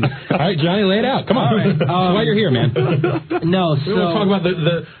one. All right, Johnny, lay it out. Come on. That's why you're here, man. No, we want to talk about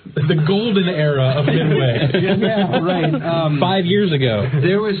the golden era of Midway. Yeah, right. 5 years ago.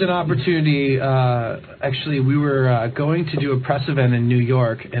 There was an opportunity. Actually, we were going to do a press event in New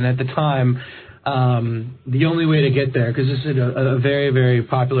York, and at the time, the only way to get there, because this is a very, very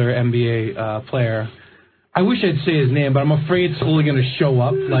popular NBA player. I wish I'd say his name, but I'm afraid it's only going to show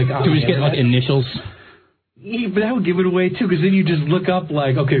up. Like, can we just get like initials? Yeah, but that would give it away too, because then you just look up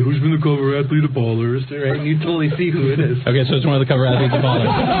like, okay, who's been the cover athlete of Ballers, right? And you totally see who it is. Okay, so it's one of the cover athletes of Ballers.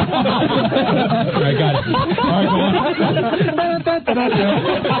 All right, got it. All right, go on.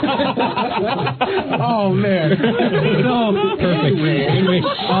 Oh man, so perfect. Anyway,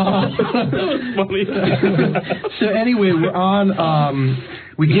 so anyway, we're on.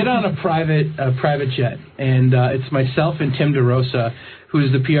 We get on a private jet, and it's myself and Tim DeRosa,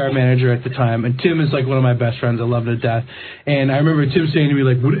 who's the PR manager at the time. And Tim is like one of my best friends. I love him to death. And I remember Tim saying to me,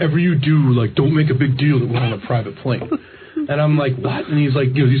 like, whatever you do, like, don't make a big deal that we're on a private plane. And I'm like, what? And he's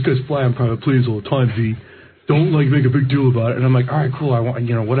like, these guys fly on private planes all the time, V. Don't, like, make a big deal about it. And I'm like, all right, cool. I want,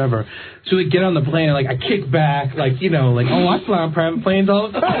 whatever. So we get on the plane, and, like, I kick back, like, oh, I fly on private planes all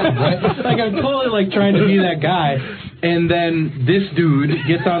the time, right? Like, I'm totally, like, trying to be that guy. And then this dude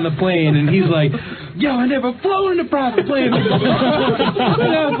gets on the plane, and he's like, yo, I never flown in a private plane. And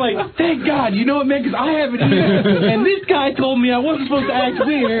I was like, thank God. You know what, man? Because I haven't either. And this guy told me I wasn't supposed to act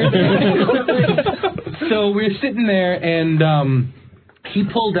weird. So we're sitting there, and he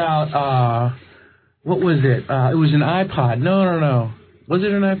pulled out, what was it? It was an iPod. No. Was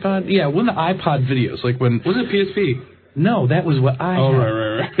it an iPod? Yeah, one of the iPod videos. Like when... Was it PSP? No, that was what I had.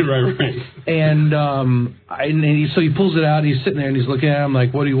 Right. And so he pulls it out, and he's sitting there, and he's looking at it. I'm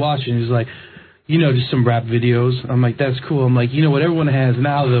like, what are you watching? He's like, just some rap videos. I'm like, that's cool. I'm like, what everyone has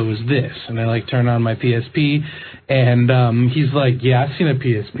now, though, is this. And I, like, turn on my PSP, and he's like, yeah, I've seen a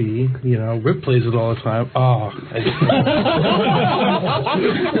PSP. Rip plays it all the time. Oh.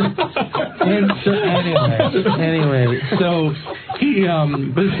 And so anyway, so he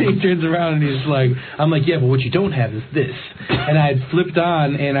turns around, and he's like, I'm like, yeah, but what you don't have is this. And I had flipped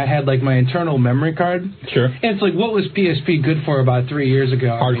on, and I had, like, my internal memory card. Sure. And it's like, what was PSP good for about 3 years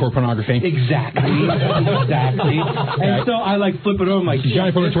ago? Hardcore pornography. Exactly. And so I, like, flip it over, I'm like,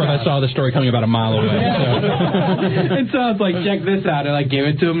 Johnny Portsworth, I saw the story coming about a mile away. And so I was like, check this out. And I gave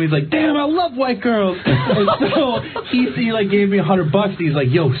it to him. He's like, damn, I love white girls. And so he like, gave me $100. He's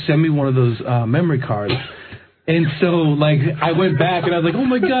like, yo, send me one of those memory cards. And so, like, I went back, and I was like, oh,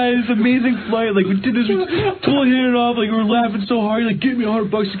 my God, it's an amazing flight. Like, we did this, we totally hit it off. Like, we were laughing so hard. Like, give me $100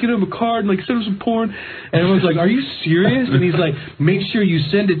 to get him a card and, like, send him some porn. And I was like, are you serious? And he's like, make sure you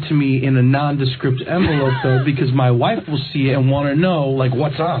send it to me in a nondescript envelope, though, because my wife will see it and want to know, like,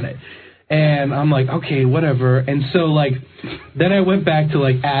 what's on it. And I'm like, okay, whatever. And so, like, then I went back to,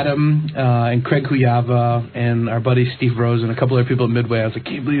 like, Adam and Craig Kuyava and our buddy Steve Rose and a couple other people at Midway. I was like,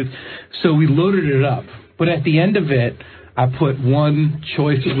 can't believe it. So we loaded it up. But at the end of it, I put one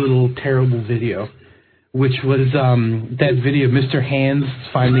choice little terrible video, which was that video, Mr. Hands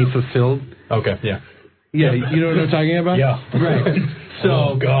Finally Fulfilled. Okay, yeah. Yeah, you know what I'm talking about? Yeah. Right.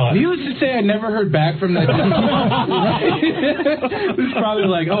 So, God. Needless to say, I never heard back from that dude. It was probably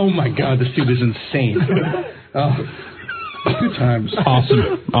like, oh, my God, this dude is insane. Good times.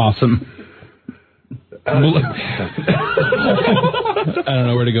 Awesome. I don't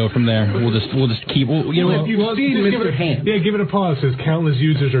know where to go from there. We'll just keep. If you've seen Mr. Hand. Yeah, give it a pause. Because countless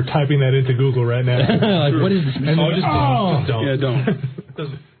users are typing that into Google right now. Like, what is this? And just don't. Yeah, don't.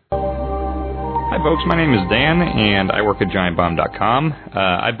 Hi, folks. My name is Dan, and I work at GiantBomb.com.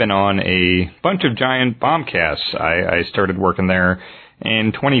 I've been on a bunch of Giant Bombcasts. I started working there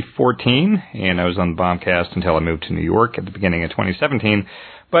in 2014, and I was on the Bombcast until I moved to New York at the beginning of 2017.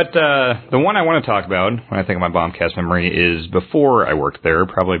 But the one I want to talk about when I think of my Bombcast memory is before I worked there,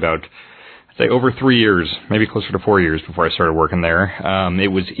 probably about, I'd say, over 3 years, maybe closer to 4 years before I started working there. It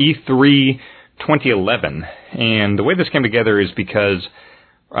was E3 2011, and the way this came together is because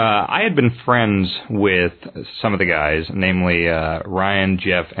I had been friends with some of the guys, namely Ryan,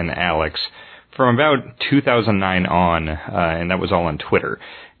 Jeff, and Alex, from about 2009 on, and that was all on Twitter.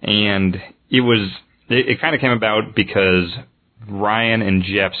 And it kind of came about because Ryan and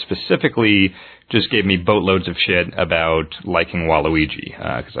Jeff specifically just gave me boatloads of shit about liking Waluigi,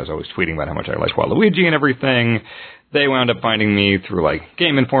 because I was always tweeting about how much I liked Waluigi and everything. they wound up finding me through like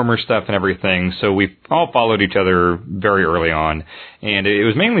Game Informer stuff and everything. So we all followed each other very early on, and it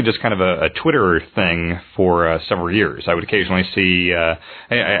was mainly just kind of a Twitter thing for several years. I would occasionally see.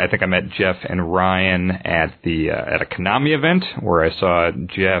 I think I met Jeff and Ryan at a Konami event where I saw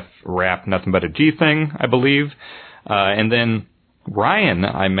Jeff rap "Nothing But a G Thing," I believe, and then Ryan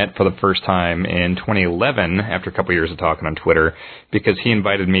I met for the first time in 2011 after a couple years of talking on Twitter because he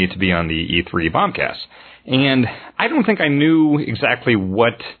invited me to be on the E3 Bombcast. And I don't think I knew exactly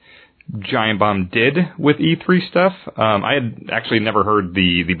what Giant Bomb did with E3 stuff. I had actually never heard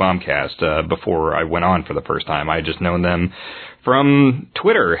the Bombcast before I went on for the first time. I had just known them from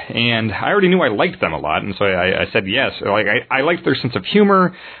Twitter, and I already knew I liked them a lot, and so I said yes. Like I liked their sense of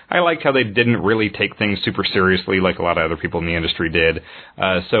humor. I liked how they didn't really take things super seriously like a lot of other people in the industry did.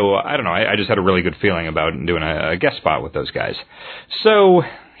 So I don't know. I just had a really good feeling about doing a guest spot with those guys. So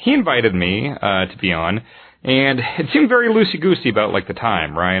he invited me to be on. And it seemed very loosey-goosey about, like, the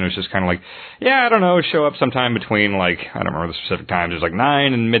time. Ryan was just kind of like, yeah, I don't know, show up sometime between, like, I don't remember the specific times. It was like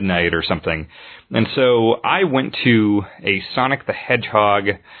 9 and midnight or something. And so I went to a Sonic the Hedgehog,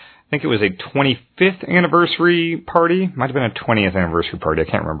 I think it was a 25th anniversary party. Might have been a 20th anniversary party. I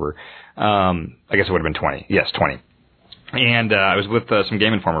can't remember. I guess it would have been 20. Yes, 20. And I was with some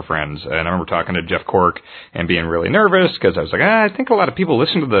Game Informer friends, and I remember talking to Jeff Cork and being really nervous because I was like, I think a lot of people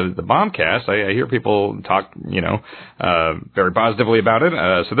listen to the Bombcast. I hear people talk, very positively about it.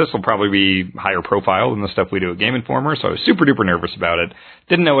 So this will probably be higher profile than the stuff we do at Game Informer. So I was super duper nervous about it.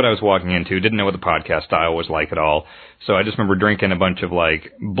 Didn't know what I was walking into. Didn't know what the podcast style was like at all. So I just remember drinking a bunch of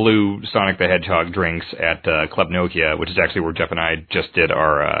like blue Sonic the Hedgehog drinks at Club Nokia, which is actually where Jeff and I just did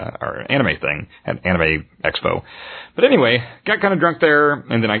our anime thing at Anime Expo. But anyway, got kind of drunk there,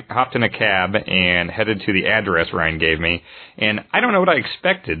 and then I hopped in a cab and headed to the address Ryan gave me. And I don't know what I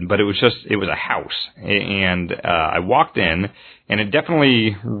expected, but it was a house. And I walked in, and it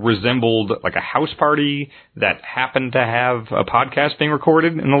definitely resembled like a house party that happened to have a podcast being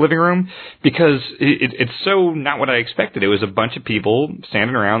recorded in the living room, because it's so not what I expected. It was a bunch of people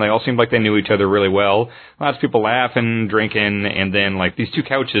standing around. They all seemed like they knew each other really well. Lots of people laughing, drinking, and then like these two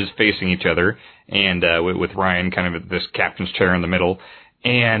couches facing each other, and with Ryan kind of at this captain's chair in the middle.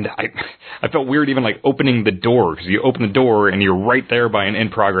 And I felt weird even like opening the door, because you open the door and you're right there by an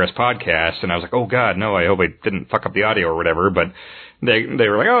in-progress podcast. And I was like, oh God, no, I hope I didn't fuck up the audio or whatever. But they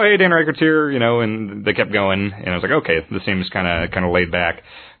were like, oh, hey, Dan Reichert's here, and they kept going. And I was like, okay, this seems kind of laid back.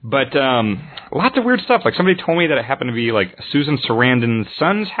 But lots of weird stuff. Like somebody told me that it happened to be like Susan Sarandon's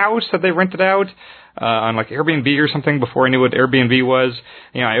son's house that they rented out on like Airbnb or something before I knew what Airbnb was.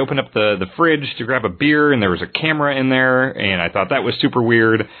 I opened up the fridge to grab a beer, and there was a camera in there, and I thought that was super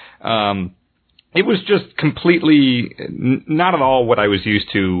weird. It was just completely not at all what I was used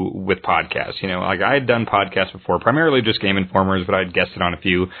to with podcasts. Like I had done podcasts before, primarily just Game Informers, but I'd guested on a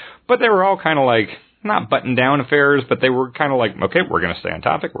few. But they were all kind of like, not button down affairs, but they were kind of like, okay, we're going to stay on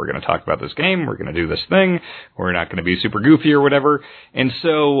topic. We're going to talk about this game. We're going to do this thing. We're not going to be super goofy or whatever. And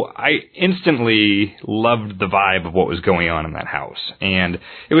so I instantly loved the vibe of what was going on in that house. And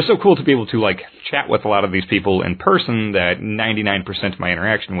it was so cool to be able to like chat with a lot of these people in person that 99% of my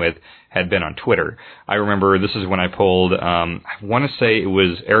interaction with had been on Twitter. I remember this is when I pulled, I want to say it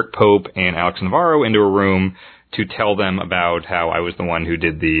was Eric Pope and Alex Navarro into a room to tell them about how I was the one who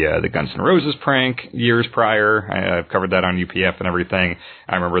did the Guns N' Roses prank years prior. I've covered that on UPF and everything.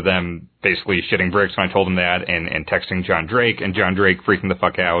 I remember them basically shitting bricks when I told them that, and texting John Drake, and John Drake freaking the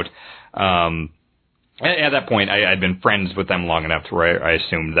fuck out. At that point, I'd been friends with them long enough to where I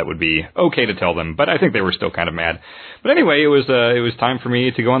assumed that would be okay to tell them, but I think they were still kind of mad. But anyway, it was time for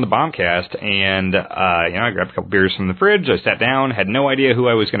me to go on the Bombcast, and I grabbed a couple beers from the fridge. I sat down, had no idea who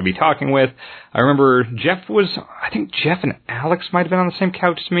I was going to be talking with. I remember Jeff and Alex might have been on the same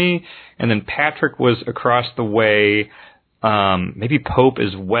couch as me, and then Patrick was across the way. Maybe Pope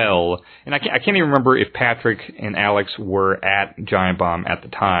as well. And I can't even remember if Patrick and Alex were at Giant Bomb at the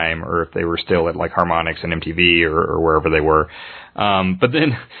time, or if they were still at like Harmonix and MTV or wherever they were. But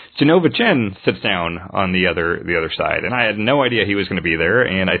then Genova Chen sits down on the other side, and I had no idea he was going to be there.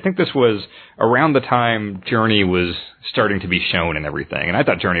 And I think this was around the time Journey was starting to be shown and everything. And I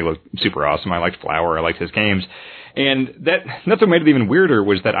thought Journey looked super awesome. I liked Flower. I liked his games. And that's what made it even weirder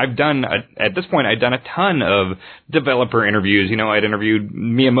was that at this point, I'd done a ton of developer interviews. I'd interviewed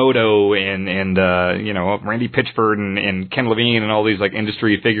Miyamoto and Randy Pitchford and Ken Levine and all these like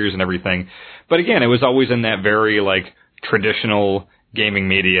industry figures and everything. But again, it was always in that very like traditional gaming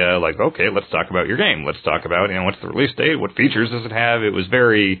media, like, okay, let's talk about your game. Let's talk about, what's the release date? What features does it have? It was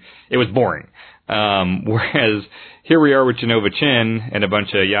boring. Whereas here we are with Genova Chin and a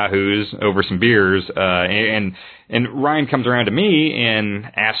bunch of yahoos over some beers, and Ryan comes around to me and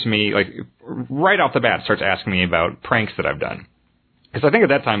asks me, like, right off the bat, starts asking me about pranks that I've done. Because I think at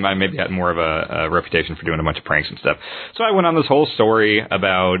that time I maybe had more of a reputation for doing a bunch of pranks and stuff. So I went on this whole story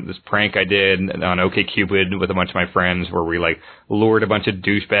about this prank I did on OkCupid with a bunch of my friends where we, like, lured a bunch of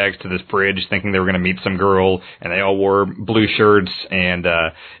douchebags to this bridge thinking they were going to meet some girl, and they all wore blue shirts, and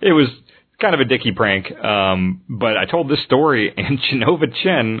it was kind of a dicky prank. But I told this story, and Genova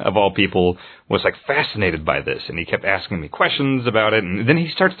Chen, of all people, was, like, fascinated by this, and he kept asking me questions about it, and then he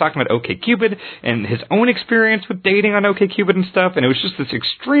starts talking about OkCupid and his own experience with dating on OkCupid and stuff, and it was just this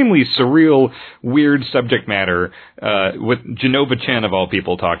extremely surreal, weird subject matter, with Genova Chen, of all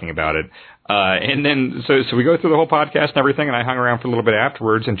people, talking about it. And then, so we go through the whole podcast and everything, and I hung around for a little bit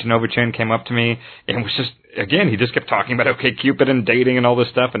afterwards, and Genova Chen came up to me and was just, again, he just kept talking about OkCupid and dating and all this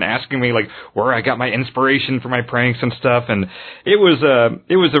stuff and asking me, like, where I got my inspiration for my pranks and stuff, and it was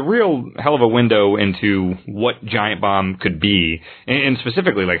a real hell of a window into what Giant Bomb could be, and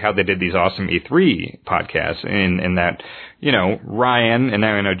specifically, like, how they did these awesome E3 podcasts, and that, you know, Ryan, and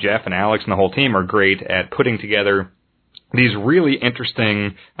now I know Jeff and Alex and the whole team are great at putting together these really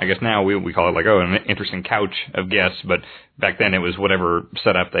interesting, I guess now we call it like, an interesting couch of guests, but back then it was whatever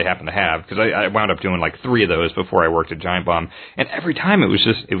setup they happened to have, because I wound up doing like 3 of those before I worked at Giant Bomb, and every time it was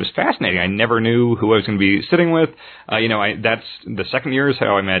fascinating. I never knew who I was going to be sitting with. That's the second year is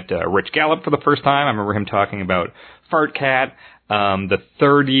how I met Rich Gallup for the first time. I remember him talking about Fart Cat. The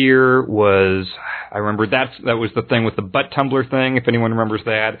third year was, I remember that was the thing with the butt tumbler thing, if anyone remembers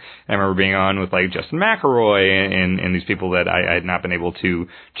that. I remember being on with, like, Justin McElroy and these people that I had not been able to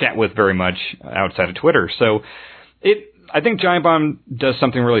chat with very much outside of Twitter. So I think Giant Bomb does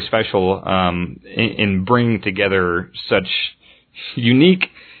something really special in bringing together such unique,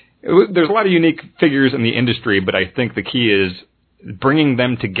 there's a lot of unique figures in the industry, but I think the key is bringing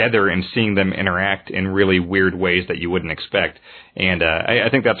them together and seeing them interact in really weird ways that you wouldn't expect. And I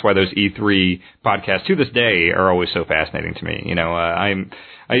think that's why those E3 podcasts to this day are always so fascinating to me. You know,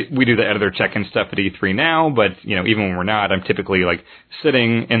 we do the editor check-in stuff at E3 now, but, you know, even when we're not, I'm typically, like,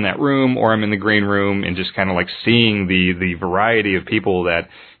 sitting in that room, or I'm in the green room and just kind of, like, seeing the variety of people that,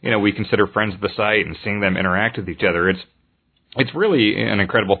 you know, we consider friends of the site, and seeing them interact with each other. It's really an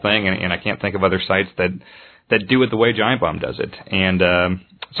incredible thing, and I can't think of other sites that do it the way Giant Bomb does it. And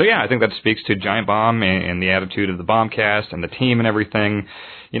so, yeah, I think that speaks to Giant Bomb and the attitude of the Bombcast and the team and everything.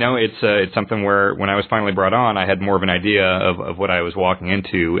 You know, it's something where when I was finally brought on, I had more of an idea of what I was walking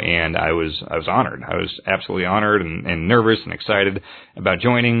into, and I was honored. I was absolutely honored and nervous and excited about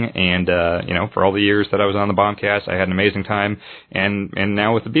joining. And you know, for all the years that I was on the Bombcast, I had an amazing time. And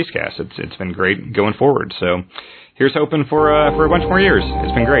now with the Beastcast, it's been great going forward. So here's hoping for a bunch more years.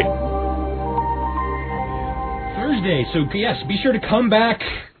 It's been great. Thursday, so yes, be sure to come back,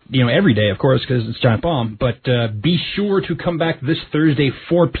 you know, every day, of course, because it's Giant Bomb, but be sure to come back this Thursday,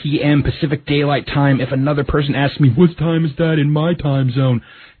 4 p.m. Pacific Daylight Time. If another person asks me, what time is that in my time zone?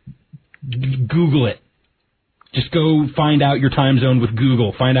 Google it. Just go find out your time zone with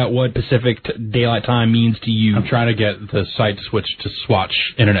Google. Find out what Pacific Daylight Time means to you. I'm trying to get the site switched to Swatch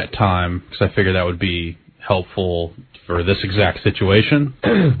Internet Time, because I figured that would be helpful for this exact situation.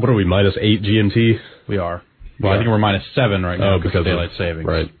 What are we, -8 GMT? We are. Well, I think we're -7 right now because of daylight savings.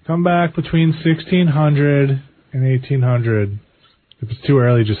 Right. Come back between 1600 and 1800. If it's too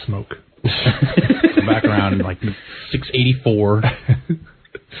early, just smoke. Come back around like 684.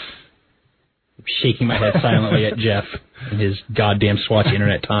 Shaking my head silently at Jeff and his goddamn Swatch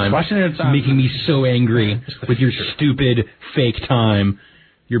Internet Time. Swatch Internet Time. Making me so angry with your stupid fake time,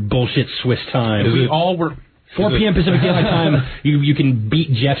 your bullshit Swiss time. We all were... 4 p.m. Pacific Daylight Time, you can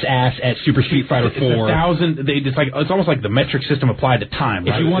beat Jeff's ass at Super Street Fighter 4. It's almost like the metric system applied to time.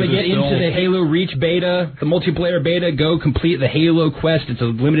 Right? If you want to get into the Halo Reach beta, the multiplayer beta, go complete the Halo quest. It's a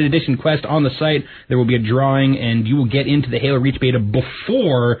limited edition quest on the site. There will be a drawing, and you will get into the Halo Reach beta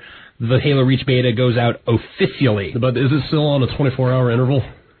before the Halo Reach beta goes out officially. But is it still on a 24-hour interval?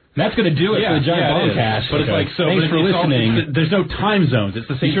 That's going to do it for the Giant Bombcast. But it's like, so thanks for listening. There's no time zones. It's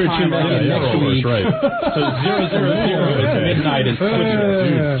the same time. Next week. Right. So 000 is midnight is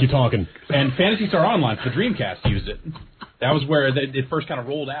Dude, keep talking. And Phantasy Star Online for the Dreamcast used it. That was where it first kind of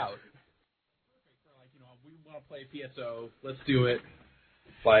rolled out. Like, you know, we want to play PSO. Let's do it.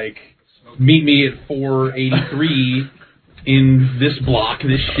 Like, meet me at 483 in this block,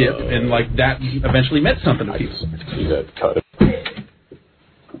 this ship, and like that eventually meant something to people. See that cut it.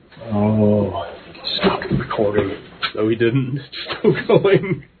 Oh, stopped the recording. No, he didn't. It's still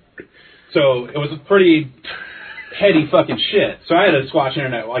going. So it was a pretty heady fucking shit. So I had to swatch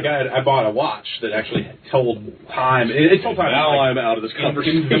internet. Like I bought a watch that actually told time. It told time. Now I'm out of this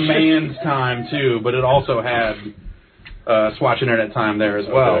conversation. It demands time too, but it also had swatch internet time there as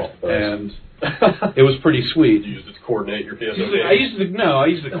well, and it was pretty sweet. You used it to coordinate your PSO. I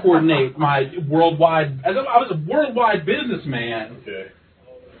used to coordinate my worldwide. As I was a worldwide businessman. Okay.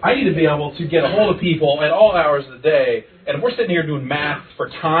 I need to be able to get a hold of people at all hours of the day, and if we're sitting here doing math for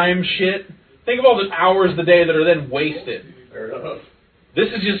time shit, think of all the hours of the day that are then wasted. Fair enough. This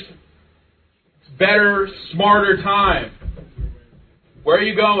is just better, smarter time. Where are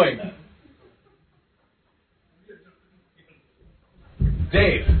you going?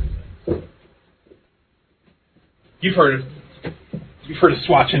 Dave. You've heard of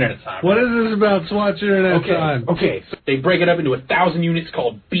Swatch Internet Time. What is this about Swatch Internet Time? Okay, so they break it up into 1,000 units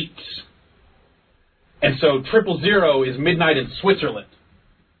called beats. And so 000 is midnight in Switzerland.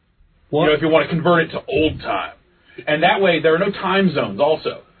 What? You know, if you want to convert it to old time. And that way there are no time zones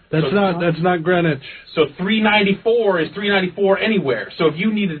also. That's not Greenwich. So 394 is 394 anywhere. So if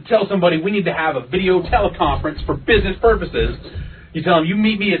you need to tell somebody we need to have a video teleconference for business purposes, you tell them you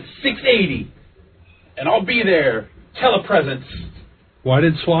meet me at 680 and I'll be there. Telepresence. Why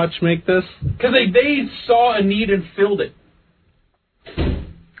did Swatch make this? Because they saw a need and filled it.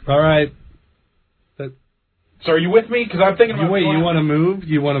 All right. So are you with me? Because I'm thinking about... Wait, you want to move?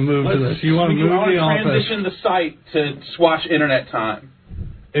 You want to move to this? You want to move the office? I want to transition the site to Swatch Internet Time.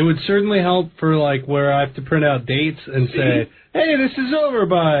 It would certainly help for like where I have to print out dates and say, hey, this is over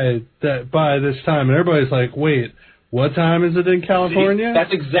by this time. And everybody's like, wait, what time is it in California? See,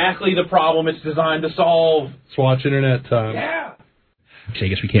 that's exactly the problem it's designed to solve. Swatch Internet Time. Yeah. Actually, I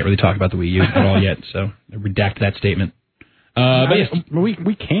guess we can't really talk about the Wii U at all yet, so redact that statement. But yes,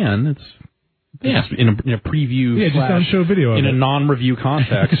 we can. It's in a preview. Yeah, just on show video in a non-review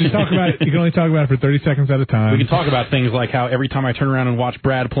context. Just talk about it. You can only talk about it for 30 seconds at a time. We can talk about things like how every time I turn around and watch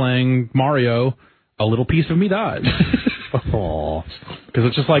Brad playing Mario, a little piece of me dies. Because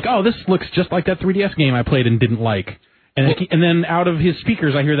it's just like, oh, this looks just like that 3DS game I played and didn't like. And then out of his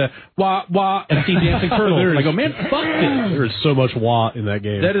speakers, I hear the wah wah and see dancing turtles. I go, man, fuck this. There's so much wah in that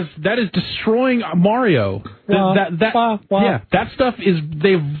game. That is destroying Mario. That stuff is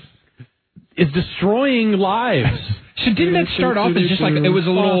destroying lives. So didn't that start off as just like it was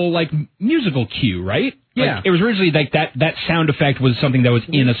a little like musical cue, right? Yeah, like, it was originally like that sound effect was something that was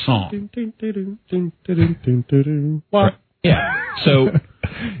in a song. Yeah. So,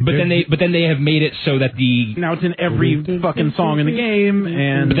 but then they have made it so that now it's in every fucking song in the game,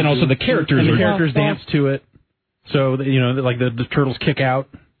 and but then also the characters dance to it. So like the turtles kick out,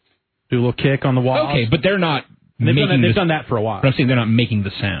 do a little kick on the wall. Okay, but they're not. They've done that for a while. But I'm saying they're not making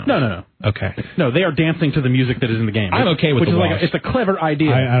the sound. No. Okay. No, they are dancing to the music that is in the game. I'm okay with which the is like it's a clever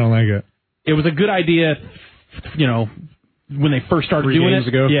idea. I don't like it. It was a good idea, when they first started doing it.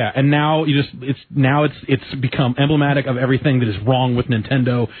 Ago. Yeah, and now it's become emblematic of everything that is wrong with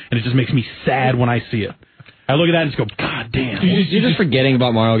Nintendo, and it just makes me sad when I see it. I look at that and just go, God damn. You're just forgetting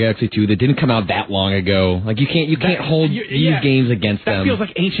about Mario Galaxy 2 that didn't come out that long ago. Like you can't hold these games against them. That feels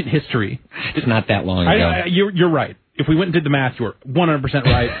like ancient history. It's not that long ago. You're right. If we went and did the math, you were 100%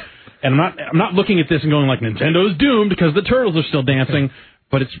 right. And I'm not looking at this and going like Nintendo's doomed because the turtles are still dancing.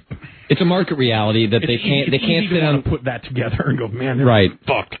 But it's a market reality that they can't sit down and put that together and go, man, they're right.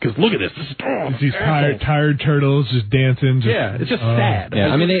 fucked because look at this. It's these tired turtles just dancing. It's just sad. Yeah,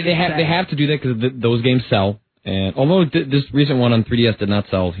 I mean they have to do that because those games sell. And although this recent one on 3DS did not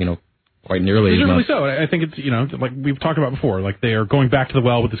sell, quite nearly as much. So. I think it's like we've talked about before. Like they are going back to the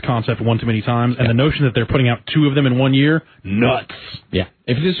well with this concept one too many times, and the notion that they're putting out 2 of them in 1 year, nuts. Yeah,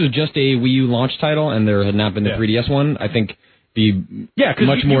 if this was just a Wii U launch title and there had not been the 3DS one, I think. Be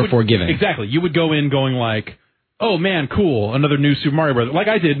much more forgiving. Exactly. You would go in going like, oh man, cool, another new Super Mario Brothers. Like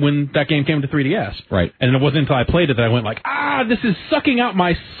I did when that game came to 3DS. Right. And it wasn't until I played it that I went like, this is sucking out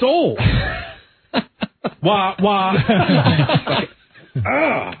my soul. Wah, wah.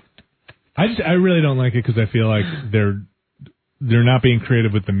 I really don't like it because I feel like they're not being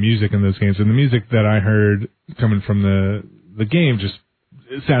creative with the music in those games. And the music that I heard coming from the game just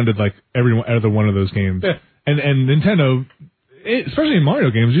sounded like every other one of those games. Yeah. And Nintendo, especially in Mario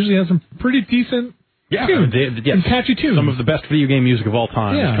games, usually has some pretty decent tunes. And catchy tunes. Some of the best video game music of all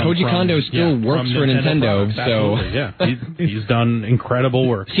time. Yeah. Koji Kondo still works for Nintendo, so yeah, he's done incredible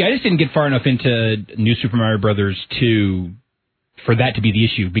work. See, I just didn't get far enough into New Super Mario Brothers 2 for that to be the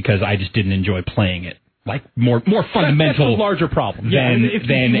issue because I just didn't enjoy playing it. Like more fundamental, that's a larger problem than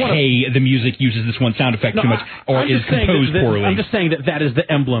the music uses this one sound effect too much or is composed poorly. I'm just saying that is the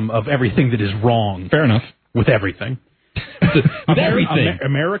emblem of everything that is wrong. Fair enough. With everything. Everything.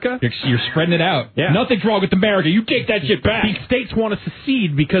 America? You're spreading it out. Yeah. Nothing's wrong with America. You take that shit back. The states want to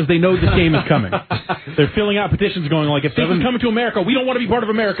secede because they know this game is coming. They're filling out petitions going like, if this is coming to America, we don't want to be part of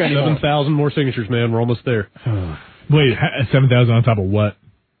America anymore. 7,000 more signatures, man. We're almost there. Wait, 7,000 on top of what?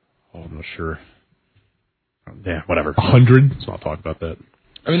 Oh, I'm not sure. Yeah, whatever. 100? Let's not talk about that.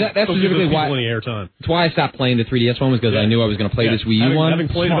 I mean, that's specifically why. Airtime. That's why I stopped playing the 3DS one, was because I knew I was going to play this Wii U one. Having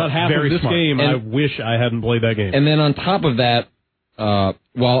played about half of this game, and I wish I hadn't played that game. And then on top of that,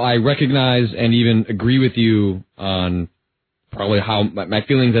 while I recognize and even agree with you on probably how my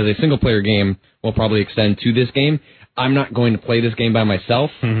feelings as a single player game will probably extend to this game, I'm not going to play this game by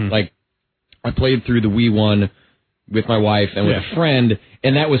myself. Mm-hmm. Like, I played through the Wii one with my wife and with a friend,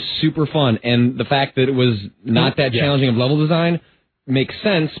 and that was super fun. And the fact that it was not that challenging of level design makes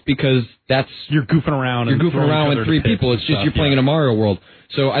sense, because that's you're goofing around with three people. It's just you're playing in a Mario world.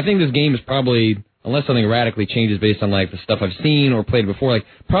 So I think this game is probably, unless something radically changes based on like the stuff I've seen or played before, like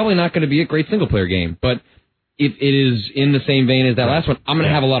probably not going to be a great single player game. But if it is in the same vein as that last one, I'm going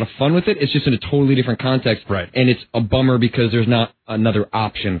to have a lot of fun with it. It's just in a totally different context, and it's a bummer because there's not another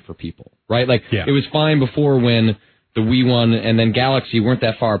option for people, right? Like it was fine before when the Wii one and then Galaxy weren't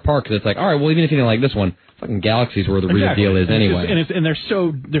that far apart, because it's like, all right, well, even if you didn't like this one, fucking Galaxy's where the real deal is anyway. And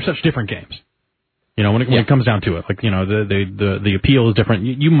they're such different games. You know, when it comes down to it, like, you know, the appeal is different.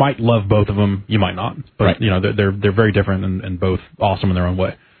 You might love both of them, you might not, but you know, they're very different and both awesome in their own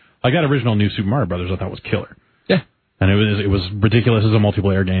way. Like that original new Super Mario Brothers, I thought was killer. Yeah, and it was ridiculous as a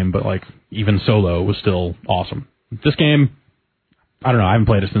multiplayer game, but like even solo was still awesome. This game, I don't know. I haven't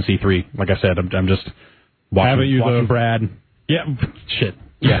played it since E3. Like I said, I'm just watching Brad. Yeah, shit.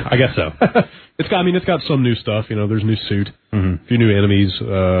 Yeah, I guess so. It's got some new stuff. You know, there's a new suit, a few new enemies,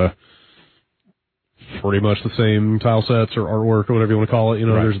 pretty much the same tile sets or artwork or whatever you want to call it. You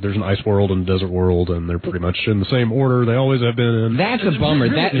know, there's an ice world and a desert world, and they're pretty much in the same order they always have been in. That's a bummer.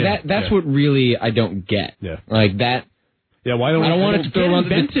 That's what really I don't get. Yeah, like that. Yeah, why don't I don't want it to throw around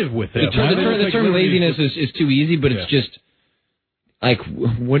inventive with it? The term laziness is too easy, but it's just. Like,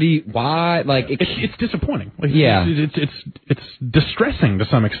 why? Like, it's disappointing. Like, yeah. It's distressing to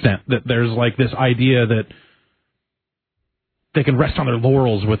some extent that there's like this idea that they can rest on their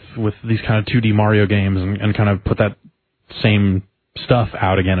laurels with these kind of 2D Mario games and kind of put that same stuff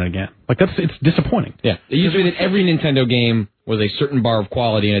out again and again. Like, it's disappointing. Yeah. It used to be that every Nintendo game was a certain bar of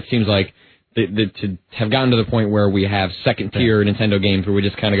quality, and it seems like to have gotten to the point where we have second tier Nintendo games where we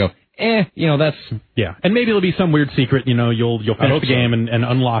just kind of go, you know, that's... Yeah, and maybe it'll be some weird secret, you know, you'll finish the game and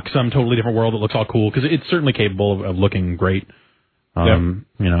unlock some totally different world that looks all cool, because it's certainly capable of looking great. You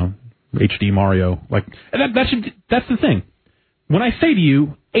know, HD Mario. Like, and that's the thing. When I say to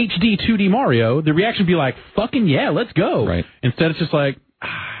you, HD 2D Mario, the reaction would be like, fucking yeah, let's go. Right. Instead it's just like,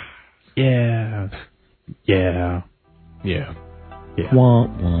 yeah. Wah,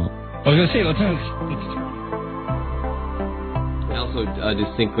 wah. I was going to say, let's I also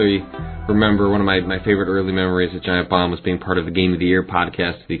distinctly remember one of my favorite early memories of Giant Bomb was being part of the Game of the Year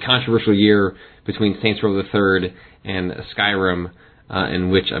podcast, the controversial year between Saints Row III and Skyrim, in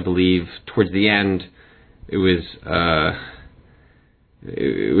which I believe towards the end it was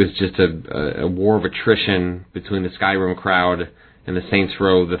just a war of attrition between the Skyrim crowd and the Saints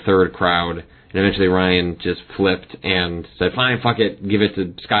Row III crowd, and eventually Ryan just flipped and said, fine, fuck it, give it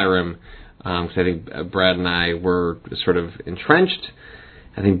to Skyrim. Because I think Brad and I were sort of entrenched.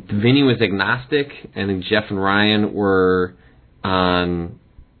 I think Vinny was agnostic. I think Jeff and Ryan were on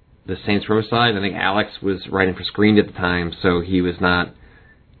the Saints Row side. I think Alex was writing for Screened at the time, so he was not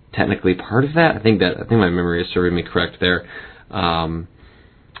technically part of that. I think my memory is serving me correct there. Anyway,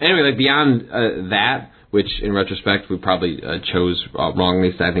 like beyond that, which in retrospect we probably chose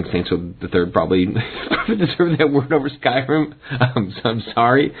wrongly, so I think Saints Row the Third probably deserved that word over Skyrim. So I'm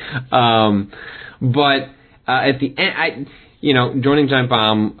sorry. But at the end, joining Giant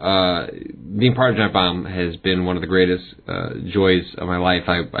Bomb, being part of Giant Bomb has been one of the greatest joys of my life.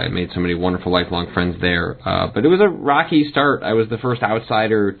 I made so many wonderful lifelong friends there. But it was a rocky start. I was the first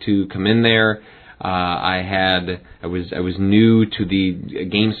outsider to come in there. I was new to the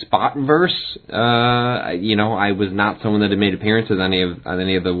GameSpot verse. I was not someone that had made appearances on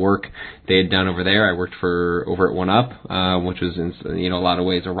any of the work they had done over there. I worked over at 1UP, which was in a lot of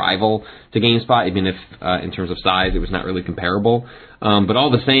ways a rival to GameSpot, even if in terms of size it was not really comparable. But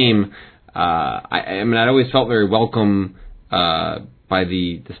all the same, I'd always felt very welcome by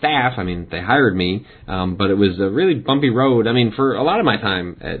the staff. I mean, they hired me, but it was a really bumpy road. I mean, for a lot of my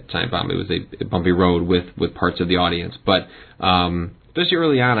time at Giant Bomb, it was a bumpy road with parts of the audience. But especially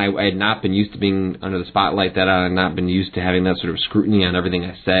early on, I had not been used to being under the spotlight that I had not been used to having that sort of scrutiny on everything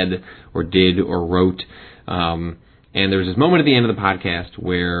I said or did or wrote. And there was this moment at the end of the podcast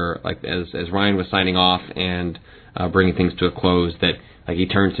where, like, as Ryan was signing off and bringing things to a close, that like he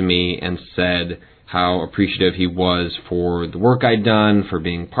turned to me and said how appreciative he was for the work I'd done, for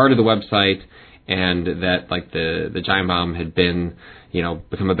being part of the website, and that like the Giant Bomb had been,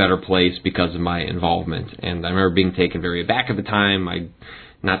 become a better place because of my involvement. And I remember being taken very aback at the time.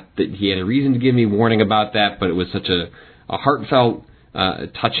 Not that he had a reason to give me warning about that, but it was such a heartfelt,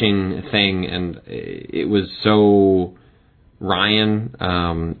 touching thing, and it was so Ryan.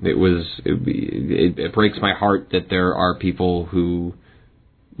 It breaks my heart that there are people who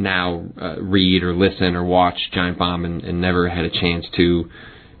now read or listen or watch Giant Bomb and never had a chance to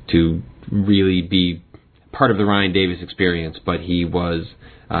really be part of the Ryan Davis experience. But he was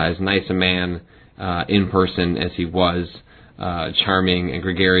as nice a man in person as he was charming and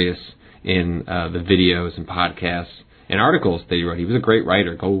gregarious in the videos and podcasts and articles that he wrote. He was a great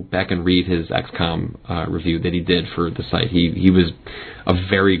writer. Go back and read his XCOM review that he did for the site. He was a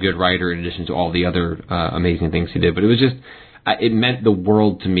very good writer in addition to all the other amazing things he did. But it was just, it meant the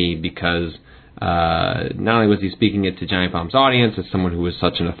world to me because not only was he speaking it to Giant Bomb's audience as someone who was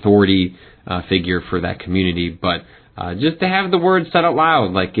such an authority figure for that community, but just to have the words said out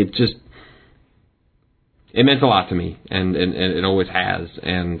loud, like it meant a lot to me, and it always has,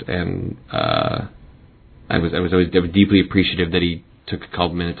 and I was deeply appreciative that he took a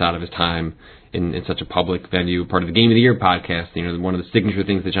couple minutes out of his time in such a public venue, part of the Game of the Year podcast, one of the signature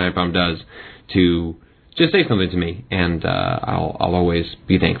things that Giant Bomb does, to just say something to me, and I'll always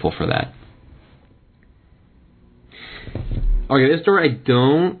be thankful for that. Okay, this story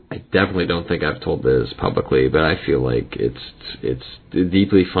I definitely don't think I've told this publicly, but I feel like it's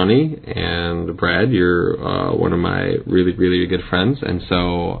deeply funny. And Brad, you're one of my really, really good friends, and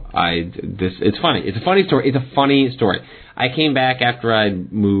so it's funny. It's a funny story. It's a funny story. I came back after I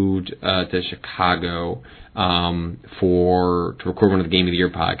moved to Chicago to record one of the Game of the Year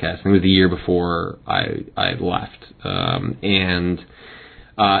podcasts. I think it was the year before I left, and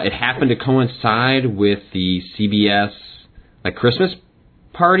it happened to coincide with the CBS Christmas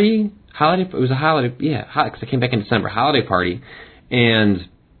party, holiday. It was a holiday, yeah, because I came back in December. Holiday party, and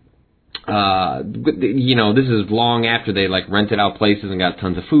this is long after they rented out places and got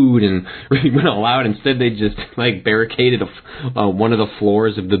tons of food and really went all out. Instead, they just barricaded one of the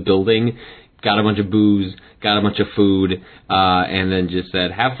floors of the building, got a bunch of booze, got a bunch of food, and then just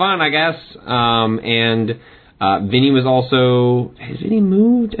said, "Have fun, I guess." And Vinny was also. Has Vinny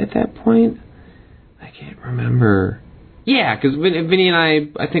moved at that point? I can't remember. Yeah, because Vinny and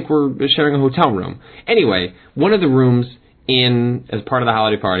I think we're sharing a hotel room. Anyway, one of the rooms as part of the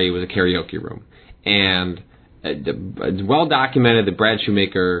holiday party was a karaoke room. And it's well documented that Brad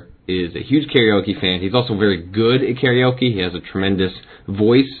Shoemaker is a huge karaoke fan. He's also very good at karaoke. He has a tremendous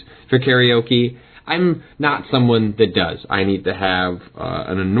voice for karaoke. I'm not someone that does. I need to have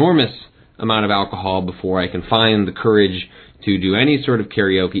an enormous amount of alcohol before I can find the courage to do any sort of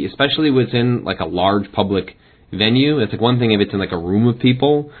karaoke, especially within a large public venue. It's one thing if it's in a room of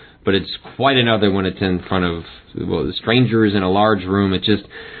people, but it's quite another when it's in front of strangers in a large room. It just,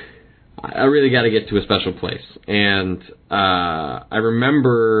 I really got to get to a special place. And I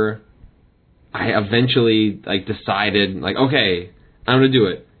remember I eventually decided okay, I'm gonna do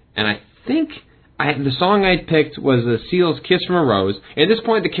it. And I think the song I picked was the Seals' "Kiss from a Rose." At this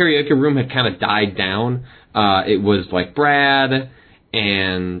point, the karaoke room had kind of died down. It was Brad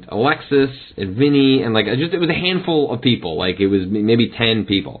and Alexis and Vinny and it was a handful of people. It was maybe 10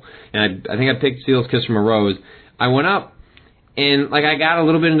 people. And I think I picked Seals' "Kiss from a Rose." I went up and I got a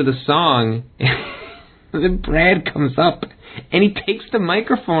little bit into the song and then Brad comes up and he takes the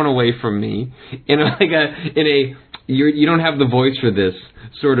microphone away from me in a you don't have the voice for this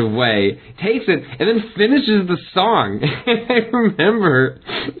sort of way, takes it, and then finishes the song. I remember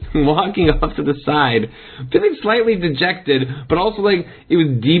walking off to the side, feeling slightly dejected, but also it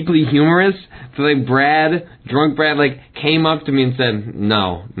was deeply humorous. So drunk Brad, came up to me and said,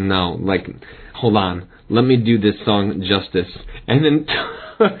 no, hold on, let me do this song justice. And then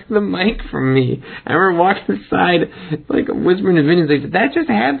took the mic from me. I remember walking aside, whispering to Vinny, did that just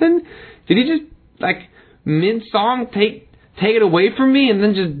happen? Did he just, mid-song take it away from me and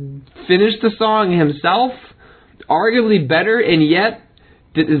then just finish the song himself? Arguably better, and yet,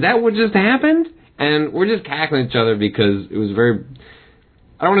 is that what just happened? And we're just cackling at each other because it was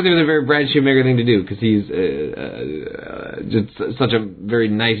I don't want to say it was a very Brad Shoemaker thing to do because he's just such a very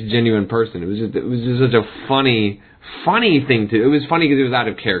nice, genuine person. It was just such a funny thing to. It was funny because it was out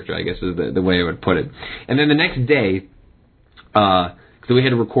of character, I guess is the way I would put it. And then the next day, so we had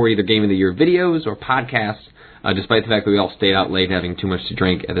to record either Game of the Year videos or podcasts, despite the fact that we all stayed out late having too much to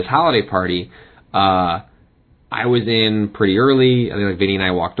drink at this holiday party. I was in pretty early. I think like Vinny and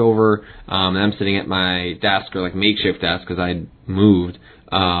I walked over, and I'm sitting at my desk, or like makeshift desk, because I'd moved.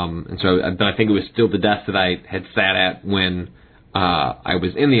 And so I think it was still the desk that I had sat at when I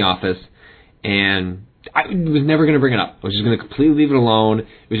was in the office, and I was never going to bring it up. I was just going to completely leave it alone. It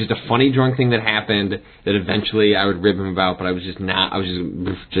was just a funny drunk thing that happened that eventually I would rib him about, but I was just not. I was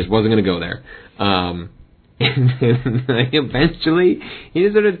just wasn't going to go there. And then eventually he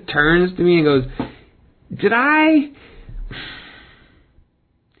just sort of turns to me and goes, Did I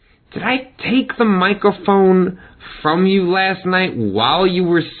take the microphone from you last night while you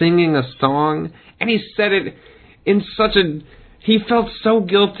were singing a song? And he said it in such a... He felt so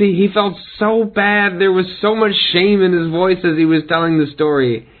guilty. He felt so bad. There was so much shame in his voice as he was telling the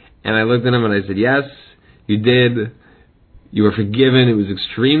story. And I looked at him and I said, yes, you did. You were forgiven. It was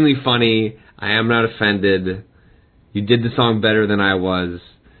extremely funny. I am not offended. You did the song better than I was.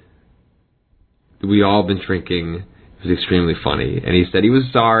 We all been drinking. It was extremely funny. And he said he was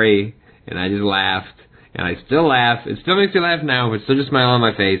sorry, and I just laughed. And I still laugh. It still makes me laugh now, but still just smile on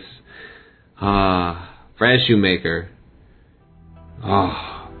my face. Brad Shoemaker.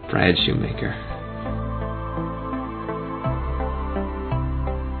 Oh, Brad Shoemaker.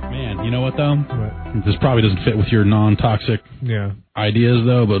 Man, you know what, though? What? This probably doesn't fit with your non-toxic ideas,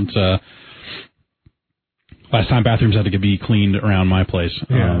 though, but last time bathrooms had to be cleaned around my place.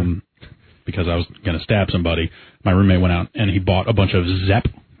 Because I was going to stab somebody. My roommate went out and he bought a bunch of Zepp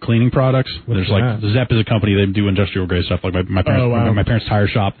cleaning products. There's like Zepp is a company, they do industrial grade stuff. Like my parents, my parents' tire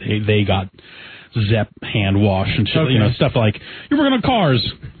shop, they got Zepp hand wash and shit. You know, stuff like you're working on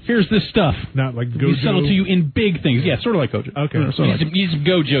cars. Here's this stuff. Not like Gojo. We sell it to you in big things. Yeah, sort of like Gojo. Okay, you need some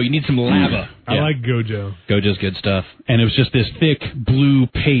Gojo. You need some lava. I like Gojo. Gojo's good stuff. And it was just this thick blue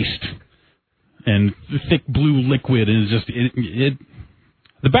paste and thick blue liquid, and it's just it.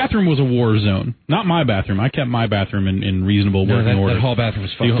 The bathroom was a war zone. Not my bathroom. I kept my bathroom in reasonable working order. That hall bathroom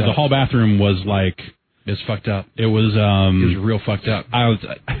was fucked up. The hall bathroom was like... It was fucked up. It was real fucked up.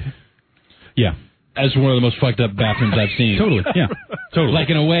 Yeah. As one of the most fucked up bathrooms I've seen. Totally, yeah. Totally. Like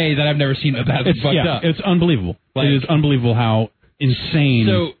in a way that I've never seen a bathroom fucked up. It's unbelievable. Like, it is unbelievable how insane...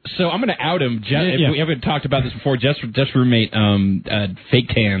 So I'm going to out him. We haven't talked about this before. Jeff's roommate, fake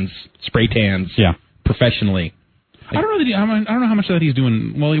tans, spray tans. Yeah. Professionally. I don't know I don't know how much of that he's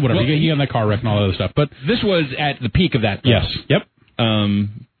doing. Well, whatever. He got in that car wreck and all that other stuff. But this was at the peak of that. Yes. Yep.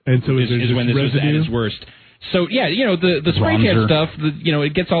 And so is when this was at its worst. So yeah, you know the spray tan stuff.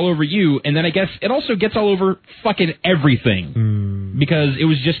 It gets all over you, and then I guess it also gets all over fucking everything because it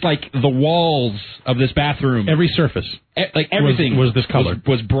was just like the walls of this bathroom. Every surface, like everything was this color.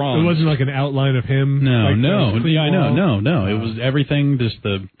 Was bronze. It wasn't like an outline of him. No. No. It was everything. Just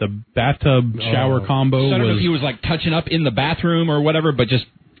the bathtub shower combo. So I don't know if he was like touching up in the bathroom or whatever, but just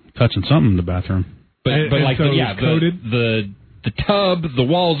touching something in the bathroom. But like so the tub, the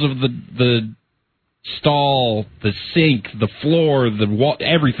walls of the stall, the sink, the floor, the wall,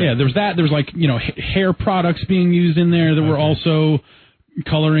 everything. Yeah, there's that. There's like, hair products being used in there that were also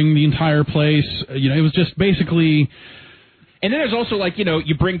coloring the entire place. It was just basically... And then there's also like,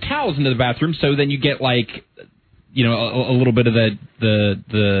 you bring towels into the bathroom, so then you get like, a little bit of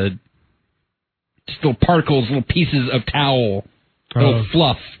the just little particles, little pieces of towel, little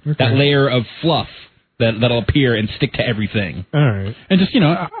fluff, that layer of fluff that'll appear and stick to everything. All right. And just,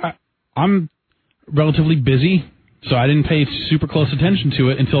 I'm relatively busy, so I didn't pay super close attention to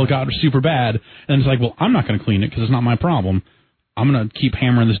it until it got super bad. And it's like, well, I'm not going to clean it because it's not my problem. I'm going to keep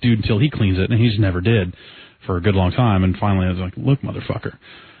hammering this dude until he cleans it, and he just never did for a good long time. And finally, I was like, look, motherfucker.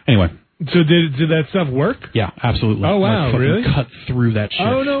 Anyway. So did that stuff work? Yeah, absolutely. Oh, wow, like, really? Cut through that shit.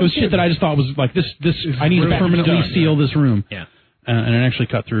 Oh, no. It was shit that I just thought was like, this I need to permanently seal this room. Yeah. And it actually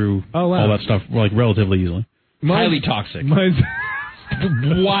cut through all that stuff like relatively easily. Highly toxic.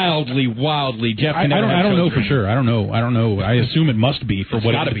 Wildly. Jeff, I don't know for sure. I don't know. I assume it must be for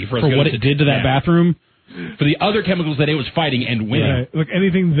what it did to that bathroom. For the other chemicals that it was fighting and winning. Right. Look,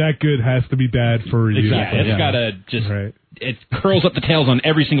 anything that good has to be bad for you. Exactly. It's got to just... Right. It curls up the tails on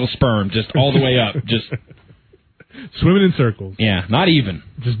every single sperm, just all the way up. Just swimming in circles. Yeah, not even.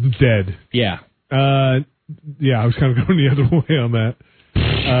 Just dead. Yeah. Yeah, I was kind of going the other way on that.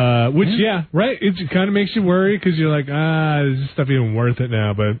 Right. It kind of makes you worry because you're like, is this stuff even worth it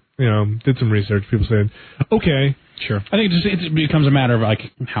now? But, did some research. People saying, okay. Sure. I think it becomes a matter of, like,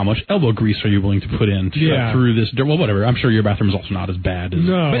 how much elbow grease are you willing to put in to cut through this dirt? Well, whatever. I'm sure your bathroom is also not as bad as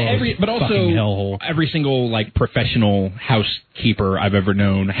but also hellhole. Every single, like, professional housekeeper I've ever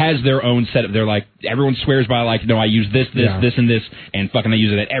known has their own setup. They're like, everyone swears by, like, no, I use this, and this, and fucking I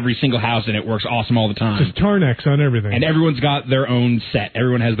use it at every single house, and it works awesome all the time. Just Tarnex on everything. And everyone's got their own set.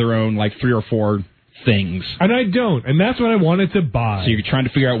 Everyone has their own, like, 3 or 4 things. And I don't, and that's what I wanted to buy. So you're trying to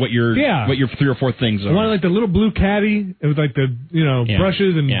figure out what your 3 or 4 things are. I wanted like the little blue caddy with like the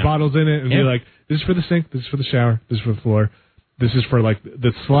brushes and bottles in it, and be like, this is for the sink, this is for the shower, this is for the floor, this is for like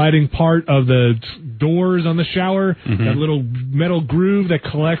the sliding part of the doors on the shower, that little metal groove that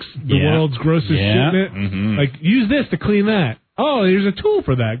collects the world's grossest shit in it. Like, use this to clean that. Oh, here's a tool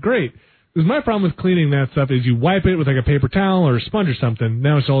for that. Great. Because my problem with cleaning that stuff is you wipe it with like a paper towel or a sponge or something.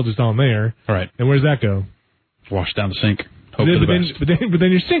 Now it's all just on there. All right. And where's that go? Wash down the sink. Hope But for the best.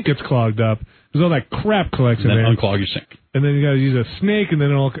 then your sink gets clogged up because all that crap collects And in then there. unclog your sink. And then you got to use a snake, and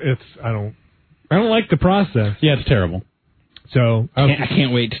then I don't like the process. Yeah, it's terrible. So I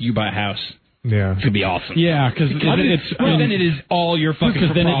can't wait till you buy a house. Yeah, it's gonna be awesome. Yeah, because then it is all your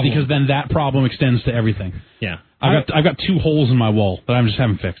fucking problem. Because then that problem extends to everything. Yeah, I've got 2 holes in my wall that I'm just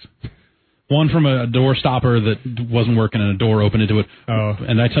having fixed. One from a door stopper that wasn't working, and a door opened into it. Oh,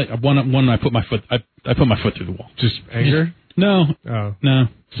 and I tell you, one I put my foot through the wall. Just anger? No. Oh. No.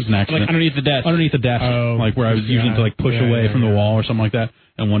 Just an accident. Like underneath the desk. Underneath the desk. Oh, like where I was using it to like push away from the wall or something like that.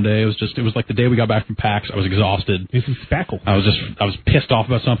 And one day it was like the day we got back from PAX. I was exhausted. It's some spackle. I was pissed off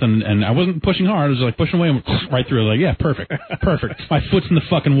about something, and I wasn't pushing hard. I was like pushing away and right through. I was like, yeah, perfect. My foot's in the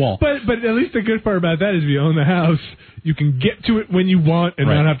fucking wall. But at least the good part about that is if you own the house, you can get to it when you want and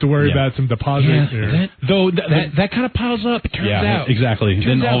not have to worry about some deposit. That kind of piles up. It turns out. Exactly.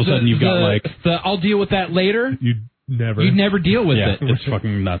 Then all of a sudden you've got like I'll deal with that later. You'd never deal with it. It's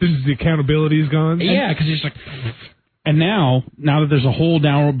fucking nuts. The accountability's gone. Yeah, because you're just like. And now that there's a hole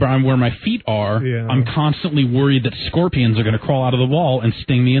down where my feet are, I'm constantly worried that scorpions are going to crawl out of the wall and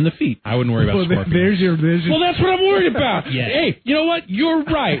sting me in the feet. I wouldn't worry about scorpions. There's your well, that's what I'm worried about. Hey, you know what? You're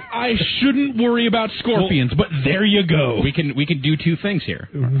right. I shouldn't worry about scorpions, but there you go. We can do 2 things here.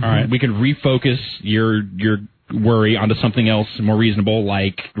 All right, we can refocus your worry onto something else more reasonable,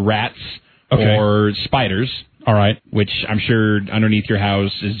 like rats or spiders. All right, which I'm sure underneath your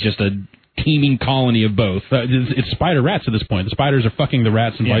house is just a teeming colony of both. It's spider rats at this point. The spiders are fucking the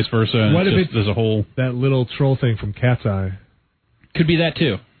rats and vice versa. And what if there's a whole that little troll thing from Cat's Eye? Could be that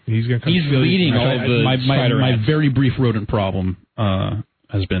too. He's leading all of the my very brief rodent problem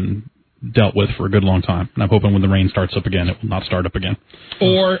has been dealt with for a good long time, and I'm hoping when the rain starts up again, it will not start up again.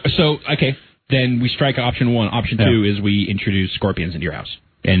 Then we strike option 1. Option 2 is we introduce scorpions into your house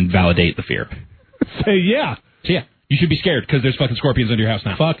and validate the fear. Say yeah. So yeah, you should be scared because there's fucking scorpions under your house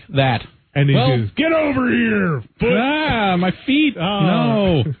now. Fuck that. And he goes, get over here! My feet!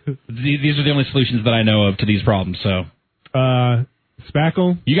 No! These are the only solutions that I know of to these problems, so...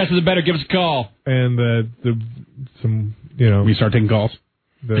 Spackle? You guys are the better, give us a call. And we start taking calls?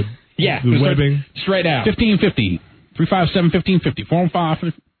 The webbing? Straight out. 1550. 357-1550.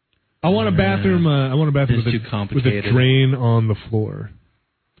 415. I want a bathroom with a drain on the floor.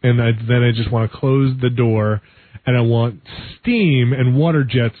 And then I just want to close the door, and I want steam and water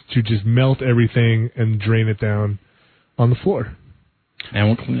jets to just melt everything and drain it down on the floor.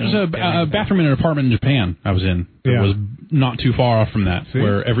 And there's a bathroom in an apartment in Japan I was in. It was not too far off from that,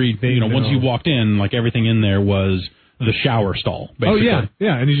 where once you walked in, like everything in there was the shower stall, basically. Oh,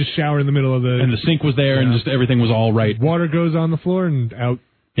 yeah, and you just shower in the middle of and the sink was there, and just everything was all right. Water goes on the floor and out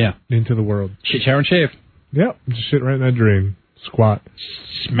into the world. Shit, shower, and shave. Yep, just shit right in that drain. Squat.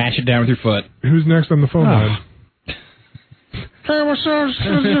 Smash it down with your foot. Who's next on the phone line? Hey, what's up?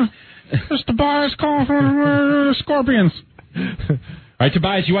 It's Tobias calling from the Scorpions. All right,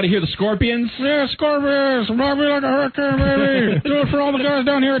 Tobias, you want to hear the Scorpions? Yeah, Scorpions. Rock me like a hurricane, baby. Do it for all the guys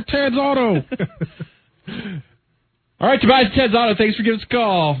down here at Ted's Auto. All right, Tobias, Ted's Auto. Thanks for giving us a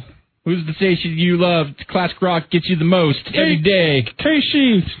call. Who's the station you love? Classic rock gets you the most every day.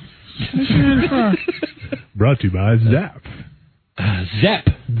 K-Sheet. Brought to you by Zap. Zep.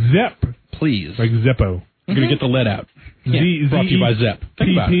 Please. Like Zeppo. I'm going to get the lead out. Brought to you by Zep.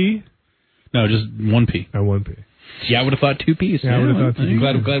 Think about it. No, just 1 P. 1 P. Yeah, I would have thought 2 Ps. Yeah, I would have thought 2 Ps.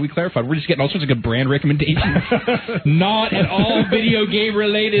 I'm glad we clarified. We're just getting all sorts of good brand recommendations. Not at all video game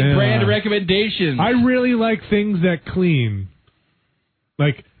related brand recommendations. I really like things that clean.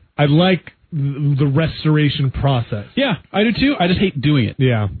 Like, I like the restoration process. Yeah, I do too. I just hate doing it.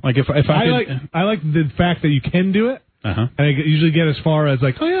 Yeah. Like if I like the fact that you can do it. Uh-huh. And I usually get as far as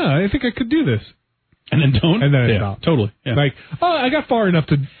like, oh yeah, I think I could do this. And then don't? And then I stop. Totally. Yeah. Like, oh, I got far enough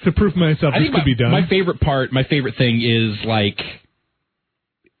to prove myself this could be done. My favorite thing is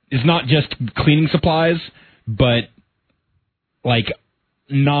is not just cleaning supplies, but like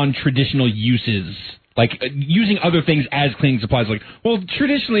non-traditional uses. Like using other things as cleaning supplies. Like, well,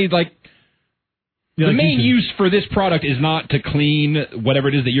 traditionally, like, The main use for this product is not to clean whatever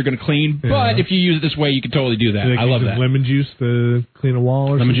it is that you're going to clean, but if you use it this way, you can totally do that. I love that. Lemon juice to clean a wall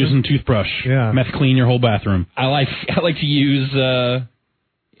or lemon something? juice and toothbrush. Yeah. Meth clean your whole bathroom. I like to use, do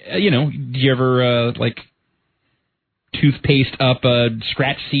you ever, toothpaste up a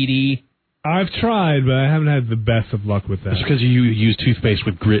scratch CD? I've tried, but I haven't had the best of luck with that. It's because you use toothpaste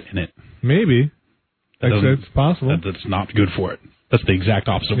with grit in it. Maybe. That's possible. That's not good for it. That's the exact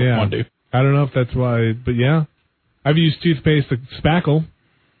opposite of what you want to do. I don't know if that's why, but yeah. I've used toothpaste to spackle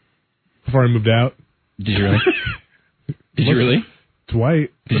before I moved out. Did you really? Did you really? It's white.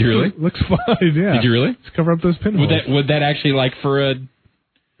 Did you really? Looks fine, yeah. Did you really? Just cover up those pinholes. Would that actually, for a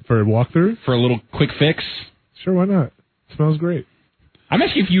walkthrough? For a little quick fix? Sure, why not? It smells great. I'm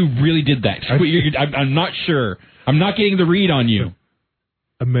asking if you really did that. I'm not sure. I'm not getting the read on you.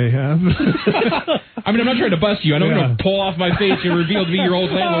 I may have. I mean, I'm not trying to bust you. I know I'm going to pull off my face and reveal to be your old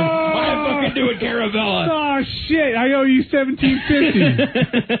landlord. I fucking do it, Caravella. Oh, shit. I owe you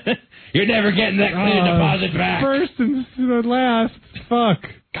 $17.50. You're never getting that clean deposit back. First and last. Fuck.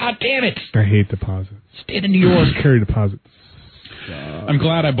 God damn it. I hate deposits. State of New York. Carry deposits. I'm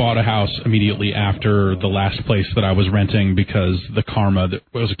glad I bought a house immediately after the last place that I was renting because the karma that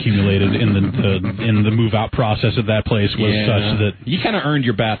was accumulated in the move out process of that place was such that you kind of earned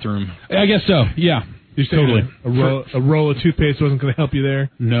your bathroom. I guess so. Yeah. You're totally. A roll of toothpaste wasn't going to help you there?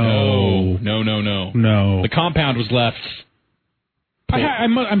 No. The compound was left.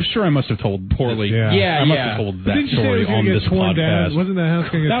 I'm sure I must have told poorly. I must have told that story on this podcast. Wasn't that house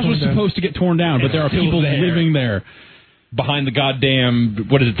going to get torn down? That was supposed to get torn down, but there are people living there. Behind the goddamn,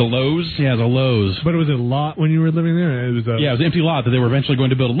 what is it, the Lowe's? Yeah, the Lowe's. But it was a lot when you were living there? It was it was an empty lot that they were eventually going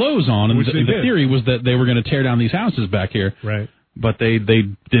to build a Lowe's on, and the theory was that they were going to tear down these houses back here. Right. But they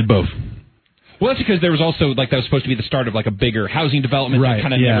did both. Well, that's because there was also, that was supposed to be the start of, a bigger housing development that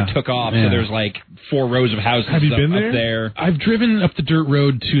kind of never took off, so there's, 4 rows of houses Have you been up there. there. I've driven up the dirt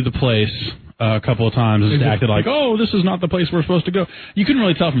road to the place a couple of times. It's acted like, this is not the place we're supposed to go. You couldn't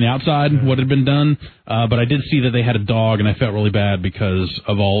really tell from the outside what had been done, but I did see that they had a dog, and I felt really bad because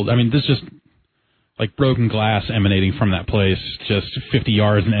of this just broken glass emanating from that place, just 50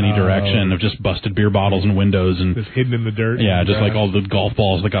 yards in any direction of just busted beer bottles and windows and just hidden in the dirt. Yeah, just all the golf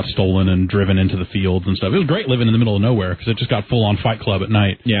balls that got stolen and driven into the fields and stuff. It was great living in the middle of nowhere because it just got full on Fight Club at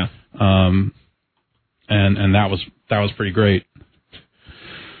night. Yeah, and that was pretty great.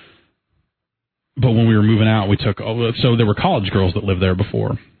 But when we were moving out, so there were college girls that lived there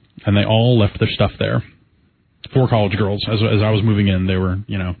before, and they all left their stuff there. 4 college girls. As I was moving in, they were,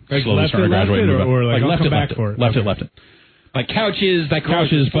 slowly starting to graduate. Left it. Like couches,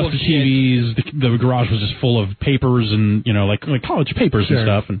 busted TVs. The garage was just full of papers and, college papers and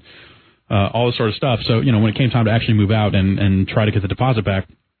stuff and all this sort of stuff. So, when it came time to actually move out and try to get the deposit back,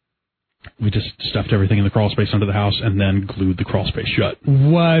 we just stuffed everything in the crawl space under the house and then glued the crawl space shut.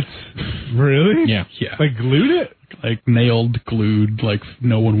 What? Really? Yeah. Glued it? Glued,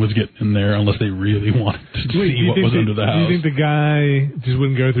 no one was getting in there unless they really wanted to see what was under the house. Do you think the guy just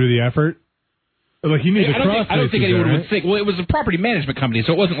wouldn't go through the effort? He knew the crawl space. I don't think anyone would think. Well, it was a property management company,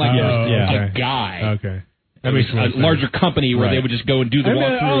 so it wasn't a guy. Okay. That makes a larger company where they would just go and do the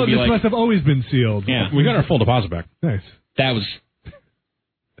walkthrough. This must have always been sealed. Yeah, we got our full deposit back. Nice.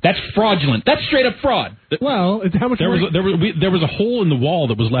 That's fraudulent. That's straight up fraud. Well, it's how much there was a hole in the wall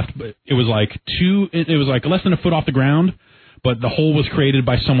that was left. It was it was less than a foot off the ground, but the hole was created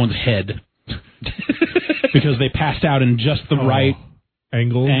by someone's head because they passed out in just the right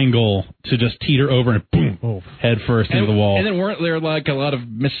angle to just teeter over and boom, head first into the wall. And then weren't there a lot of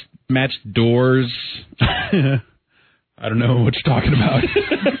mismatched doors? I don't know what you're talking about.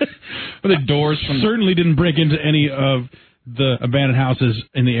 But the doors certainly didn't break into any of the abandoned houses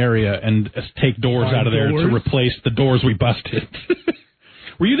in the area and take doors out of there to replace the doors we busted.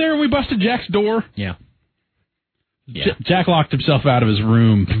 Were you there when we busted Jack's door? Yeah. Jack locked himself out of his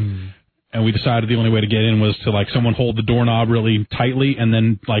room, and we decided the only way to get in was to someone hold the doorknob really tightly, and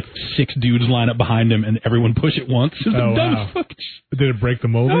then 6 dudes line up behind him, and everyone push it once. Wow. Did it break the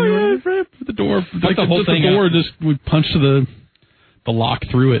mold? The door, the whole thing. The door we punched the lock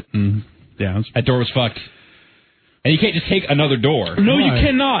through it, and that door was fucked. And you can't just take another door. No, you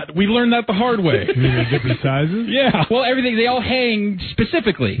cannot. We learned that the hard way. You mean different sizes? Yeah. Well, they all hang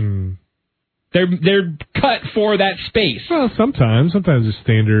specifically. They're cut for that space. Well, sometimes it's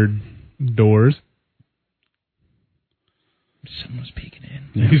standard doors. Someone's peeking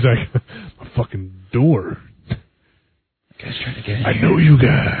in. Yeah. He's like, a fucking door. Guys trying to get in. I know you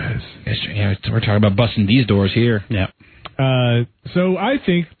guys. We're talking about busting these doors here. Yeah. So I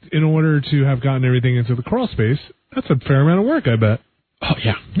think in order to have gotten everything into the crawl space, that's a fair amount of work, I bet. Oh,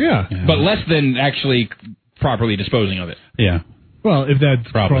 yeah. Yeah. But less than actually properly disposing of it. Yeah. Well, if that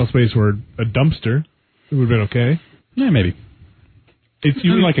crawl space were a dumpster, it would have been okay. Yeah, maybe. It's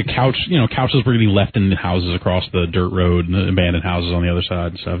even like a couch. Couches were going to be left in the houses across the dirt road and the abandoned houses on the other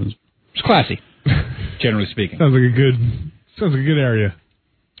side and stuff. It's classy, generally speaking. Sounds like a good area.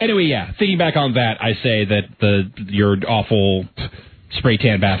 Anyway, yeah. Thinking back on that, I say that your awful spray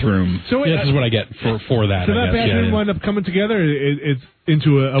tan bathroom. So this is what I get for that. So that bathroom wound up coming together. It's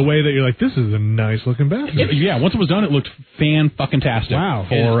into a way that you're like, this is a nice looking bathroom. Once it was done, it looked fan-fucking-tastic. Wow.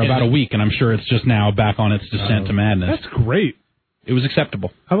 For about a week, and I'm sure it's just now back on its descent to madness. That's great. It was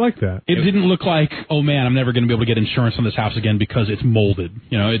acceptable. I like that. It didn't look like, oh man, I'm never going to be able to get insurance on this house again because it's molded.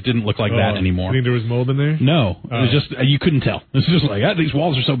 It didn't look like that anymore. You think there was mold in there? No. It was just, you couldn't tell. It's just like, these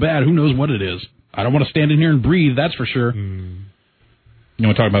walls are so bad, who knows what it is. I don't want to stand in here and breathe, that's for sure. You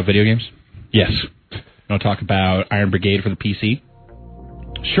want to talk about video games? Yes. You want to talk about Iron Brigade for the PC?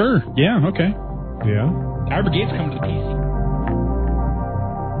 Sure. Yeah, okay. Yeah. Iron Brigade's coming to the PC.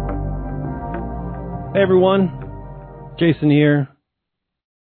 Hey everyone, Jason here.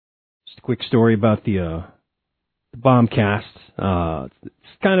 Just a quick story about the Bombcast.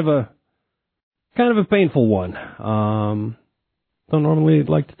 It's kind of a painful one. Don't normally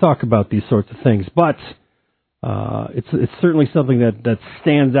like to talk about these sorts of things, but it's certainly something that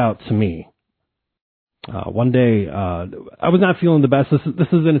stands out to me. One day, I was not feeling the best. This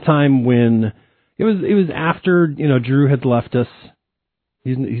is in a time when it was after Drew had left us.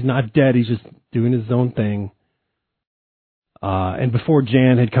 He's not dead. He's just doing his own thing. And before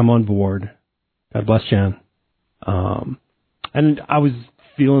Jan had come on board, God bless Jan. And I was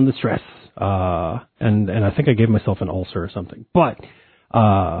feeling the stress. And I think I gave myself an ulcer or something. But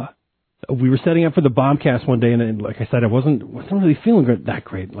we were setting up for the Bombcast one day, and like I said, I wasn't really feeling that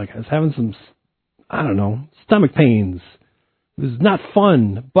great. Like I was having some, stomach pains. It was not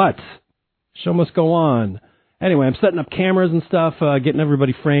fun, but show must go on. Anyway, I'm setting up cameras and stuff, getting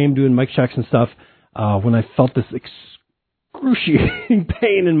everybody framed, doing mic checks and stuff, when I felt this excruciating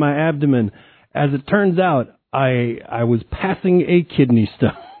pain in my abdomen. As it turns out, I was passing a kidney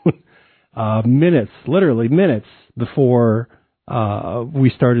stone literally minutes before we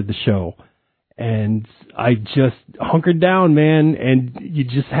started the show. And I just hunkered down, man, and you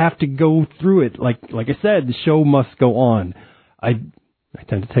just have to go through it. Like I said, the show must go on. I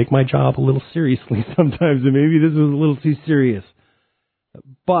tend to take my job a little seriously sometimes, and maybe this was a little too serious.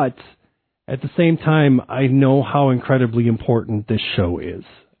 But at the same time, I know how incredibly important this show is.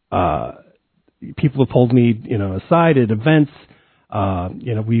 People have told me, aside at events,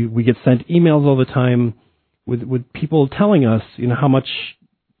 we get sent emails all the time with people telling us, how much,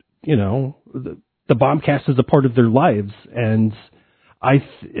 the Bombcast is a part of their lives. And as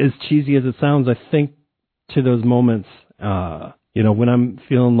cheesy as it sounds, I think to those moments, when I'm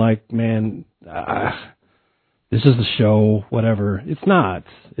feeling like, man, this is a show, whatever. It's not.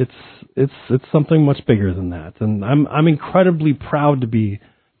 It's something much bigger than that. And I'm incredibly proud to be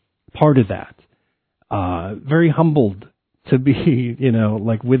part of that. Very humbled to be,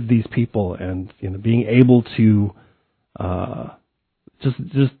 with these people and, being able to,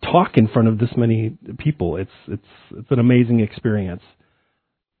 just talk in front of this many people. It's an amazing experience.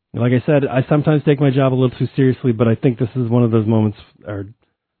 Like I said, I sometimes take my job a little too seriously, but I think this is one of those moments or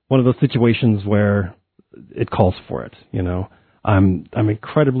one of those situations where it calls for it. I'm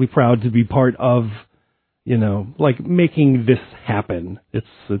incredibly proud to be part of, making this happen. It's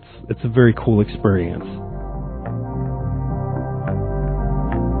a very cool experience.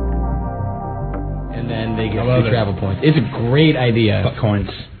 And then they get free travel points. It's a great idea. Fuck coins.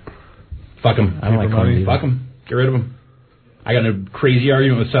 Fuck them. I don't like coins. Fuck them. Get rid of them. I got in a crazy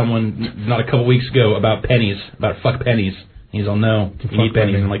argument with someone not a couple weeks ago about pennies, about fuck pennies. He's all, no, you need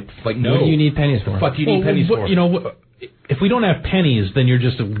pennies. I'm like, no. What do you need pennies for? The fuck do you need pennies for? If we don't have pennies, then you're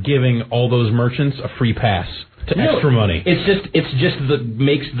just giving all those merchants a free pass to extra money. It's just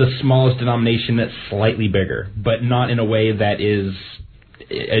makes the smallest denomination that's slightly bigger, but not in a way that is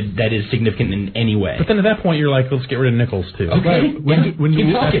significant in any way. But then at that point, you're like, let's get rid of nickels too. Okay.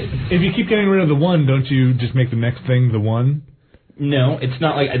 If you keep getting rid of the one, don't you just make the next thing the one? No, it's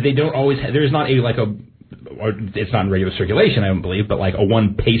not like they don't always. There's not it's not in regular circulation, I don't believe, but like a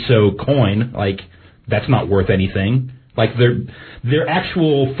 1 peso coin, like that's not worth anything. Like their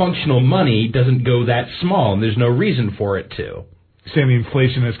actual functional money doesn't go that small, and there's no reason for it to. Saying the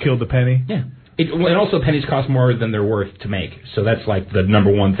inflation has killed the penny? Yeah. And also pennies cost more than they're worth to make, so that's like the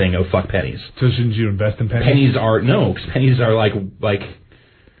number one thing of fuck pennies. So shouldn't you invest in pennies? Pennies are like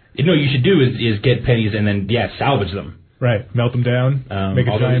you should do is get pennies and then salvage them. Right, melt them down, make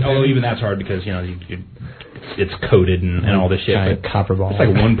a giant although penny. even that's hard because it's coated and all this shit. Giant copper ball. It's like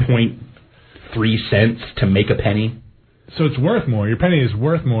 1.3 cents to make a penny. So it's worth more. Your penny is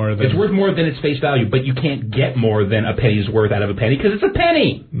worth more than... It's worth more than its face value, but you can't get more than a penny's worth out of a penny because it's a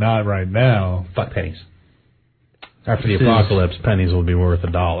penny. Not right now. Fuck pennies. After the apocalypse, pennies will be worth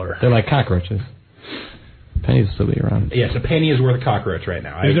 $1. They're like cockroaches. Pennies will still be around. Yes, a penny is worth a cockroach right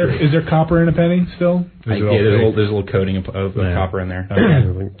now. Is there copper in a penny still? There's a little coating of copper in there.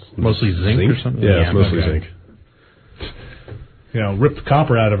 Mostly zinc or something? Yeah, it's mostly zinc. Rip the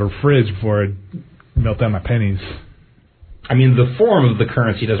copper out of a fridge before I melt down my pennies. I mean, the form of the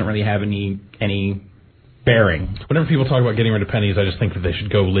currency doesn't really have any bearing. Whenever people talk about getting rid of pennies, I just think that they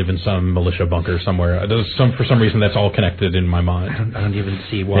should go live in some militia bunker somewhere. For some reason, that's all connected in my mind. I don't even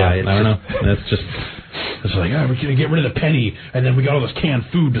see why. Yeah, I don't know. That's just... It's like, we're going to get rid of the penny, and then we got all this canned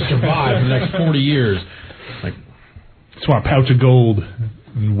food to survive for the next 40 years. Like, just want a pouch of gold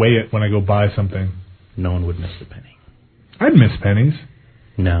and weigh it when I go buy something. No one would miss the penny. I'd miss pennies.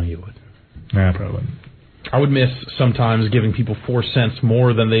 No, you would. Nah, I probably wouldn't. I would miss sometimes giving people 4 cents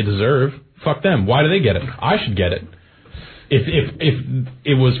more than they deserve. Fuck them. Why do they get it? I should get it. If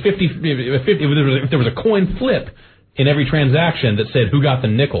it was 50, if there was a coin flip in every transaction that said who got the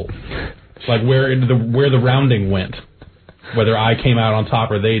nickel, like where the rounding went, whether I came out on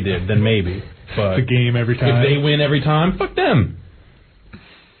top or they did, then maybe. But the game every time. If they win every time, fuck them.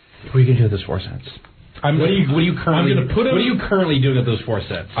 What are you gonna do with those 4 cents? What are you currently doing with those 4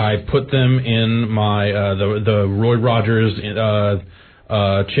 cents? I put them in my the Roy Rogers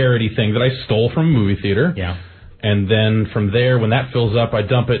charity thing that I stole from a movie theater. Yeah. And then from there, when that fills up, I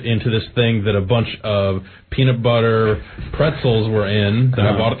dump it into this thing that a bunch of peanut butter pretzels were in that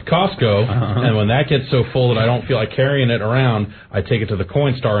I bought at the Costco. And when that gets so full that I don't feel like carrying it around, I take it to the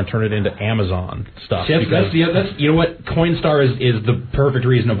Coinstar and turn it into Amazon stuff. See, that's you know what? Coinstar is the perfect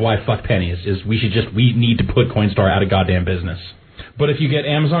reason of why fuck pennies is we need to put Coinstar out of goddamn business. But if you get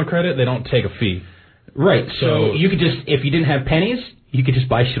Amazon credit, they don't take a fee. Right. So you could just, if you didn't have pennies, you could just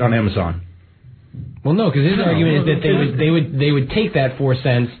buy shit on Amazon. Well, no, because his argument is that they would take that 4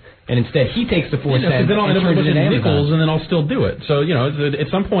 cents, and instead he takes the 4 cents then I'll and end up turns with it into nickels, Amazon. and then I'll still do it. So at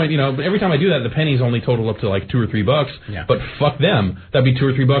some point, every time I do that, the pennies only total up to like $2 or $3. Yeah. But fuck them. That'd be $2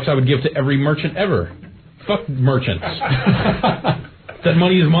 or $3 I would give to every merchant ever. Fuck merchants. That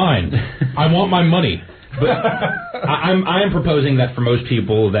money is mine. I want my money. But I am proposing that for most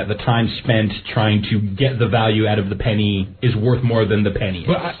people, that the time spent trying to get the value out of the penny is worth more than the penny is.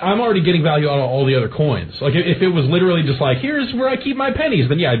 But I'm already getting value out of all the other coins. Like, if it was literally just like, here's where I keep my pennies,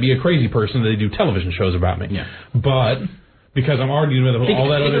 then yeah, I'd be a crazy person that they do television shows about me. Yeah. But because I'm arguing with all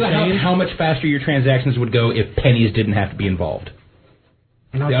that other change... How much faster your transactions would go if pennies didn't have to be involved.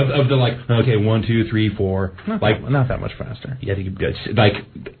 Of the like, okay, 1, 2, 3, 4, not that much faster. Yeah, like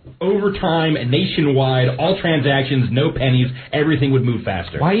over time, nationwide, all transactions, no pennies, everything would move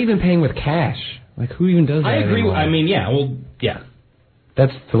faster. Why even paying with cash? Like, who even does that? I agree. Anymore? I mean, yeah.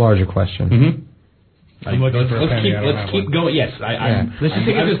 That's the larger question. Mm-hmm. I'm looking for a penny. Let's keep going. Yes, let's just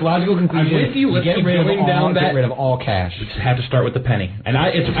take it to this logical conclusion. I'm with you. Let's get keep rid going of down that. Get rid of all cash. We just have to start with the penny. And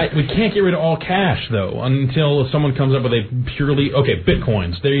we can't get rid of all cash though until someone comes up with a purely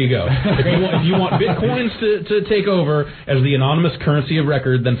bitcoins. There you go. If you want bitcoins to take over as the anonymous currency of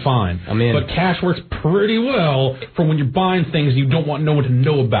record, then fine. I'm in. But cash works pretty well for when you're buying things you don't want no one to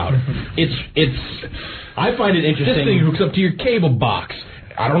know about. I find it interesting. This thing hooks up to your cable box.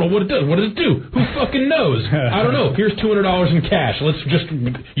 I don't know what it does. What does it do? Who fucking knows? I don't know. Here's $200 in cash.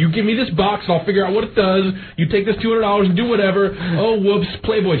 You give me this box, I'll figure out what it does. You take this $200 and do whatever. Oh, whoops,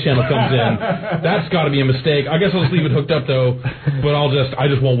 Playboy Channel comes in. That's got to be a mistake. I guess I'll just leave it hooked up though, but I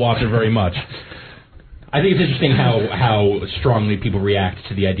just won't watch it very much. I think it's interesting how strongly people react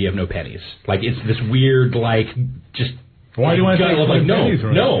to the idea of no pennies. Like, it's this weird, just... Why do you want to take pennies?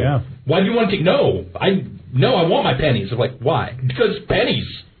 No. Yeah. Why do you want to take... No, I want my pennies. I'm like, why? Because pennies.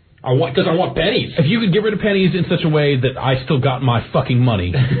 Because I want pennies. If you could get rid of pennies in such a way that I still got my fucking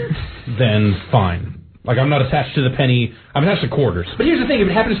money, then fine. Like, I'm not attached to the penny. I'm attached to quarters. But here's the thing. If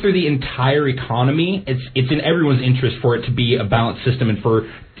it happens through the entire economy, it's in everyone's interest for it to be a balanced system. And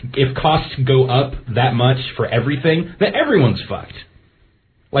if costs go up that much for everything, then everyone's fucked.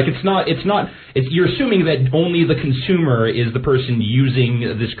 Like, you're assuming that only the consumer is the person using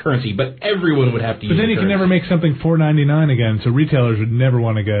this currency, but everyone would have to use it. But then you can never make something $4.99 again, so retailers would never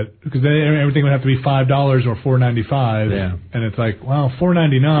want to because everything would have to be $5 or $4.95. Yeah. And it's like, well,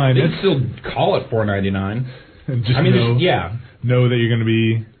 $4.99. They'd still call it $4.99. Know that you're going to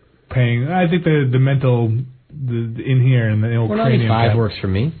be paying. I think the mental in here and the old cranium $4.95 works for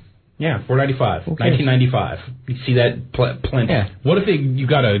me. Yeah, $4.95. Okay. 1995. You see that plenty. Yeah. What if you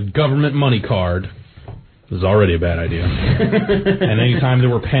got a government money card? This is already a bad idea. And anytime there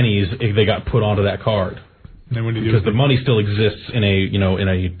were pennies, they got put onto that card. And when because the money still exists in a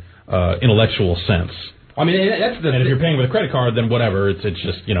intellectual sense. I mean, that's and if you're paying with a credit card, then whatever. It's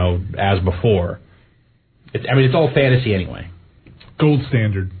just as before. It's all fantasy anyway. Gold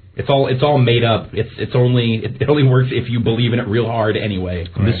standard. It's all made up. It only works if you believe in it real hard anyway.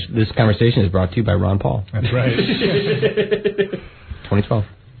 Right. This conversation is brought to you by Ron Paul. That's right. 2012.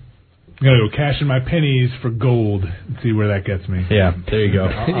 I'm going to go cash in my pennies for gold and see where that gets me. Yeah, there you go.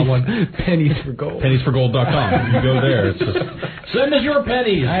 I want pennies for gold. Penniesforgold.com. You go there. It's just, send us your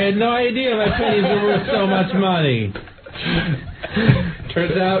pennies. I had no idea my pennies were worth so much money.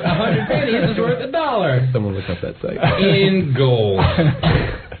 Turns out 100 pennies is worth $1. Someone look up that site. In gold.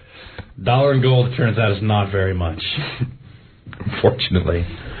 $1 in gold, turns out, is not very much. Unfortunately.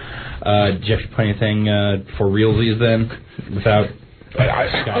 Jeff, you play anything for realsies then? Without...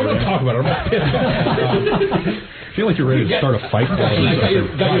 I'm going to talk about it. I'm I feel like you're ready to start a fight. Got your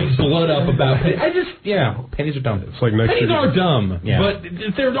blood up about pennies. Pennies are dumb. It's like pennies are dumb, but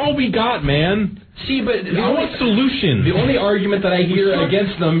they're all we got, man. See, but I want solutions. The only argument that I hear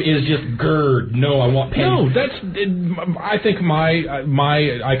against them is just GERD. No, I want pennies. No, I think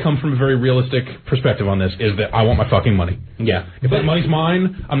I come from a very realistic perspective on this. Is that I want my fucking money. Yeah. If that money's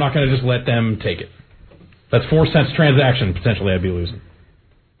mine, I'm not going to just let them take it. That's 4 cents transaction, potentially I'd be losing.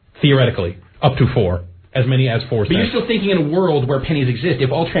 Theoretically. Up to 4. As many as 4 cents. But you're still thinking in a world where pennies exist.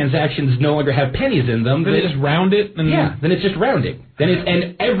 If all transactions no longer have pennies in them, then they just round it? Then it's just rounding.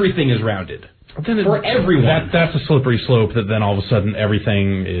 And everything is rounded. For everyone. That's a slippery slope that then all of a sudden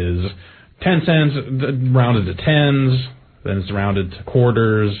everything is 10 cents, rounded to tens, then it's rounded to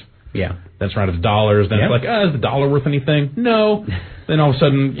quarters. Yeah. Then it's rounded to dollars. Then it's like, is the dollar worth anything? No. Then all of a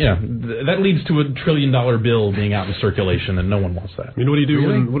sudden, that leads to a $1 trillion bill being out in circulation, and no one wants that. I mean, what do you do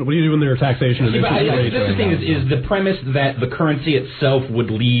when their taxation and interest rates? The thing is the premise that the currency itself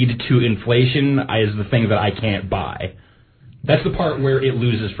would lead to inflation is the thing that I can't buy. That's the part where it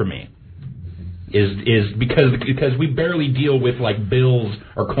loses for me. Is because we barely deal with like bills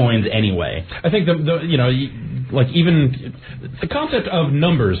or coins anyway. I think even the concept of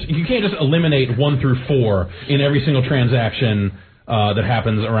numbers, you can't just eliminate 1 through 4 in every single transaction that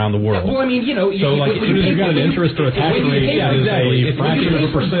happens around the world. Well, I mean, as soon as you've got an interest or a tax rate, a fraction of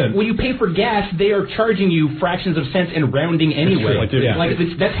a percent. When you pay for gas, they are charging you fractions of cents and rounding anyway.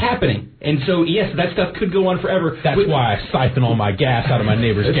 That's happening. And so, yes, that stuff could go on forever. That's why I siphon all my gas out of my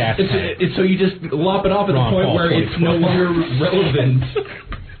neighbor's gas tank. So you just lop it off at the point where it's no longer relevant.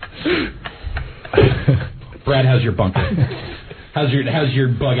 Brad, how's your bunker? How's your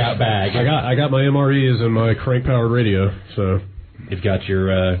bug out bag? I got my MREs and my crank powered radio, so you've got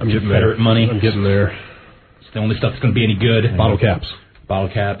your Confederate money. I'm getting there. It's the only stuff that's going to be any good. Bottle caps.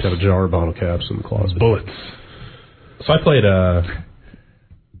 Got a jar of bottle caps in the closet. Bullets. So I played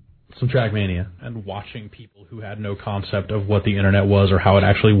some Trackmania, and watching people who had no concept of what the internet was or how it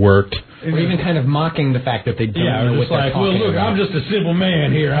actually worked. Or even kind of mocking the fact that they don't know what they're talking look, about. I'm just a simple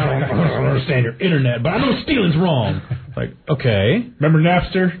man here. I don't understand your internet, but I know stealing's wrong. Like, okay. Remember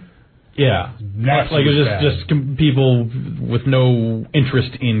Napster? Yeah. Napster like it was bad. just people with no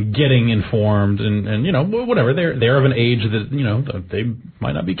interest in getting informed and whatever. They're of an age that, they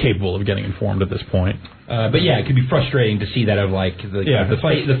might not be capable of getting informed at this point. But yeah, it could be frustrating to see that of the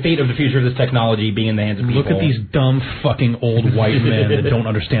fate of the future of this technology being in the hands of people. Look at these dumb fucking old white men that don't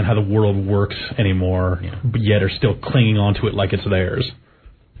understand how the world works anymore, but yet are still clinging onto it like it's theirs.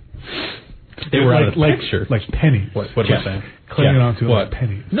 They were out of the picture. Like pennies. What am I saying? Clinging onto it like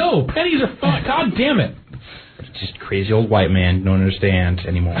pennies. No, pennies are fun. God damn it. It's just crazy old white man don't understand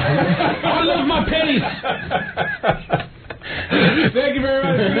anymore. I love my pennies. Thank you very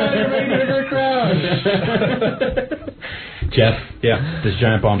much. You guys are making a great crowd. Jeff, does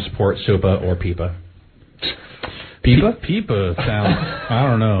Giant Bomb support SOPA or PIPA? PIPA? PIPA sounds, I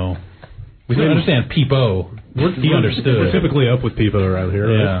don't know. We don't understand PIPO. He understood. We're typically up with PIPA around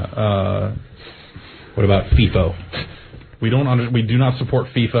here. Yeah. Right? What about FIFO? We do not support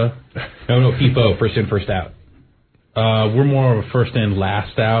FIFA. No, FIFO, first in, first out. We're more of a first in,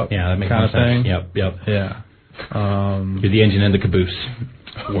 last out. Yeah, that makes kind of sense. thing. Yep. Yeah. You're the engine and the caboose.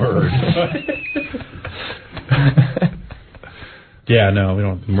 Word. Yeah, no, we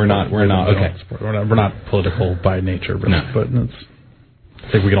don't. We're not. We're not political by nature, but I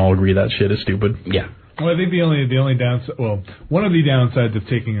think we can all agree that shit is stupid. Yeah. Well, I think the only downside, one of the downsides of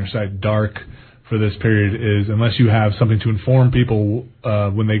taking your site dark for this period is unless you have something to inform people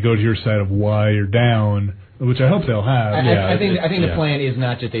when they go to your site of why you're down, which I hope they'll have. I think the plan is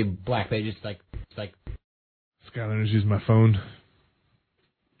not just a black page. It's like Skylanders use my phone.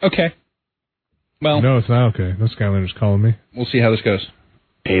 Okay. Well, no, it's not okay. No Skylanders calling me. We'll see how this goes.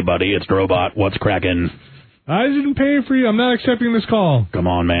 Hey, buddy, it's Drobot. What's cracking? I didn't pay for you. I'm not accepting this call. Come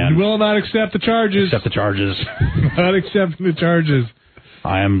on, man. You will not accept the charges. Accept the charges. Not accepting the charges.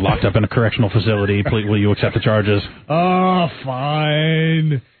 I am locked up in a correctional facility. Please, will you accept the charges? Oh,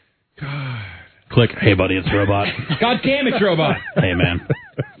 fine. God. Click. Hey, buddy, it's Drobot. God damn it, Drobot. Hey, man.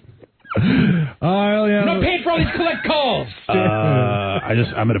 I'm not paying for all these collect calls.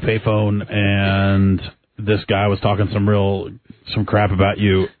 I'm at a payphone, and this guy was talking some crap about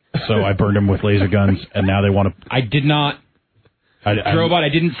you, so I burned him with laser guns, and now they want to. I did not. Drobot, I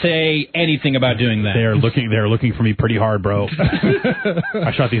didn't say anything about doing that. They're looking for me pretty hard, bro.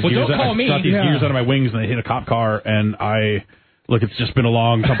 I shot these gears. Gears out of my wings, and they hit a cop car, and look, it's just been a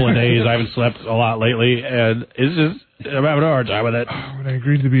long couple of days. I haven't slept a lot lately, and it's just, I'm having a hard time with it. When I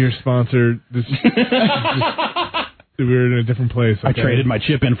agreed to be your sponsor, we were in a different place. Okay? I traded my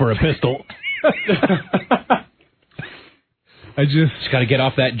chip in for a pistol. I just got to get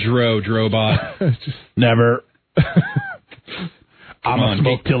off that Drobot. Never. I'm going to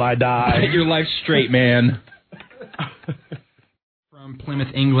smoke till I die. Get your life straight, man. From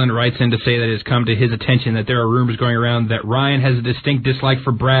Plymouth, England, writes in to say that it has come to his attention that there are rumors going around that Ryan has a distinct dislike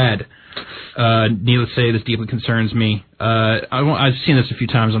for Brad. Needless to say, this deeply concerns me. I've seen this a few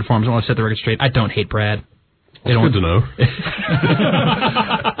times on forums. I want to set the record straight. I don't hate Brad. It's good to know.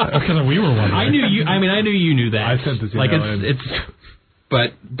 Because we were wondering. I knew you. I mean, I knew you knew that. I sent this email in.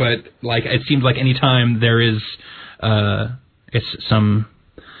 But like it seems like any time there is, some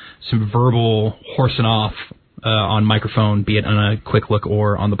verbal horsing off on microphone, be it on a quick look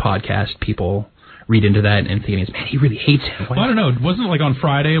or on the podcast, people read into that and thinking, man, he really hates him. Well, I don't know. Wasn't it like on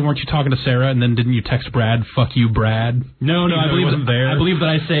Friday? Weren't you talking to Sarah, and then didn't you text Brad, "Fuck you, Brad"? No, I believe wasn't there. I believe that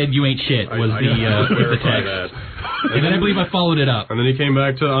I said "you ain't shit" was the text, and then I believe I followed it up. And then he came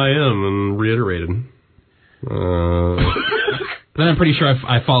back to "I am" and reiterated. Then I'm pretty sure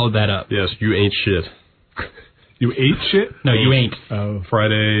I followed that up. Yes, you ain't shit. You ate shit? No, you ain't. Oh.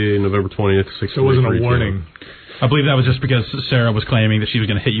 Friday, November 20th, 6:33. So it wasn't a warning. I believe that was just because Sarah was claiming that she was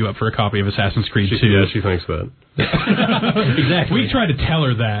going to hit you up for a copy of Assassin's Creed 2. Yeah, she thinks that. Exactly. We tried to tell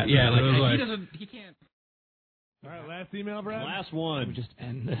her that. Yeah, like, he can't. All right, last email, Brad. Last one. Just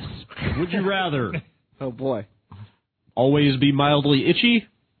end this. Would you rather Oh boy. always be mildly itchy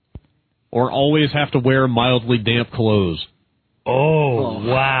or always have to wear mildly damp clothes? Oh,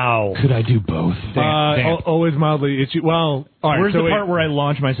 wow. Could I do both? Always mildly itchy. Well, all right. Where's so the part where I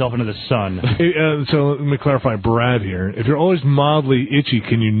launch myself into the sun? So let me clarify, Brad here. If you're always mildly itchy,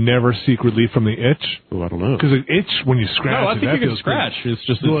 can you never seek relief from the itch? Oh, I don't know. Because an itch, when you scratch, No, I think you can scratch. Good. It's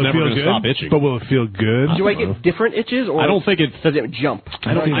just it's never going to stop itching. But will it feel good? Do I get different itches, or I don't think it. does it jump?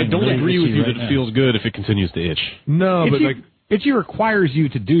 I don't agree with you that it feels good if it continues to itch. No, but itchy requires you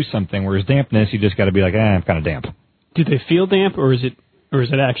to do something, whereas dampness, you just got to be like, I'm kind of damp. Do they feel damp, or is it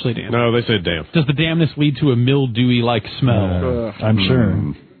actually damp? No, they said damp. Does the dampness lead to a mildewy-like smell? I'm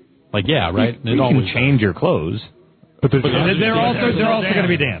sure. Like, yeah, right? You can change your clothes. But they're also going to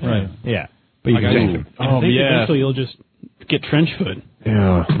be damp. Right. Yeah. But you can change them. I think eventually you'll just get trench foot.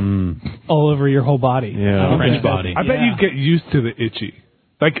 Yeah. All over your whole body. Yeah. French body. I bet you get used to the itchy.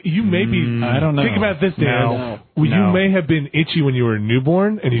 Like, you may be... I don't know. Think about this, Dan. No. You may have been itchy when you were a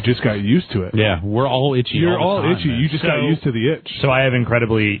newborn, and you just got used to it. Yeah, we're all itchy. You're all the time, itchy. man. You just got used to the itch. So I have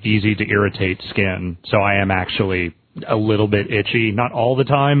incredibly easy to irritate skin. So I am actually a little bit itchy. Not all the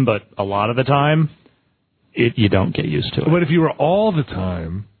time, but a lot of the time. You don't get used to it. But if you were all the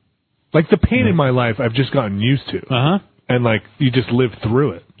time... Like, the pain in my life, I've just gotten used to. Uh-huh. And, like, you just live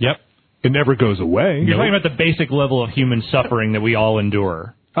through it. Yep. It never goes away. You're talking about the basic level of human suffering that we all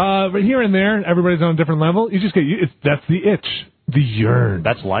endure. But here and there, everybody's on a different level. You just get that's the itch, the yearn.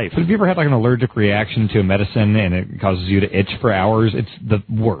 That's life. But have you ever had like an allergic reaction to a medicine and it causes you to itch for hours? It's the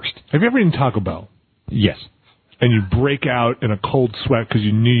worst. Have you ever eaten Taco Bell? Yes. And you break out in a cold sweat because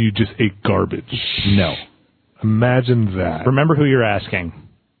you knew you just ate garbage? No. Imagine that. Remember who you're asking.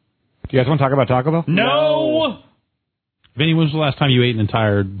 Do you guys want to talk about Taco Bell? No! Vinny, when was the last time you ate an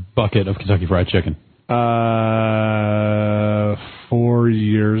entire bucket of Kentucky Fried Chicken? 4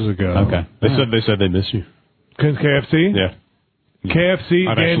 years ago. Okay. They said they miss you. KFC? Yeah. KFC?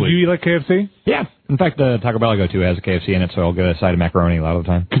 Dan, do you eat like KFC? Yeah. In fact, the Taco Bell I go to has a KFC in it, so I'll get a side of macaroni a lot of the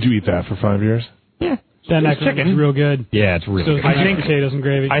time. Could you eat that for 5 years? Yeah. That macaroni is real good. Yeah, it's real good. I think potatoes and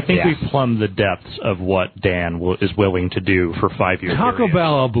gravy. I think we plumbed the depths of what Dan is willing to do for 5 years. Taco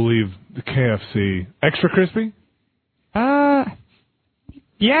Bell, I'll believe. The KFC. Extra crispy?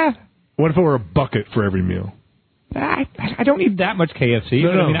 Yeah. What if it were a bucket for every meal? I don't need that much KFC.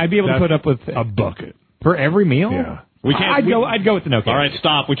 No, but I mean, I'd be able to put up with a bucket for every meal. Yeah, we can't. I'd go with the no KFC. All right,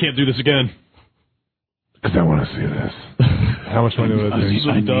 stop. We can't do this again. Because I want to see this. How much money was this?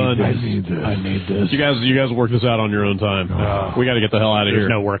 I need this. I need this. You guys work this out on your own time. We got to get the hell out of here. There's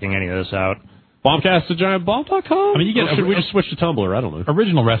no working any of this out. Bombcast@giantbomb.com? I mean, you get. Or should we just switch to Tumblr? I don't know.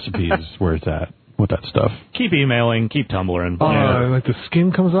 Original recipes where it's at with that stuff. Keep emailing. Keep Tumblring. Like the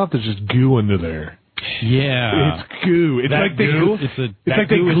skin comes off. There's just goo under there. Yeah, it's goo. It's that like goo. It's like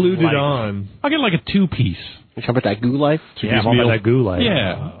they glued it on. I'll get like a 2-piece. You talking about that goo life? Yeah, I'm about that goo life.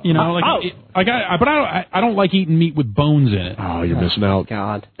 Yeah, you know, but I don't like eating meat with bones in it. Oh, you're missing out.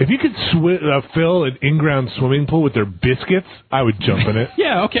 God. If you could fill an in-ground swimming pool with their biscuits, I would jump in it.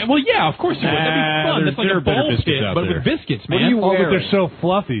 Yeah, okay. Well, yeah, of course you would. That'd be fun. That's like a bowl pit, but with biscuits, man. What are you wearing? But they're so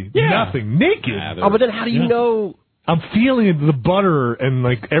fluffy. Yeah. Nothing. Naked. But then how do you know? I'm feeling the butter and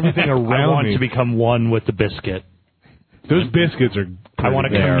like everything around me. I want to become one with the biscuit. Those biscuits are. I want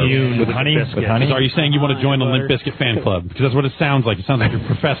to commune with honey. With honey. So are you saying you want to join the Limp Bizkit fan club? Because that's what it sounds like. It sounds like you're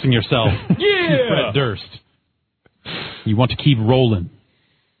professing yourself. Yeah. Fred Durst. You want to keep rolling.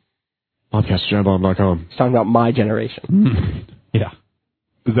 Podcast@giantbomb.com. He's talking about my generation. Yeah.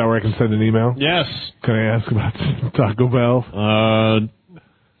 Is that where I can send an email? Yes. Can I ask about Taco Bell?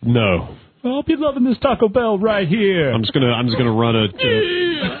 No. I'll be loving this Taco Bell right here. I'm just gonna run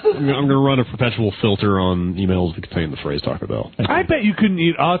I'm gonna run a perpetual filter on emails that contain the phrase Taco Bell. I bet you couldn't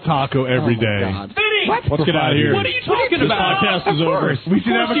eat a taco every day. Vinny! Let's get out of here. What are you talking about? This podcast is over. We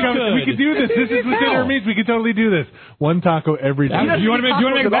should have we could do this. This is within our means. We could totally do this. One taco every day. Do you want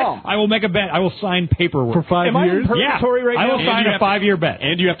to make a bet? I will make a bet. I will sign paperwork. For 5 years? I will sign a 5-year bet.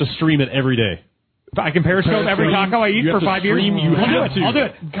 And you have to stream it every day. I can Periscope every taco I eat for 5 years. I'll do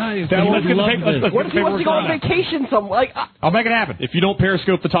it. Guys, what if he wants to go on vacation somewhere? I'll make it happen. If you don't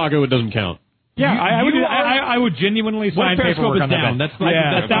Periscope the taco, it doesn't count. Yeah, I would genuinely sign paperwork on that. That's like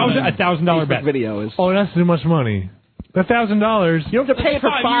 $1,000 bet. Video is. Oh, that's too much money. $1,000. You don't have to pay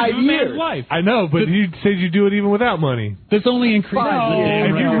for 5 years. I know, but you said you do it even without money. That's only increased.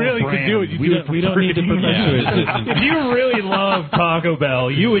 If you really could do it, you do it for free. We don't need to If you really love Taco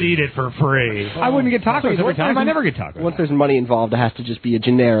Bell, you would eat it for free. I wouldn't get tacos every time. I never get tacos. Once there's money involved, it has to just be a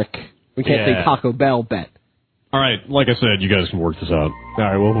generic. We can't say Taco Bell bet. All right, like I said, you guys can work this out. All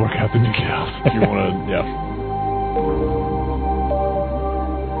right, we'll work out the details. If you want to, yeah.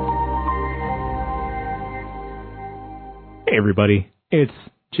 Hey everybody, it's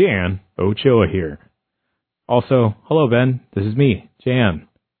Jan Ochoa here. Also, hello Ben, this is me, Jan,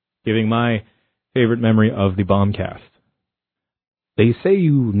 giving my favorite memory of the Bombcast. They say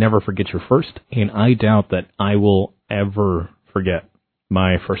you never forget your first, and I doubt that I will ever forget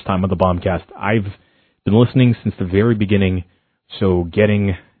my first time on the Bombcast. I've been listening since the very beginning, so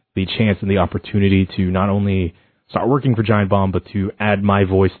getting the chance and the opportunity to not only start working for Giant Bomb, but to add my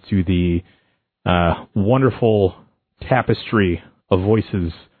voice to the wonderful tapestry of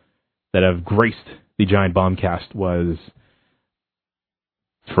voices that have graced the Giant Bombcast was,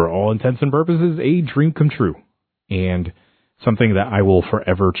 for all intents and purposes, a dream come true, and something that I will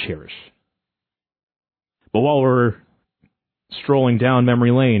forever cherish. But while we're strolling down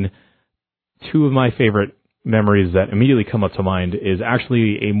memory lane, two of my favorite memories that immediately come up to mind is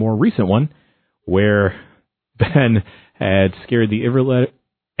actually a more recent one, where Ben had scared the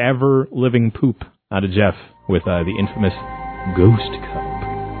ever-living poop out of Jeff with the infamous Ghost Cup.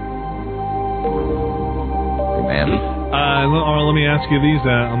 Man. Let me ask you these.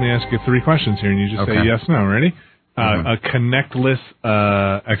 Let me ask you 3 questions here, and you just say yes, no. Ready? A connectless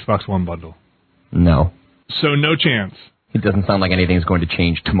Xbox One bundle. No. So no chance. It doesn't sound like anything's going to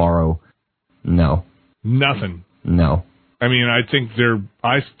change tomorrow. No. Nothing. No. I mean, I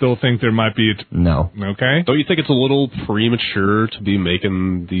still think there might be No. Okay. Don't you think it's a little premature to be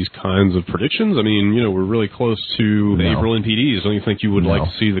making these kinds of predictions? I mean, we're really close to the April NPDs. Don't you think you would like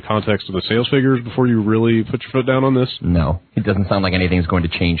to see the context of the sales figures before you really put your foot down on this? No. It doesn't sound like anything's going to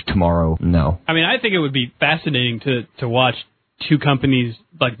change tomorrow. No. I mean, I think it would be fascinating to watch two companies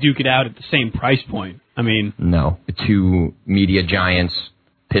like duke it out at the same price point. I mean, no. The two media giants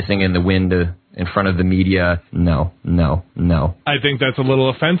pissing in the wind in front of the media. No. I think that's a little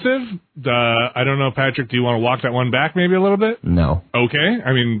offensive. I don't know, Patrick, do you want to walk that one back maybe a little bit? No. Okay.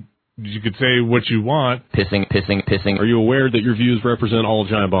 I mean, you could say what you want. Pissing. Are you aware that your views represent all of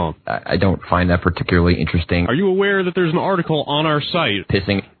Giant Bomb? I don't find that particularly interesting. Are you aware that there's an article on our site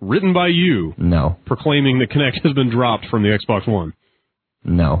written by you proclaiming that Kinect has been dropped from the Xbox One?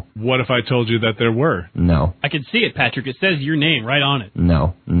 No. What if I told you that there were? No. I can see it, Patrick. It says your name right on it.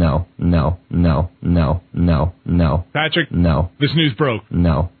 No. Patrick? No. This news broke.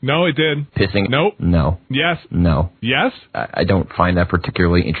 No. No, it did. Pissing? Nope. No. Yes. No. Yes? I don't find that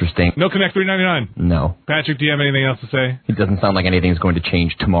particularly interesting. No Connect 399. No. Patrick, do you have anything else to say? It doesn't sound like anything's going to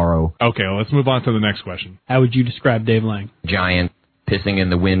change tomorrow. Okay, well, let's move on to the next question. How would you describe Dave Lang? Giant, pissing in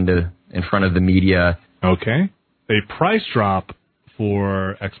the wind in front of the media. Okay. A price drop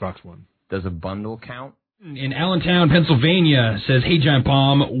for Xbox One. Does a bundle count? In Allentown, Pennsylvania, says, hey, Giant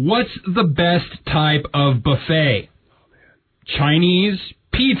Bomb, what's the best type of buffet? Chinese,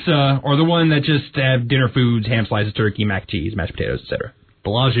 pizza, or the one that just have dinner foods, ham slices, turkey, mac and cheese, mashed potatoes, etc.?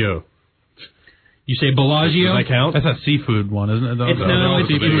 Bellagio. You say Bellagio? Does that count? That's that seafood one, isn't it? It's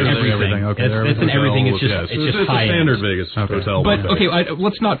everything. Okay, it's in everything. It's just it's high a standard end. Vegas hotel. But okay,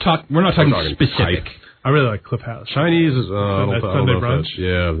 let's not talk. We're not talking specific. I really like Cliff House. Chinese is I don't Sunday know if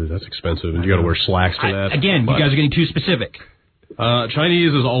brunch. that's expensive, and you got to wear slacks for that. Again, you guys are getting too specific.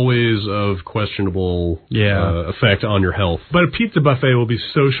 Chinese is always of questionable effect on your health. But a pizza buffet will be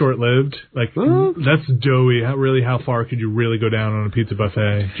so short-lived. Like, that's doughy. How far could you really go down on a pizza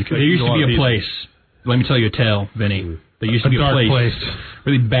buffet? There used to be a place. Let me tell you a tale, Vinny. There used to be a place.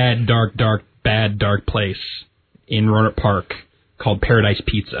 Really bad, dark place in Roanoke Park called Paradise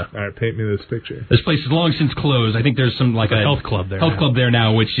Pizza. All right, paint me this picture. This place is long since closed. I think there's some a health club there. Club there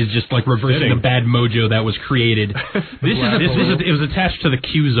now, which is just like reversing the bad mojo that was created. It was attached to the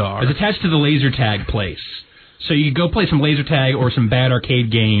Q-Czar. It was attached to the laser tag place. So you could go play some laser tag or some bad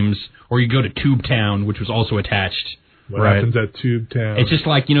arcade games, or you go to Tube Town, which was also attached. What happens at Tube Town? It's just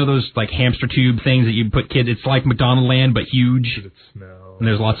like, those like hamster tube things that you put kids. It's like McDonald Land, but huge. Does it smell? And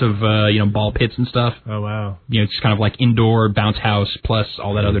there's lots of ball pits and stuff. Oh wow! It's kind of like indoor bounce house plus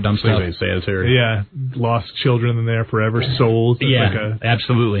all that other dumb stuff. Sanitary. Yeah, lost children in there forever, souls. Yeah,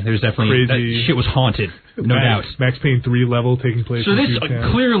 absolutely. There's definitely crazy. That shit was haunted, no doubt. Max Payne 3 level taking place. So in this Tube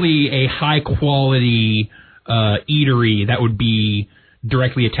Town. clearly a high quality eatery that would be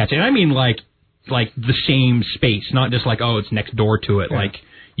directly attached, and I mean like the same space, not just like it's next door to it. Yeah. Like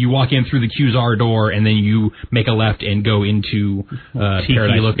you walk in through the Q-Czar door and then you make a left and go into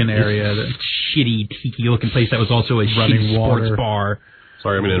tiki-looking area, shitty tiki-looking place that was also a running sports bar.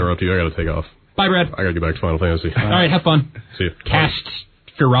 Sorry, I'm going to interrupt you. I got to take off. Bye, Brad. I got to get back to Final Fantasy. All right, have fun. See you. Cast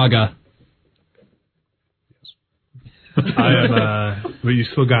Firaga. I am, but you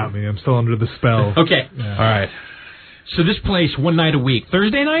still got me. I'm still under the spell. Okay. Yeah. All right. So this place, one night a week.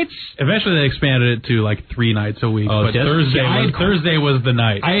 Thursday nights? Eventually they expanded it to like 3 nights a week. Oh, but Thursday was the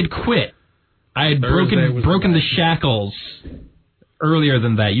night. I had quit. I had broken the shackles earlier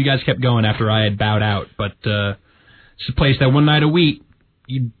than that. You guys kept going after I had bowed out. But it's a place that one night a week,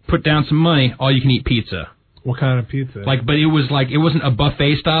 you put down some money, all you can eat pizza. What kind of pizza? But it wasn't a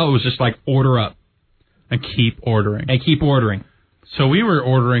buffet style. It was just like order up. And keep ordering. So we were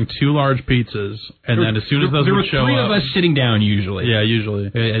ordering 2 large pizzas, and then as soon as those would show up... There were 3 of us sitting down usually. Yeah, usually.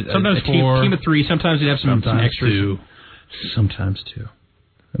 Sometimes a 4. Team of 3. Sometimes you'd have some extras. 2. Sometimes 2.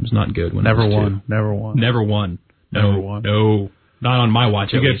 It was not good when Never it was won. 2. Never won. Never won. Never won. No. Not on my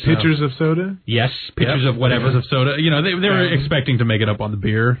watch. You get pictures of soda? Yes, pictures of whatever. Pictures of soda. They were expecting to make it up on the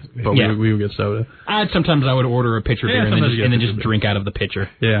beer, but we would get soda. Sometimes I would order a pitcher of beer and then just drink out of the pitcher.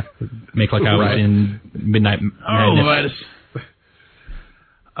 Yeah. Make like I was in Midnight Madness.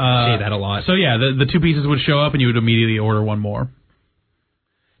 Say that a lot. So yeah, the 2 pieces would show up and you would immediately order 1 more.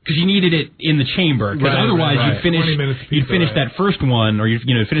 Because you needed it in the chamber. Because otherwise you'd finish that first one, or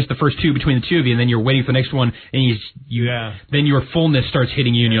finish the first 2 between the 2 of you, and then you're waiting for the next one, and then your fullness starts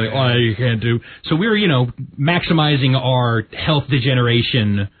hitting you, and you're like, you can't do. So we were, maximizing our health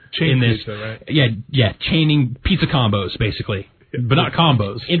degeneration in this. Pizza, right? Yeah, chaining pizza combos basically, but not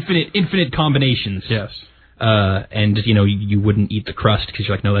combos. Infinite combinations. Yes. And you wouldn't eat the crust because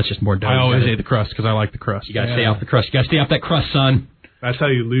you're like, no, that's just more dough. I always ate the crust because I like the crust. You gotta stay off the crust. You gotta stay off that crust, son. That's how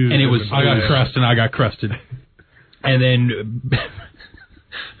you lose. And I got crust and I got crusted. And then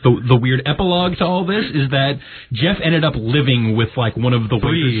the weird epilogue to all this is that Jeff ended up living with like one of the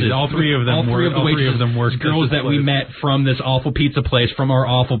waitresses. All three of them were girls that we met from this awful pizza place, from our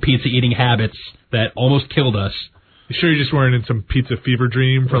awful pizza eating habits that almost killed us. You sure you just weren't in some pizza fever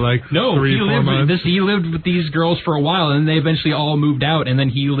dream for like 3 or 4 months? He lived with these girls for a while, and they eventually all moved out, and then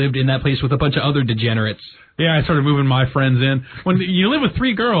he lived in that place with a bunch of other degenerates. Yeah, I started moving my friends in. When you live with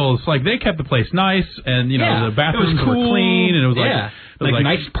 3 girls, like they kept the place nice, and the bathrooms were clean, and it was like. Like a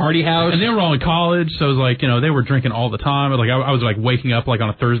nice party house. And they were all in college, so it was like, they were drinking all the time. Like I was like waking up like on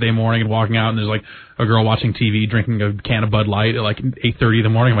a Thursday morning and walking out, and there's like a girl watching TV drinking a can of Bud Light at like 8:30 in the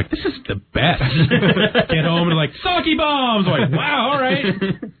morning. I'm like, this is the best. Get home and like, sake bombs. I'm like, wow, all right.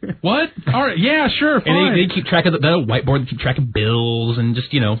 What? All right, yeah, sure, fine. And they keep track of the whiteboard, they keep track of bills, and just,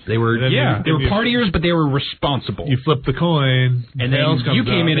 they were partiers, but they were responsible. You flip the coin, and then you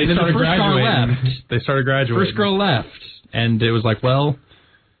came in, and then the first girl left. They started graduating. First girl left. And it was like, well,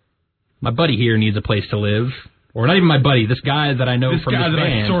 my buddy here needs a place to live. Or not even my buddy, this guy that I know from this band. This guy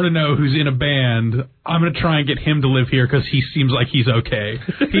that I sort of know who's in a band, I'm going to try and get him to live here because he seems like he's okay.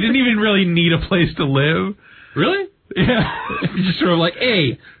 He didn't even really need a place to live. Really? Yeah. Just sort of like,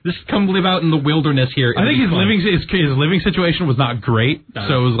 hey, just come live out in the wilderness here. I think his living situation was not great, so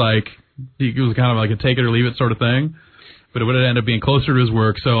it was like, it was kind of like a take it or leave it sort of thing. But it would end up being closer to his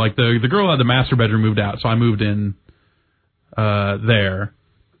work. So like the girl who had the master bedroom moved out, so I moved in there,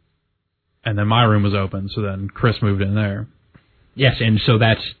 and then my room was open, so then Chris moved in there. Yes, and so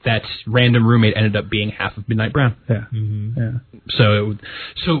that's random roommate ended up being half of Midnight Brown. Yeah, yeah. So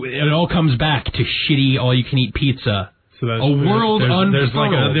it all comes back to shitty all-you-can-eat pizza. So a world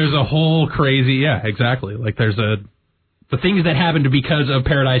unfurled. There's a whole crazy exactly. Like the things that happened because of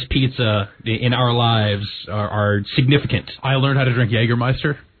Paradise Pizza in our lives are significant. I learned how to drink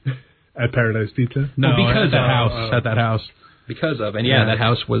Jägermeister at Paradise Pizza. No, because at that house. Because of, and that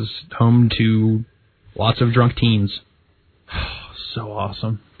house was home to lots of drunk teens. So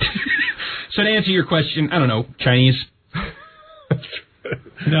awesome. So to answer your question, I don't know, Chinese.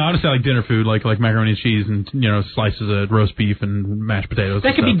 No, I just say like dinner food, like macaroni and cheese, and slices of roast beef and mashed potatoes.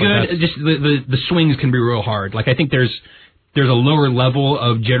 That could be good. Like just the swings can be real hard. Like I think there's a lower level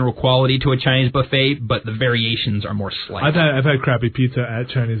of general quality to a Chinese buffet, but the variations are more slight. I've had crappy pizza at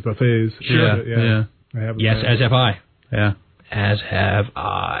Chinese buffets. Sure. Yeah. I have. Yes, as have I. Yeah. As have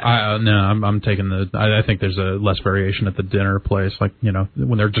I. No, I'm taking I think there's a less variation at the dinner place. Like,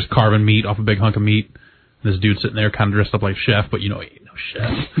 when they're just carving meat off a big hunk of meat. This dude sitting there kind of dressed up like chef, but he ain't no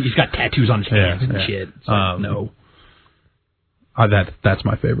chef. He's got tattoos on his hands and shit. So no. That's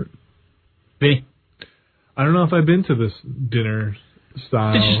my favorite. Vinny? I don't know if I've been to this dinner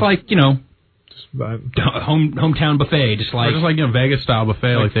style. It's just like, hometown buffet, just like Vegas style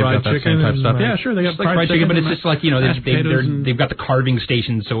buffet, like they've got that same type of stuff. Yeah, sure, they got fried chicken, but it's just like they've got the carving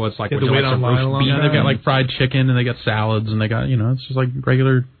station, so it's like the wait online. Yeah, they've got like fried chicken and they got salads and they got it's just like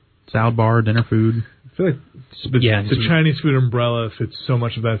regular salad bar dinner food. I feel like the Chinese food umbrella fits so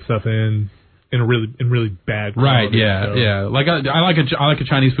much of that stuff in really bad quality. Right, yeah. Like I like a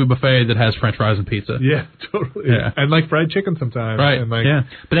Chinese food buffet that has French fries and pizza. Yeah, totally. Yeah. And like fried chicken sometimes. Right. And like, yeah.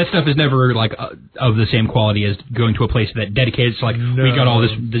 But that stuff is never like of the same quality as going to a place that dedicates like we got all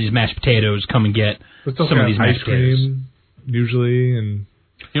these mashed potatoes, come and get some of these mashed potatoes. Usually and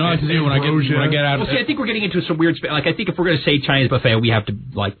I like to do when I get out. Well, see, I think we're getting into some weird like I think if we're going to say Chinese buffet, we have to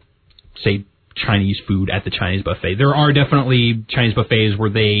like say Chinese food at the Chinese buffet. There are definitely Chinese buffets where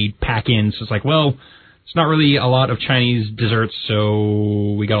they pack in, so it's like, well, it's not really a lot of Chinese desserts,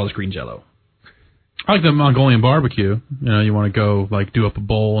 so we got all this green jello. I like the Mongolian barbecue. You want to go like do up a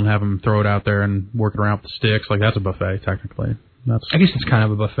bowl and have them throw it out there and work it around with the sticks. Like that's a buffet technically. I guess it's kind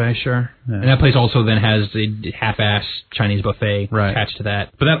of a buffet, sure. Yeah. And that place also then has the half-ass Chinese buffet attached to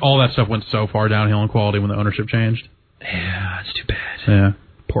that. But all that stuff went so far downhill in quality when the ownership changed. Yeah, it's too bad. Yeah.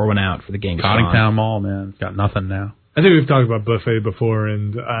 Pour one out for the game. Cottingtown Mall, man, it's got nothing now. I think we've talked about buffet before,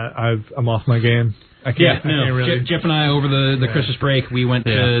 and I'm off my game. I can't really. Jeff and I over the Christmas break we went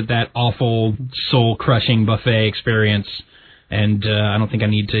to that awful soul crushing buffet experience, and I don't think I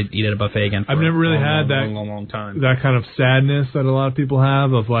need to eat at a buffet again. I've never really had long time. That kind of sadness that a lot of people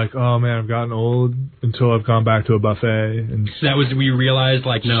have of like, oh man, I've gotten old until I've gone back to a buffet. And so that was we realized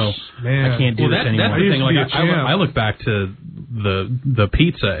like, no, man, I can't do this anymore. That's the thing. Like I look back to the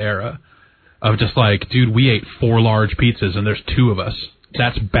pizza era of just like, dude, we ate 4 large pizzas and there's 2 of us.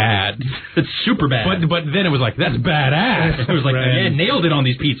 That's bad. That's super bad. But then it was like, that's badass. It was like, nailed it on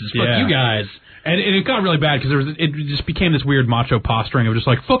these pizzas. Fuck you guys. And it got really bad because it just became this weird macho posturing of just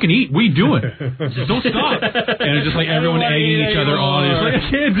like, fucking eat, what are you doing? Just don't stop. And it's just like everyone egging each other on. It's like, I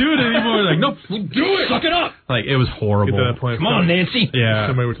can't do it anymore. Like, no, do it. Suck it up. Like, it was horrible. Get to that point, come on, Nancy. Yeah.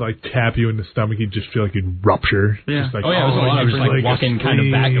 Somebody would like tap you in the stomach, you'd just feel like you'd rupture. Yeah. Just like, it was a lot. I was just like walking kind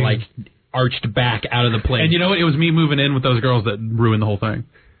of back, like arched back out of the plate. And you know what? It was me moving in with those girls that ruined the whole thing.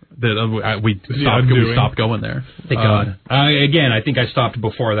 That we stopped going there. Thank God. Again, I think I stopped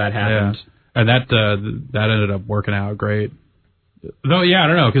before that happened. Yeah. And that ended up working out great. No, yeah, I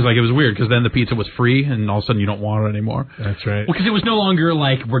don't know, because like it was weird, because then the pizza was free, and all of a sudden you don't want it anymore. That's right. Well, because it was no longer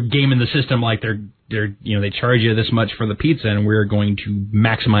like we're gaming the system, like they're they charge you this much for the pizza, and we're going to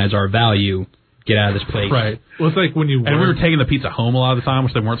maximize our value. Get out of this place. Right. Well, it's like when you and we were taking the pizza home a lot of the time,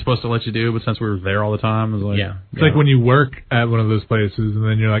 which they weren't supposed to let you do, but since we were there all the time, it was like It's like when you work at one of those places, and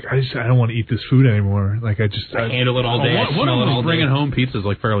then you're like, I don't want to eat this food anymore. Like I handle it all day. One of them was bringing home pizzas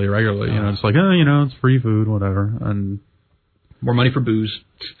like fairly regularly. You know, it's like it's free food, whatever, and more money for booze.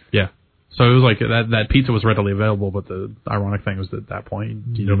 Yeah. So it was like that pizza was readily available, but the ironic thing was that at that point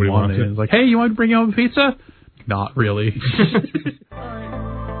you nobody didn't want it. It's like, hey, you want to bring home a pizza? Not really.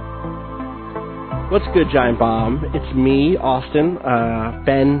 What's good, Giant Bomb? It's me, Austin.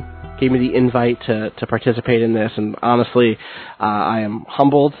 Ben gave me the invite to participate in this, and honestly, I am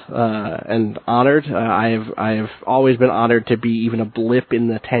humbled and honored. I have always been honored to be even a blip in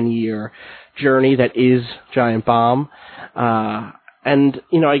the 10-year journey that is Giant Bomb. And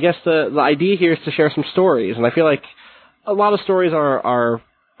I guess the idea here is to share some stories, and I feel like a lot of stories are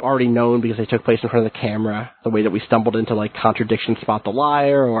already known because they took place in front of the camera, the way that we stumbled into like Contradiction Spot the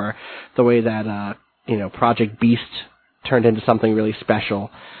Liar, or the way that Project Beast turned into something really special,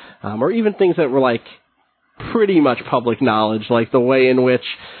 or even things that were like pretty much public knowledge, like the way in which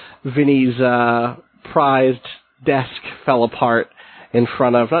Vinny's prized desk fell apart not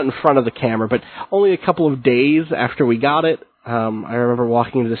in front of the camera, but only a couple of days after we got it. I remember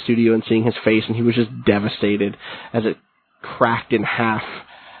walking into the studio and seeing his face, and he was just devastated as it cracked in half.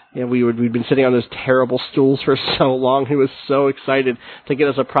 We'd been sitting on those terrible stools for so long. He was so excited to get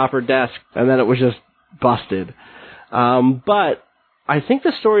us a proper desk, and then it was just busted. But I think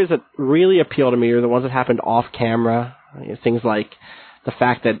the stories that really appeal to me are the ones that happened off camera. Things like the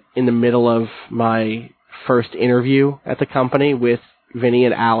fact that in the middle of my first interview at the company with Vinny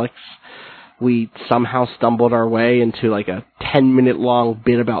and Alex, we somehow stumbled our way into like a 10-minute long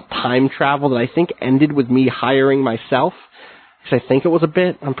bit about time travel that I think ended with me hiring myself. I think it was a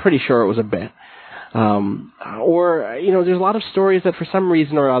bit. I'm pretty sure it was a bit. There's a lot of stories that for some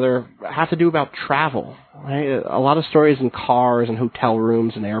reason or other have to do about travel. Right? A lot of stories in cars and hotel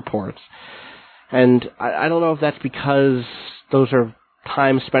rooms and airports. And I don't know if that's because those are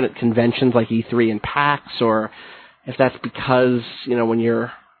time spent at conventions like E3 and PAX, or if that's because, when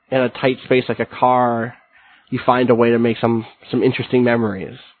you're in a tight space like a car, you find a way to make some interesting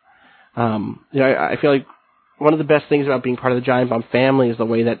memories. I feel like one of the best things about being part of the Giant Bomb family is the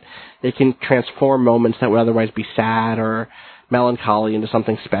way that they can transform moments that would otherwise be sad or melancholy into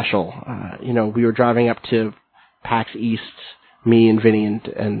something special. We were driving up to PAX East, me and Vinny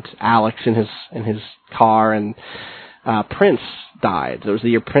and Alex in his car, and Prince died. It was the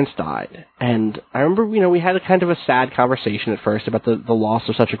year Prince died. And I remember, we had a kind of a sad conversation at first about the loss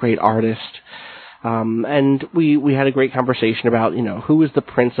of such a great artist. And we had a great conversation about, who is the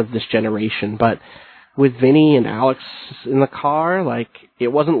Prince of this generation. But with Vinny and Alex in the car, like, it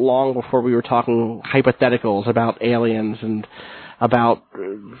wasn't long before we were talking hypotheticals about aliens and about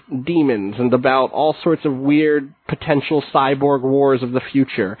demons and about all sorts of weird potential cyborg wars of the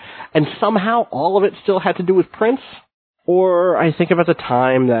future. And somehow all of it still had to do with Prince. Or I think about the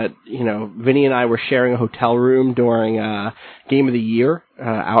time that, Vinny and I were sharing a hotel room during Game of the Year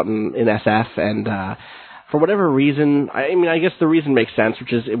out in SF, and for whatever reason, I guess the reason makes sense,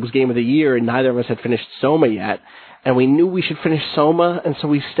 which is it was Game of the Year, and neither of us had finished Soma yet, and we knew we should finish Soma, and so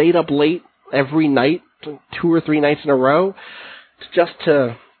we stayed up late every night, 2 or 3 nights in a row, just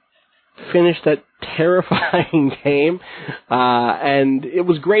to finish that terrifying game, and it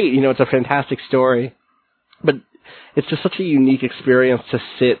was great. It's a fantastic story, but it's just such a unique experience to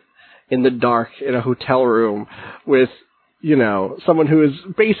sit in the dark in a hotel room with, someone who is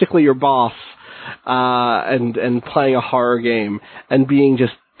basically your boss, and playing a horror game and being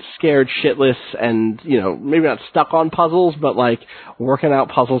just scared shitless and, maybe not stuck on puzzles, but like working out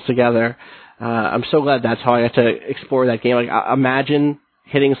puzzles together. I'm so glad that's how I got to explore that game. Like, imagine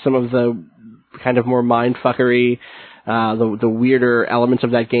hitting some of the kind of more mindfuckery, the weirder elements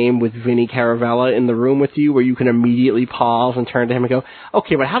of that game with Vinny Caravella in the room with you, where you can immediately pause and turn to him and go,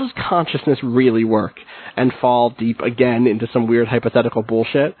 okay, but how does consciousness really work? And fall deep again into some weird hypothetical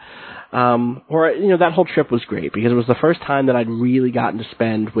bullshit. That whole trip was great because it was the first time that I'd really gotten to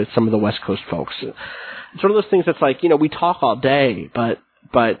spend with some of the West Coast folks. It's one of those things that's like, we talk all day, but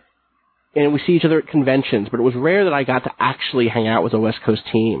we see each other at conventions, but it was rare that I got to actually hang out with a West Coast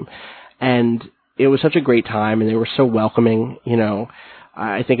team. And it was such a great time, and they were so welcoming.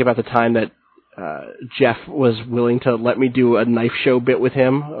 I think about the time that Jeff was willing to let me do a knife show bit with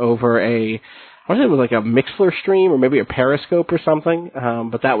him over I want to say it was like a Mixler stream or maybe a Periscope or something,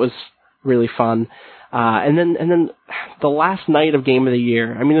 but that was really fun. And then the last night of Game of the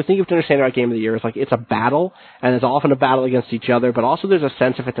Year, I mean, the thing you have to understand about Game of the Year is, like, it's a battle, and it's often a battle against each other, but also there's a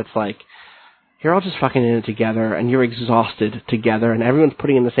sense of it that's like, you're all just fucking in it together, and you're exhausted together, and everyone's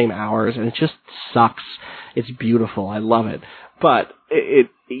putting in the same hours, and it just sucks. It's beautiful. I love it. But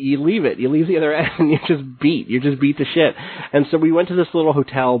you leave the other end, and you're just beat to shit. And so we went to this little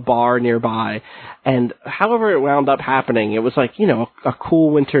hotel bar nearby, and however it wound up happening, it was like, you know, a cool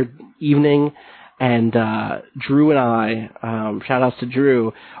winter evening, and Drew and I, shout outs to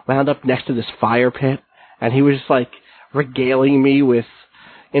Drew, wound up next to this fire pit, and he was just like regaling me with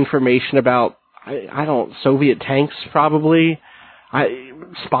information about, I don't, Soviet tanks probably,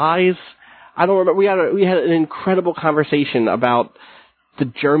 spies. I don't remember. We had an incredible conversation about the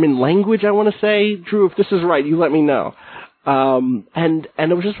German language, I want to say. Drew, if this is right, you let me know. And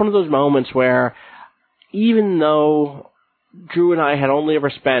it was just one of those moments where, even though Drew and I had only ever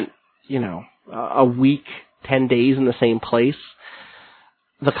spent, you know, a week, 10 days in the same place,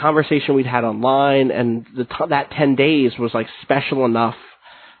 the conversation we'd had online and that 10 days was like special enough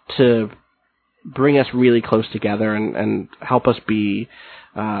to bring us really close together and help us be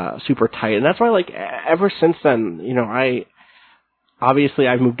super tight. And that's why, like, ever since then, you know,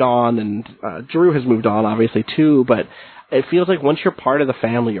 I've moved on, and Drew has moved on, obviously, too, but it feels like once you're part of the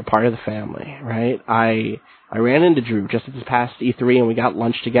family, you're part of the family, right? I ran into Drew just at this past E3, and we got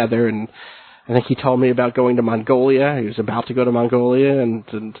lunch together, and I think he told me about going to Mongolia. He was about to go to Mongolia,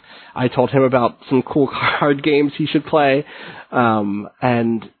 and I told him about some cool card games he should play.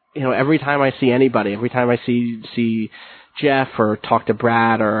 And, you know, every time I see anybody, every time I see Jeff or talk to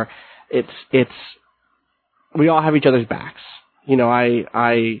Brad, or it's we all have each other's backs. You know,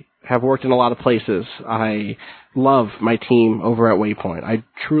 I have worked in a lot of places. I love my team over at Waypoint. I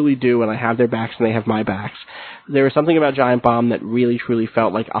truly do, and I have their backs and they have my backs. There was something about Giant Bomb that really, truly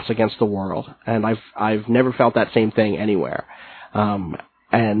felt like us against the world, and I've never felt that same thing anywhere.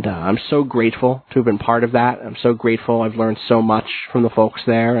 And I'm so grateful to have been part of that. I'm so grateful. I've learned so much from the folks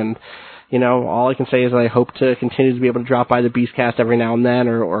there, and you know, all I can say is I hope to continue to be able to drop by the Beastcast every now and then,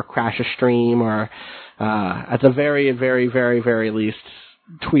 or crash a stream, or at the very, very, very, very least,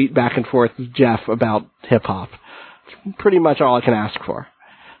 tweet back and forth with Jeff about hip-hop. It's pretty much all I can ask for.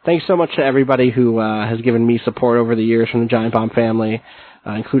 Thanks so much to everybody who has given me support over the years from the Giant Bomb family,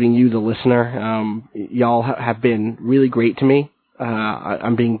 including you, the listener. Y'all have been really great to me.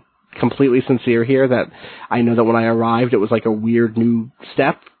 I'm being completely sincere here that I know that when I arrived, it was like a weird new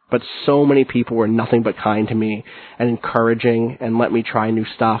step, but so many people were nothing but kind to me and encouraging and let me try new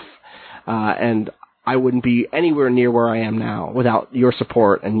stuff. And I wouldn't be anywhere near where I am now without your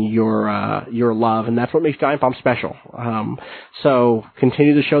support and your love, and that's what makes Giant Bomb special. So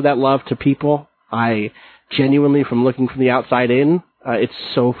continue to show that love to people. I genuinely, from looking from the outside in, it's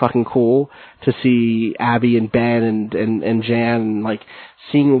so fucking cool to see Abby and Ben and Jan, and like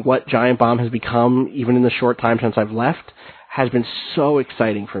seeing what Giant Bomb has become, even in the short time since I've left, has been so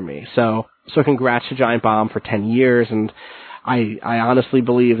exciting for me. So congrats to Giant Bomb for 10 years, and I honestly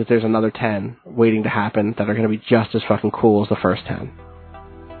believe that there's another 10 waiting to happen that are going to be just as fucking cool as the first 10.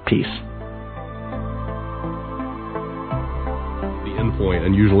 Peace. The end point,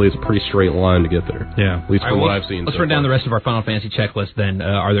 and usually it's a pretty straight line to get there. Yeah. At least from what I've seen. Let's run down the rest of our Final Fantasy checklist then.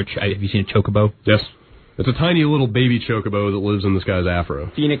 Have you seen a chocobo? Yes. It's a tiny little baby chocobo that lives in this guy's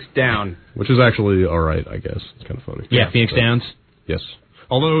afro. Phoenix Down. Which is actually alright, I guess. It's kind of funny. Yeah, Phoenix Downs? Yes.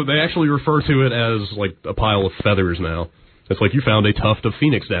 Although they actually refer to it as like a pile of feathers now. It's like you found a tuft of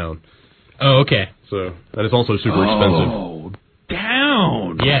Phoenix down. Oh, okay. So, and it's also super expensive. Oh,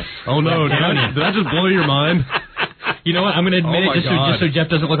 down. Yes. Oh no, did I just blow your mind? You know what? I'm going to admit it just so Jeff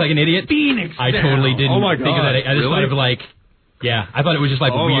doesn't look like an idiot. Phoenix I totally didn't think of that. I just thought of like, yeah, I thought it was just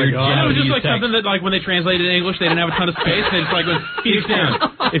like weird Japanese it was just like text. something that, like, when they translated in English, they didn't have a ton of space. They just like, Phoenix down.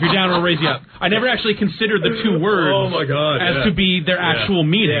 If you're down, we'll raise you up. I never actually considered the two words as to be their actual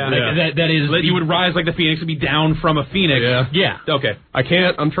meaning. Yeah. Like, that is... That you would rise like the phoenix and be down from a phoenix. Yeah. Okay.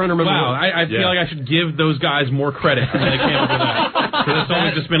 I'm trying to remember. Wow, I feel like I should give those guys more credit than they came up with that. Because it's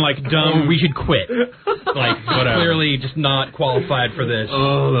always just been like dumb. We should quit. Like, clearly just not qualified for this.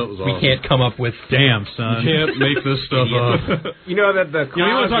 Oh, that was awesome. We can't come up with... Damn, son. You can't make this stuff up. You know that the... You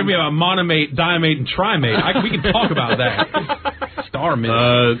want to talk to me about monomate, diamate, and trimate. We can talk about that. Star mist.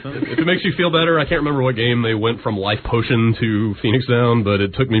 If it makes you feel better, I can't remember what game they went from Life Potion to Phoenix Down, but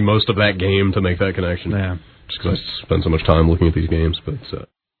it took me most of that game to make that connection. Yeah. Just because I spend so much time looking at these games, but it's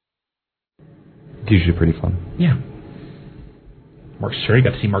usually pretty fun. Yeah. Mark Cerny,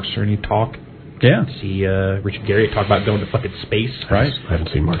 got to see Mark Cerny talk. Yeah. See Richard Garriott talk about going to fucking space. Right. I haven't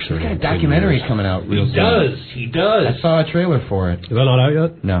seen Mark Cerny. He's got a documentary coming out real soon. He does. I saw a trailer for it. Is that not out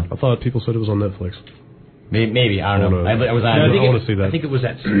yet? No. I thought people said it was on Netflix. Maybe I don't know. I was. I want to see that. I think it was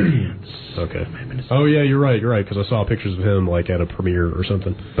at Sundance. Okay. Oh yeah, you're right, because I saw pictures of him like at a premiere or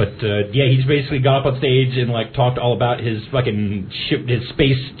something. But yeah, he just basically got up on stage and like talked all about his fucking ship, his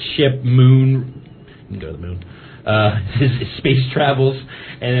spaceship moon. You can go to the moon. His space travels,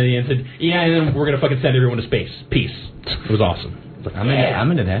 and then he said, "Yeah, and then we're gonna fucking send everyone to space. Peace." It was awesome. Like,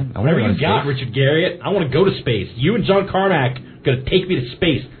 I'm into that. Whatever you got, Richard Garriott. I want to go to space. You and John Carmack gonna take me to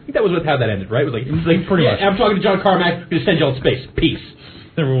space. I think that was how that ended, right? It was like pretty much. I'm talking to John Carmack. I'm gonna send you all to space. Peace.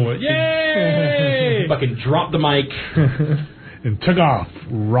 Everyone went, yay! Fucking dropped the mic and took off.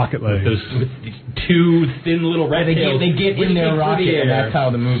 Rocket legs. With these two thin little rat tails. They get in their rocket, and that's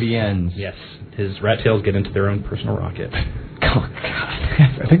how the movie ends. Yes, his rat tails get into their own personal rocket. God.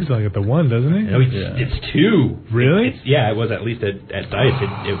 I think it's only at the one, doesn't it? No, it's two. Really? It was at least at Dice.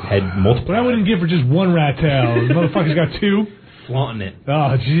 It had multiple. But I wouldn't give for just one rat tail. The motherfucker's got two. Flaunting it.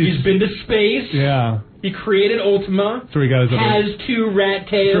 Oh, jeez. He's been to space. Yeah. He created Ultima. So he got his has two rat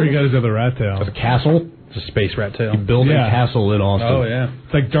tails. So he got his other rat tail. It's a castle. It's a space rat tail. He built a castle in Austin. Oh yeah.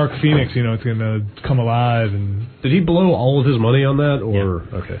 It's like Dark Phoenix. It's gonna come alive. And did he blow all of his money on that, or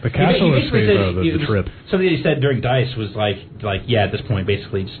okay? The castle or the trip. Something that he said during Dice was like yeah, at this point,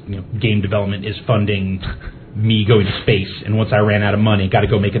 basically, just, game development is funding me going to space, and once I ran out of money, got to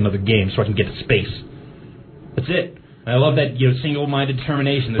go make another game so I can get to space. That's it. I love that single-minded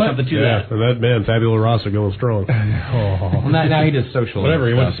determination. There's something to that. And that man, Fabula Rasa, going strong. Well, now he does social. Whatever.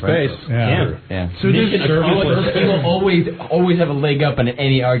 He went to space. Right? Yeah. So he will always have a leg up in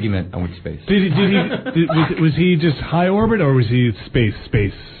any argument. I went to space. Was he just high orbit or was he space?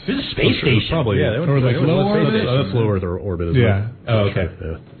 This is a space station. Probably. Yeah. Or like low orbit. That's low Earth orbit. Isn't it? Oh, okay.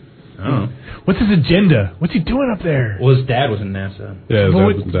 Yeah. Oh. What's his agenda? What's he doing up there? Well, his dad was in NASA. Yeah,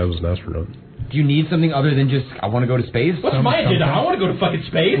 his dad was an astronaut. Do you need something other than just, I want to go to space? What's my agenda? I want to go to fucking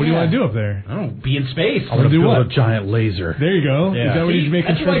space. What do you want to do up there? I don't know, be in space. I want to build a giant laser. There you go. Yeah. Is that what he's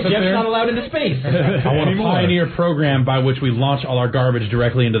making That's why Jeff's not allowed into space. I want to pioneer a program by which we launch all our garbage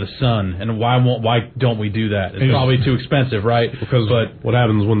directly into the sun. And why don't we do that? It's probably too expensive, right? But what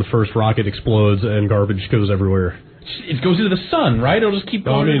happens when the first rocket explodes and garbage goes everywhere? It goes into the sun, right? It'll just keep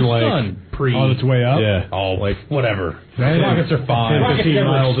going into the sun. On its way up? Yeah. Oh, whatever. Rockets are fine. 15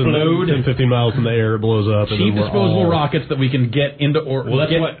 miles in the air, it blows up. Cheap disposable rockets that we can get into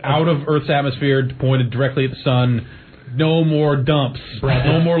out of Earth's atmosphere, pointed directly at the sun. No more dumps.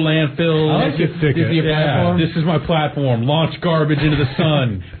 No more landfills. This is my platform. Launch garbage into the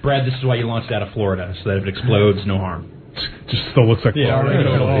sun. Brad, this is why you launched out of Florida, so that if it explodes, no harm. Just still looks like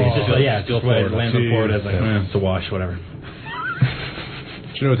Florida. Still Florida. Lands in Florida. It's a wash, whatever.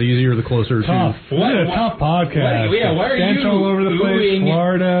 You know, it's easier the closer tough. to... What a tough podcast. Why are you all over the place?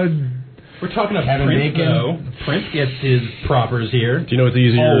 Florida. We're talking about Prince, though. Prince gets his propers here. Do you know it's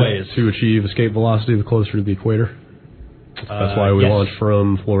easier to achieve escape velocity the closer to the equator? That's why we launched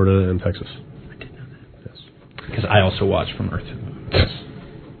from Florida and Texas. I didn't know that. Yes. Because I also watch From Earth to the Moon. Yes.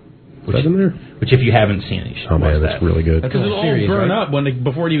 Is that in there? Which, if you haven't seen it, you should watch that. That's really good. Because it'll all burn up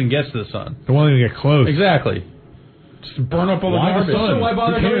before it even gets to the sun. It won't even get close. Exactly. Just burn up all the garbage. So why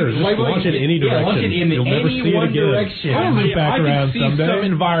bother? Who cares? Just launch it in any direction. Launch it in You'll never see it again. Direction. I can see some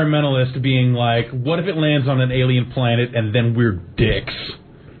environmentalist being like, what if it lands on an alien planet and then we're dicks?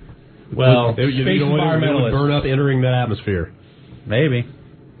 Well, space environmentalists would burn up entering that atmosphere. Maybe.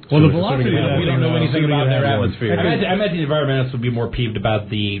 Well, the velocity we don't know anything about their atmosphere. I imagine the environmentalists would be more peeved about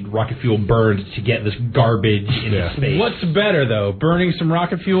the rocket fuel burned to get this garbage into space. What's better, though, burning some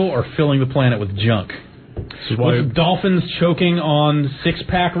rocket fuel or filling the planet with junk? With dolphins choking on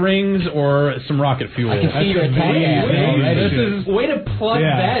six-pack rings or some rocket fuel? I can see your attack. Way to pluck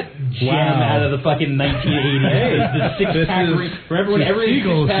that gem out of the fucking 1980s. The six-pack ring. Remember when every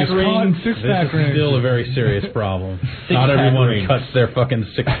six-pack ring? This is still a very serious problem. Not everyone cuts their fucking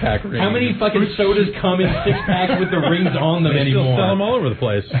six-pack rings. How many fucking sodas come in six-packs with the rings on them anymore? They still sell them all over the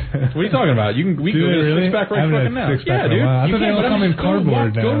place. What are you talking about? We can go get a six-pack right fucking now. Yeah, dude. I thought they all come in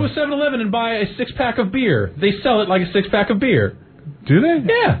cardboard now. Go to a 7-Eleven and buy a six-pack of beer. They sell it like a six-pack of beer. Do they?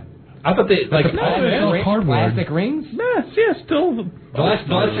 Yeah. I thought they cardboard. Plastic rings? Yeah, still. The last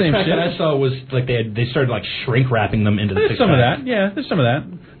six-pack that I saw was like they started like shrink wrapping them into the six-pack. There's some of that. Yeah, there's some of that.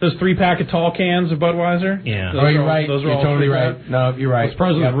 Those 3-pack of tall cans of Budweiser. Yeah. You're right. Those are all totally right. No, you're right. I'm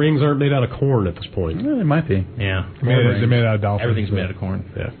surprised those rings aren't made out of corn at this point. Well, they might be. Yeah. They're made out of dolphins. Everything's made out of corn.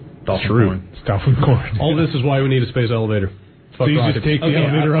 Yeah. Dolphin corn. It's dolphin corn. All this is why we need a space elevator. So you just take the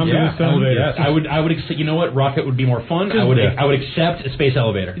elevator up to the sun? Yes. I would accept, you know what? Rocket would be more fun. I would accept a space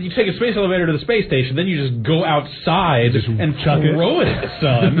elevator. You take a space elevator to the space station, then you just go outside and throw it at the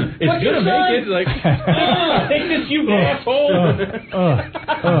sun. It's going to make it like, take this, you asshole.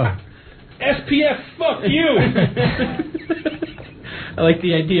 SPF, fuck you. I like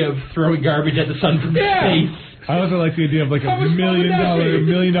the idea of throwing garbage at the sun from space. I also like the idea of like $1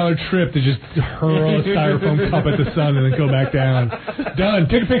 million trip to just hurl a styrofoam cup at the sun and then go back down. Done.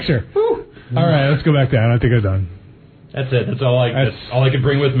 Take a picture. Woo. All right, let's go back down. I think I'm done. That's it. That's all I could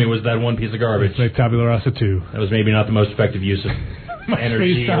bring with me was that one piece of garbage. It's like Tabula Rasa 2. That was maybe not the most effective use of my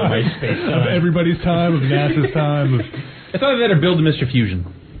energy or my space time. Of everybody's time, of NASA's time. It's either that or build a Mr. Fusion.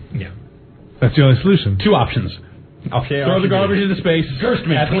 Yeah. That's the only solution. 2 options. Throw the garbage into space.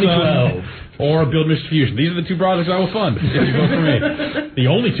 Gerstmann at 2012. Or build Mr. Fusion. These are the 2 projects I will fund if you vote for me. The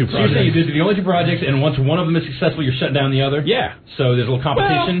only 2 projects. So you're saying you did the only 2 projects, and once one of them is successful, you're shutting down the other? Yeah. So there's a little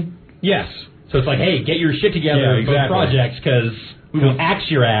competition? Well, yes. So it's like, hey, get your shit together, both projects, because we will axe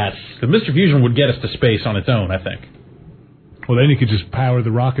your ass. The Mr. Fusion would get us to space on its own, I think. Well, then you could just power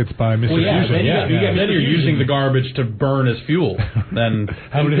the rockets by Mr. Fusion. Then you're using the garbage to burn as fuel. Then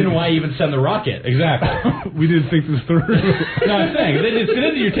why even send the rocket? Exactly. We didn't think this through. No, I'm saying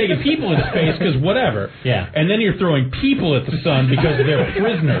then you're taking people into space because whatever. Yeah. And then you're throwing people at the sun because they're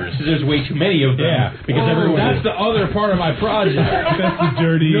prisoners. There's way too many of them. Yeah. Because that's the other part of my project. That's the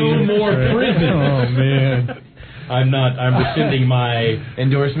dirty. No more prison. Oh man. I'm rescinding my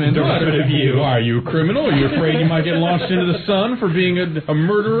endorsement of you. Are you a criminal? Are you afraid you might get launched into the sun for being a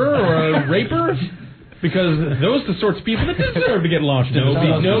murderer or a raper? Because those are the sorts of people that deserve to get launched into the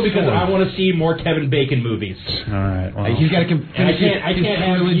sun. No, because I want to see more Kevin Bacon movies. All right. Well, he's got to finish his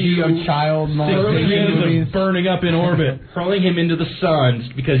trilogy of child movies. Burning up in orbit. Hurling him into the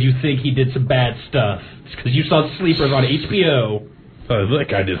sun because you think he did some bad stuff. It's because you saw Sleepers on HBO. That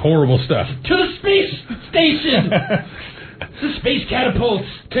guy did horrible stuff. To the space station! The space catapults!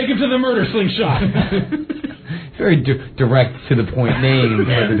 Take him to the murder slingshot! Very direct, to the point name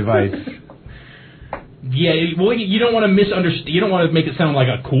for the device. Yeah, well, you don't want to misunderstand. You don't want to make it sound like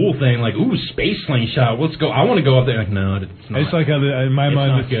a cool thing, like, ooh, space slingshot, let's go. I want to go up there. Like, no, it's not. It's like how in my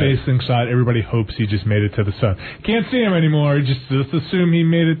mind, the space slingshot, everybody hopes he just made it to the sun. Can't see him anymore, just assume he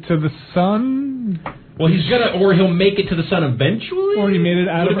made it to the sun? Well, or he'll make it to the sun eventually. Or he made it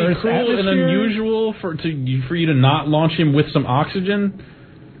out of Earth's atmosphere. Would it be cruel and unusual for you to not launch him with some oxygen,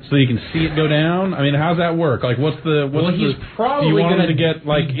 so you can see it go down? I mean, how's that work? Like, he's probably. Do you want him to get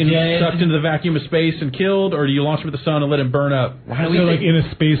sucked into the vacuum of space and killed, or do you launch him with the sun and let him burn up? So like in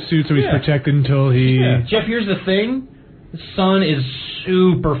a spacesuit, so he's protected until he. Yeah. Jeff, here's the thing: the sun is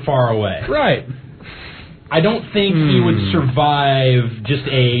super far away. Right. I don't think he would survive just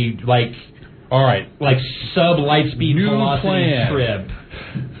a All right, sub-light-speed velocity trip.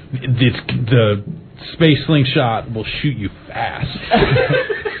 The space slingshot will shoot you fast.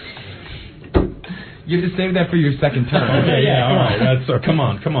 You have to save that for your second term. Okay, all right. Come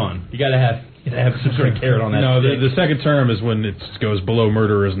on. You gotta have some sort of carrot on that. No, the second term is when it goes below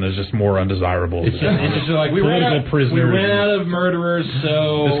murderers and is just more undesirable. It's just like political prisoners. We ran out of murderers,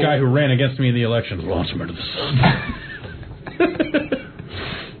 so this guy who ran against me in the elections launched him into the sun.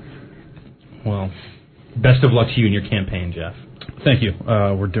 Well, best of luck to you in your campaign, Jeff. Thank you.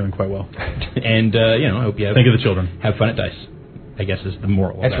 We're doing quite well. And, I hope you think of the children. Have fun at DICE, I guess is the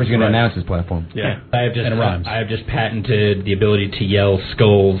moral. That's where he's going to announce his platform. Yeah. I have just patented the ability to yell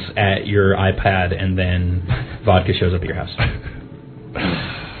skulls at your iPad, and then vodka shows up at your house.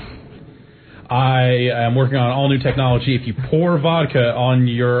 I am working on all new technology. If you pour vodka on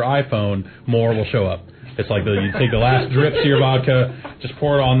your iPhone, more will show up. It's like you take the last drips of your vodka, just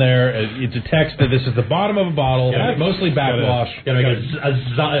pour it on there. It detects that this is the bottom of a bottle, mostly backwash. Gotta make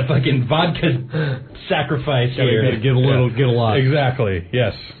a fucking vodka sacrifice here. Get a lot. Exactly.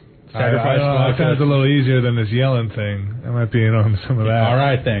 Yes. Sacrifice vodka. That sounds a little easier than this yelling thing. I might be in on some of that. All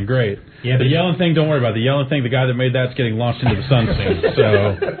right then, great. Yeah, the yelling thing, don't worry about it. The yelling thing, the guy that made that's getting launched into the sun soon.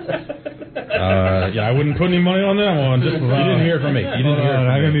 So. I wouldn't put any money on that one. You didn't hear it from me. I'm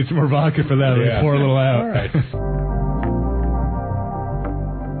going to need some more vodka for that. Let me pour a little out. All right.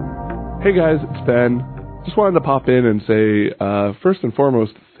 Hey guys, it's Ben. Just wanted to pop in and say, first and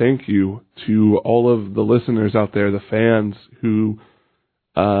foremost, thank you to all of the listeners out there, the fans who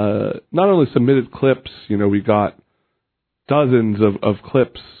not only submitted clips, we got dozens of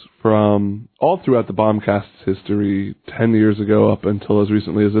clips from all throughout the Bombcast's history, 10 years ago up until as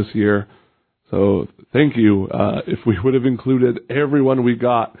recently as this year. So thank you. If we would have included everyone we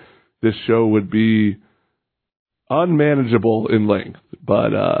got, this show would be unmanageable in length.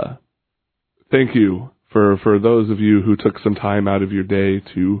 But thank you for those of you who took some time out of your day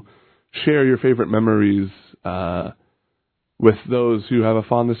to share your favorite memories with those who have a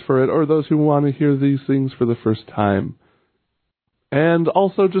fondness for it or those who want to hear these things for the first time. And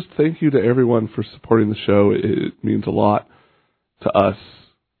also just thank you to everyone for supporting the show. It means a lot to us.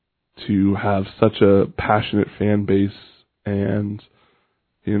 to have such a passionate fan base, and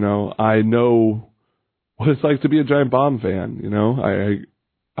I know what it's like to be a Giant Bomb fan.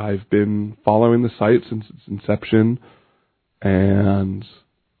 I've been following the site since its inception, and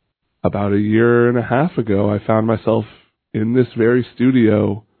about a year and a half ago, I found myself in this very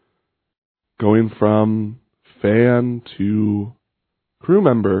studio, going from fan to crew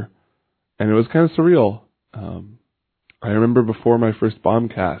member, and it was kind of surreal. I remember before my first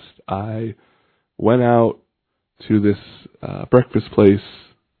Bombcast, I went out to this breakfast place,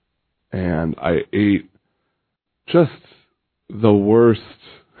 and I ate just the worst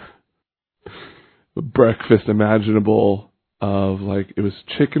breakfast imaginable. It was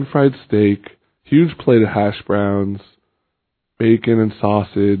chicken fried steak, huge plate of hash browns, bacon and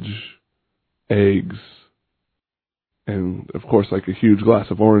sausage, eggs, and of course a huge glass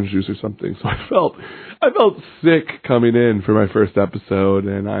of orange juice or something. So I felt sick coming in for my first episode,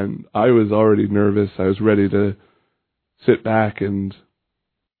 and I was already nervous. I was ready to sit back and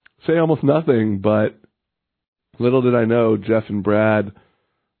say almost nothing, but little did I know Jeff and Brad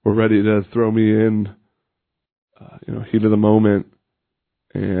were ready to throw me in, heat of the moment,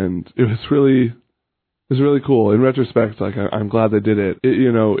 and it was really cool. In retrospect, I'm glad they did it.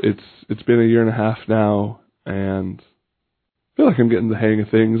 It's been a year and a half now, and I feel like I'm getting the hang of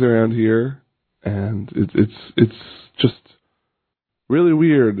things around here, and it's just really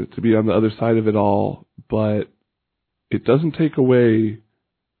weird to be on the other side of it all, but it doesn't take away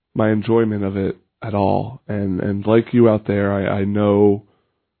my enjoyment of it at all. And like you out there, I know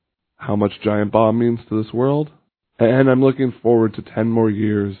how much Giant Bomb means to this world, and I'm looking forward to 10 more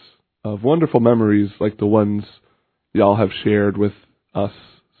years of wonderful memories like the ones y'all have shared with us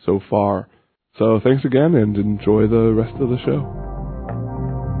so far. So thanks again, and enjoy the rest of the show.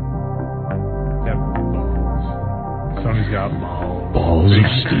 Yep. Sony's got balls. Balls of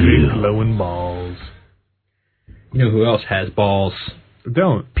steel. Big glowing balls. You know who else has balls?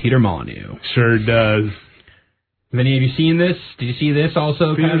 Don't. Peter Molyneux. Sure does. Vinny, have you seen this? Did you see this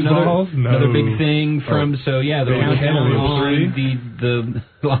also? Peter's balls? No. Another big thing from, the countdown on the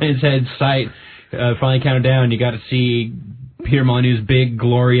Lion's Head site finally counted down. You got to see Peter Molyneux's big,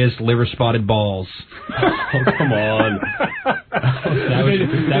 glorious, liver-spotted balls. Oh, come on.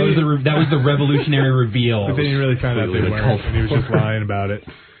 that was the revolutionary reveal. But then you really found out they weren't, and he was just lying about it.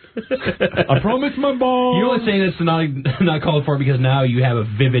 I promised my balls. You're only saying that's not called for because now you have a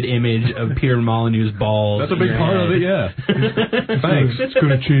vivid image of Peter Molyneux's balls. That's a big part of it, yeah. Thanks. It's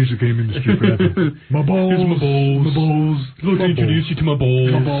going to change the game industry forever. My balls. Here's my balls. My balls. Let me introduce you to my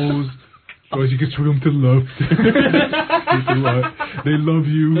balls. My balls. Guys, you can swing them to the left. They love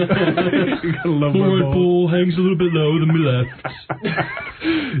you. You gotta love my balls. Ball hangs a little bit lower than my left.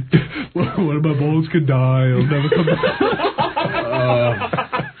 One of my balls could die. I'll never come back.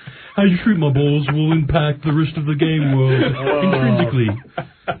 How you treat my balls will impact the rest of the game world intrinsically.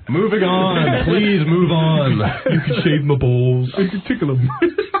 Moving on. Please move on. You can shave my balls. I can tickle them.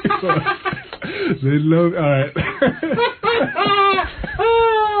 They love... All right.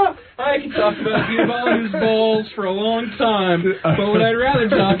 I can talk about Peter Molyneux's balls for a long time, but what I'd rather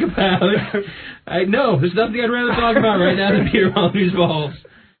talk about... there's nothing I'd rather talk about right now than Peter Molyneux's balls.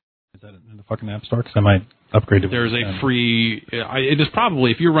 Is that in the fucking App Store? Because I might upgrade to... There's a free... it is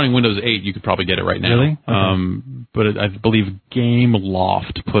probably... If you're running Windows 8, you could probably get it right now. Really? Okay. But I believe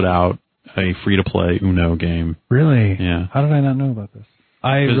Gameloft put out a free-to-play Uno game. Really? Yeah. How did I not know about this?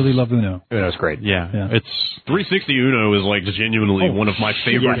 I really love Uno. Uno's great. Yeah. It's 360 Uno is genuinely one of my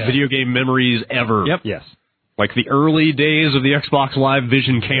favorite video game memories ever. Yep. Yes. The early days of the Xbox Live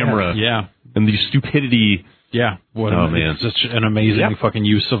Vision camera. Yeah. And the stupidity. Yeah. Man. It's such an amazing fucking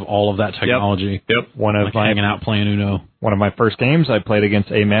use of all of that technology. Yep. One of my hanging out playing Uno. One of my first games, I played against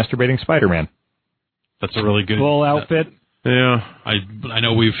a masturbating Spider-Man. That's a really good full outfit. Yeah, I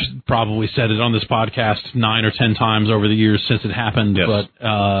know we've probably said it on this podcast 9 or 10 times over the years since it happened. Yes.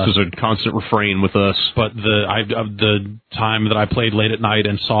 But this is a constant refrain with us. But the time that I played late at night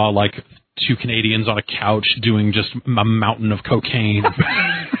and saw two Canadians on a couch doing just a mountain of cocaine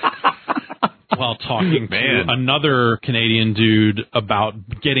while talking to another Canadian dude about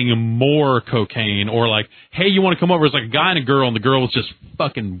getting more cocaine, or hey, you want to come over? It's a guy and a girl, and the girl was just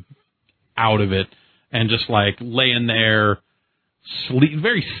fucking out of it. And just laying there,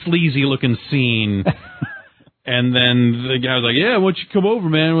 very sleazy looking scene. And then the guy was like, "Yeah, why don't you come over,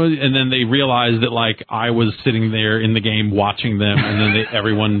 man?" And then they realized that I was sitting there in the game watching them, and then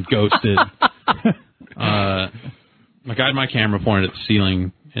everyone ghosted. I had my camera pointed at the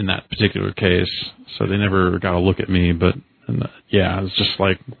ceiling in that particular case, so they never got a look at me. But And it's just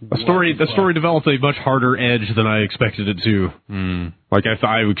like the story developed a much harder edge than I expected it to. Like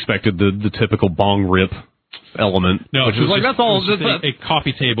I expected the typical bong rip element. No, which it was like that's all. Just a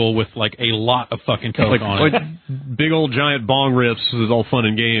coffee table with like a lot of fucking coke on it. Like big old giant bong rips is all fun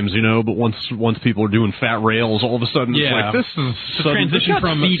and games, but once people are doing fat rails, all of a sudden it's like this is the transition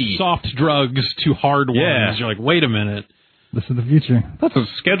from soft drugs to hard ones. Yeah. You're like, wait a minute. This is the future. That's a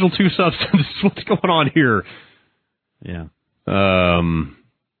Schedule 2 substance. What's going on here? Yeah. Uno.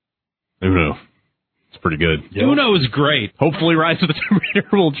 It's pretty good. Uno is great. Hopefully Rise of the Tomb Raider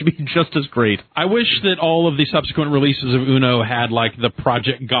will be just as great. I wish that all of the subsequent releases of Uno had like the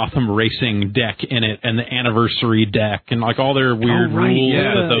Project Gotham Racing deck in it and the Anniversary deck and like all their weird rules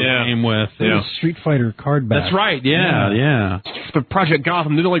that those came with. Yeah. Street Fighter card back. That's right, yeah. For Project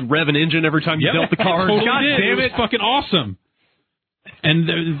Gotham, didn't like rev an engine every time you dealt the card? Totally God did. damn it was fucking awesome. And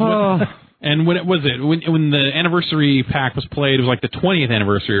and when it was when the Anniversary pack was played, it was like the 20th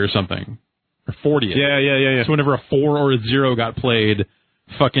anniversary or something. Or 40th. Yeah. So whenever a 4 or a 0 got played,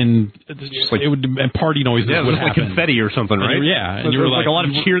 fucking, it would, and party noises would it was happen. like confetti or something, right? And you were like a lot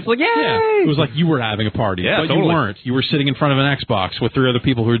of cheers, like, yay! Yeah, it was like you were having a party. Yeah, but totally. you weren't. You were sitting in front of an Xbox with 3 other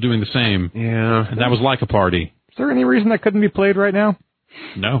people who were doing the same. Yeah. And that was like a party. Is there any reason that couldn't be played right now?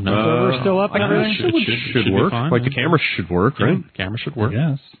 No. Server's still up and everything? Should work. Fine, like the camera should work, right? The camera should work.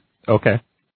 Yes. Okay.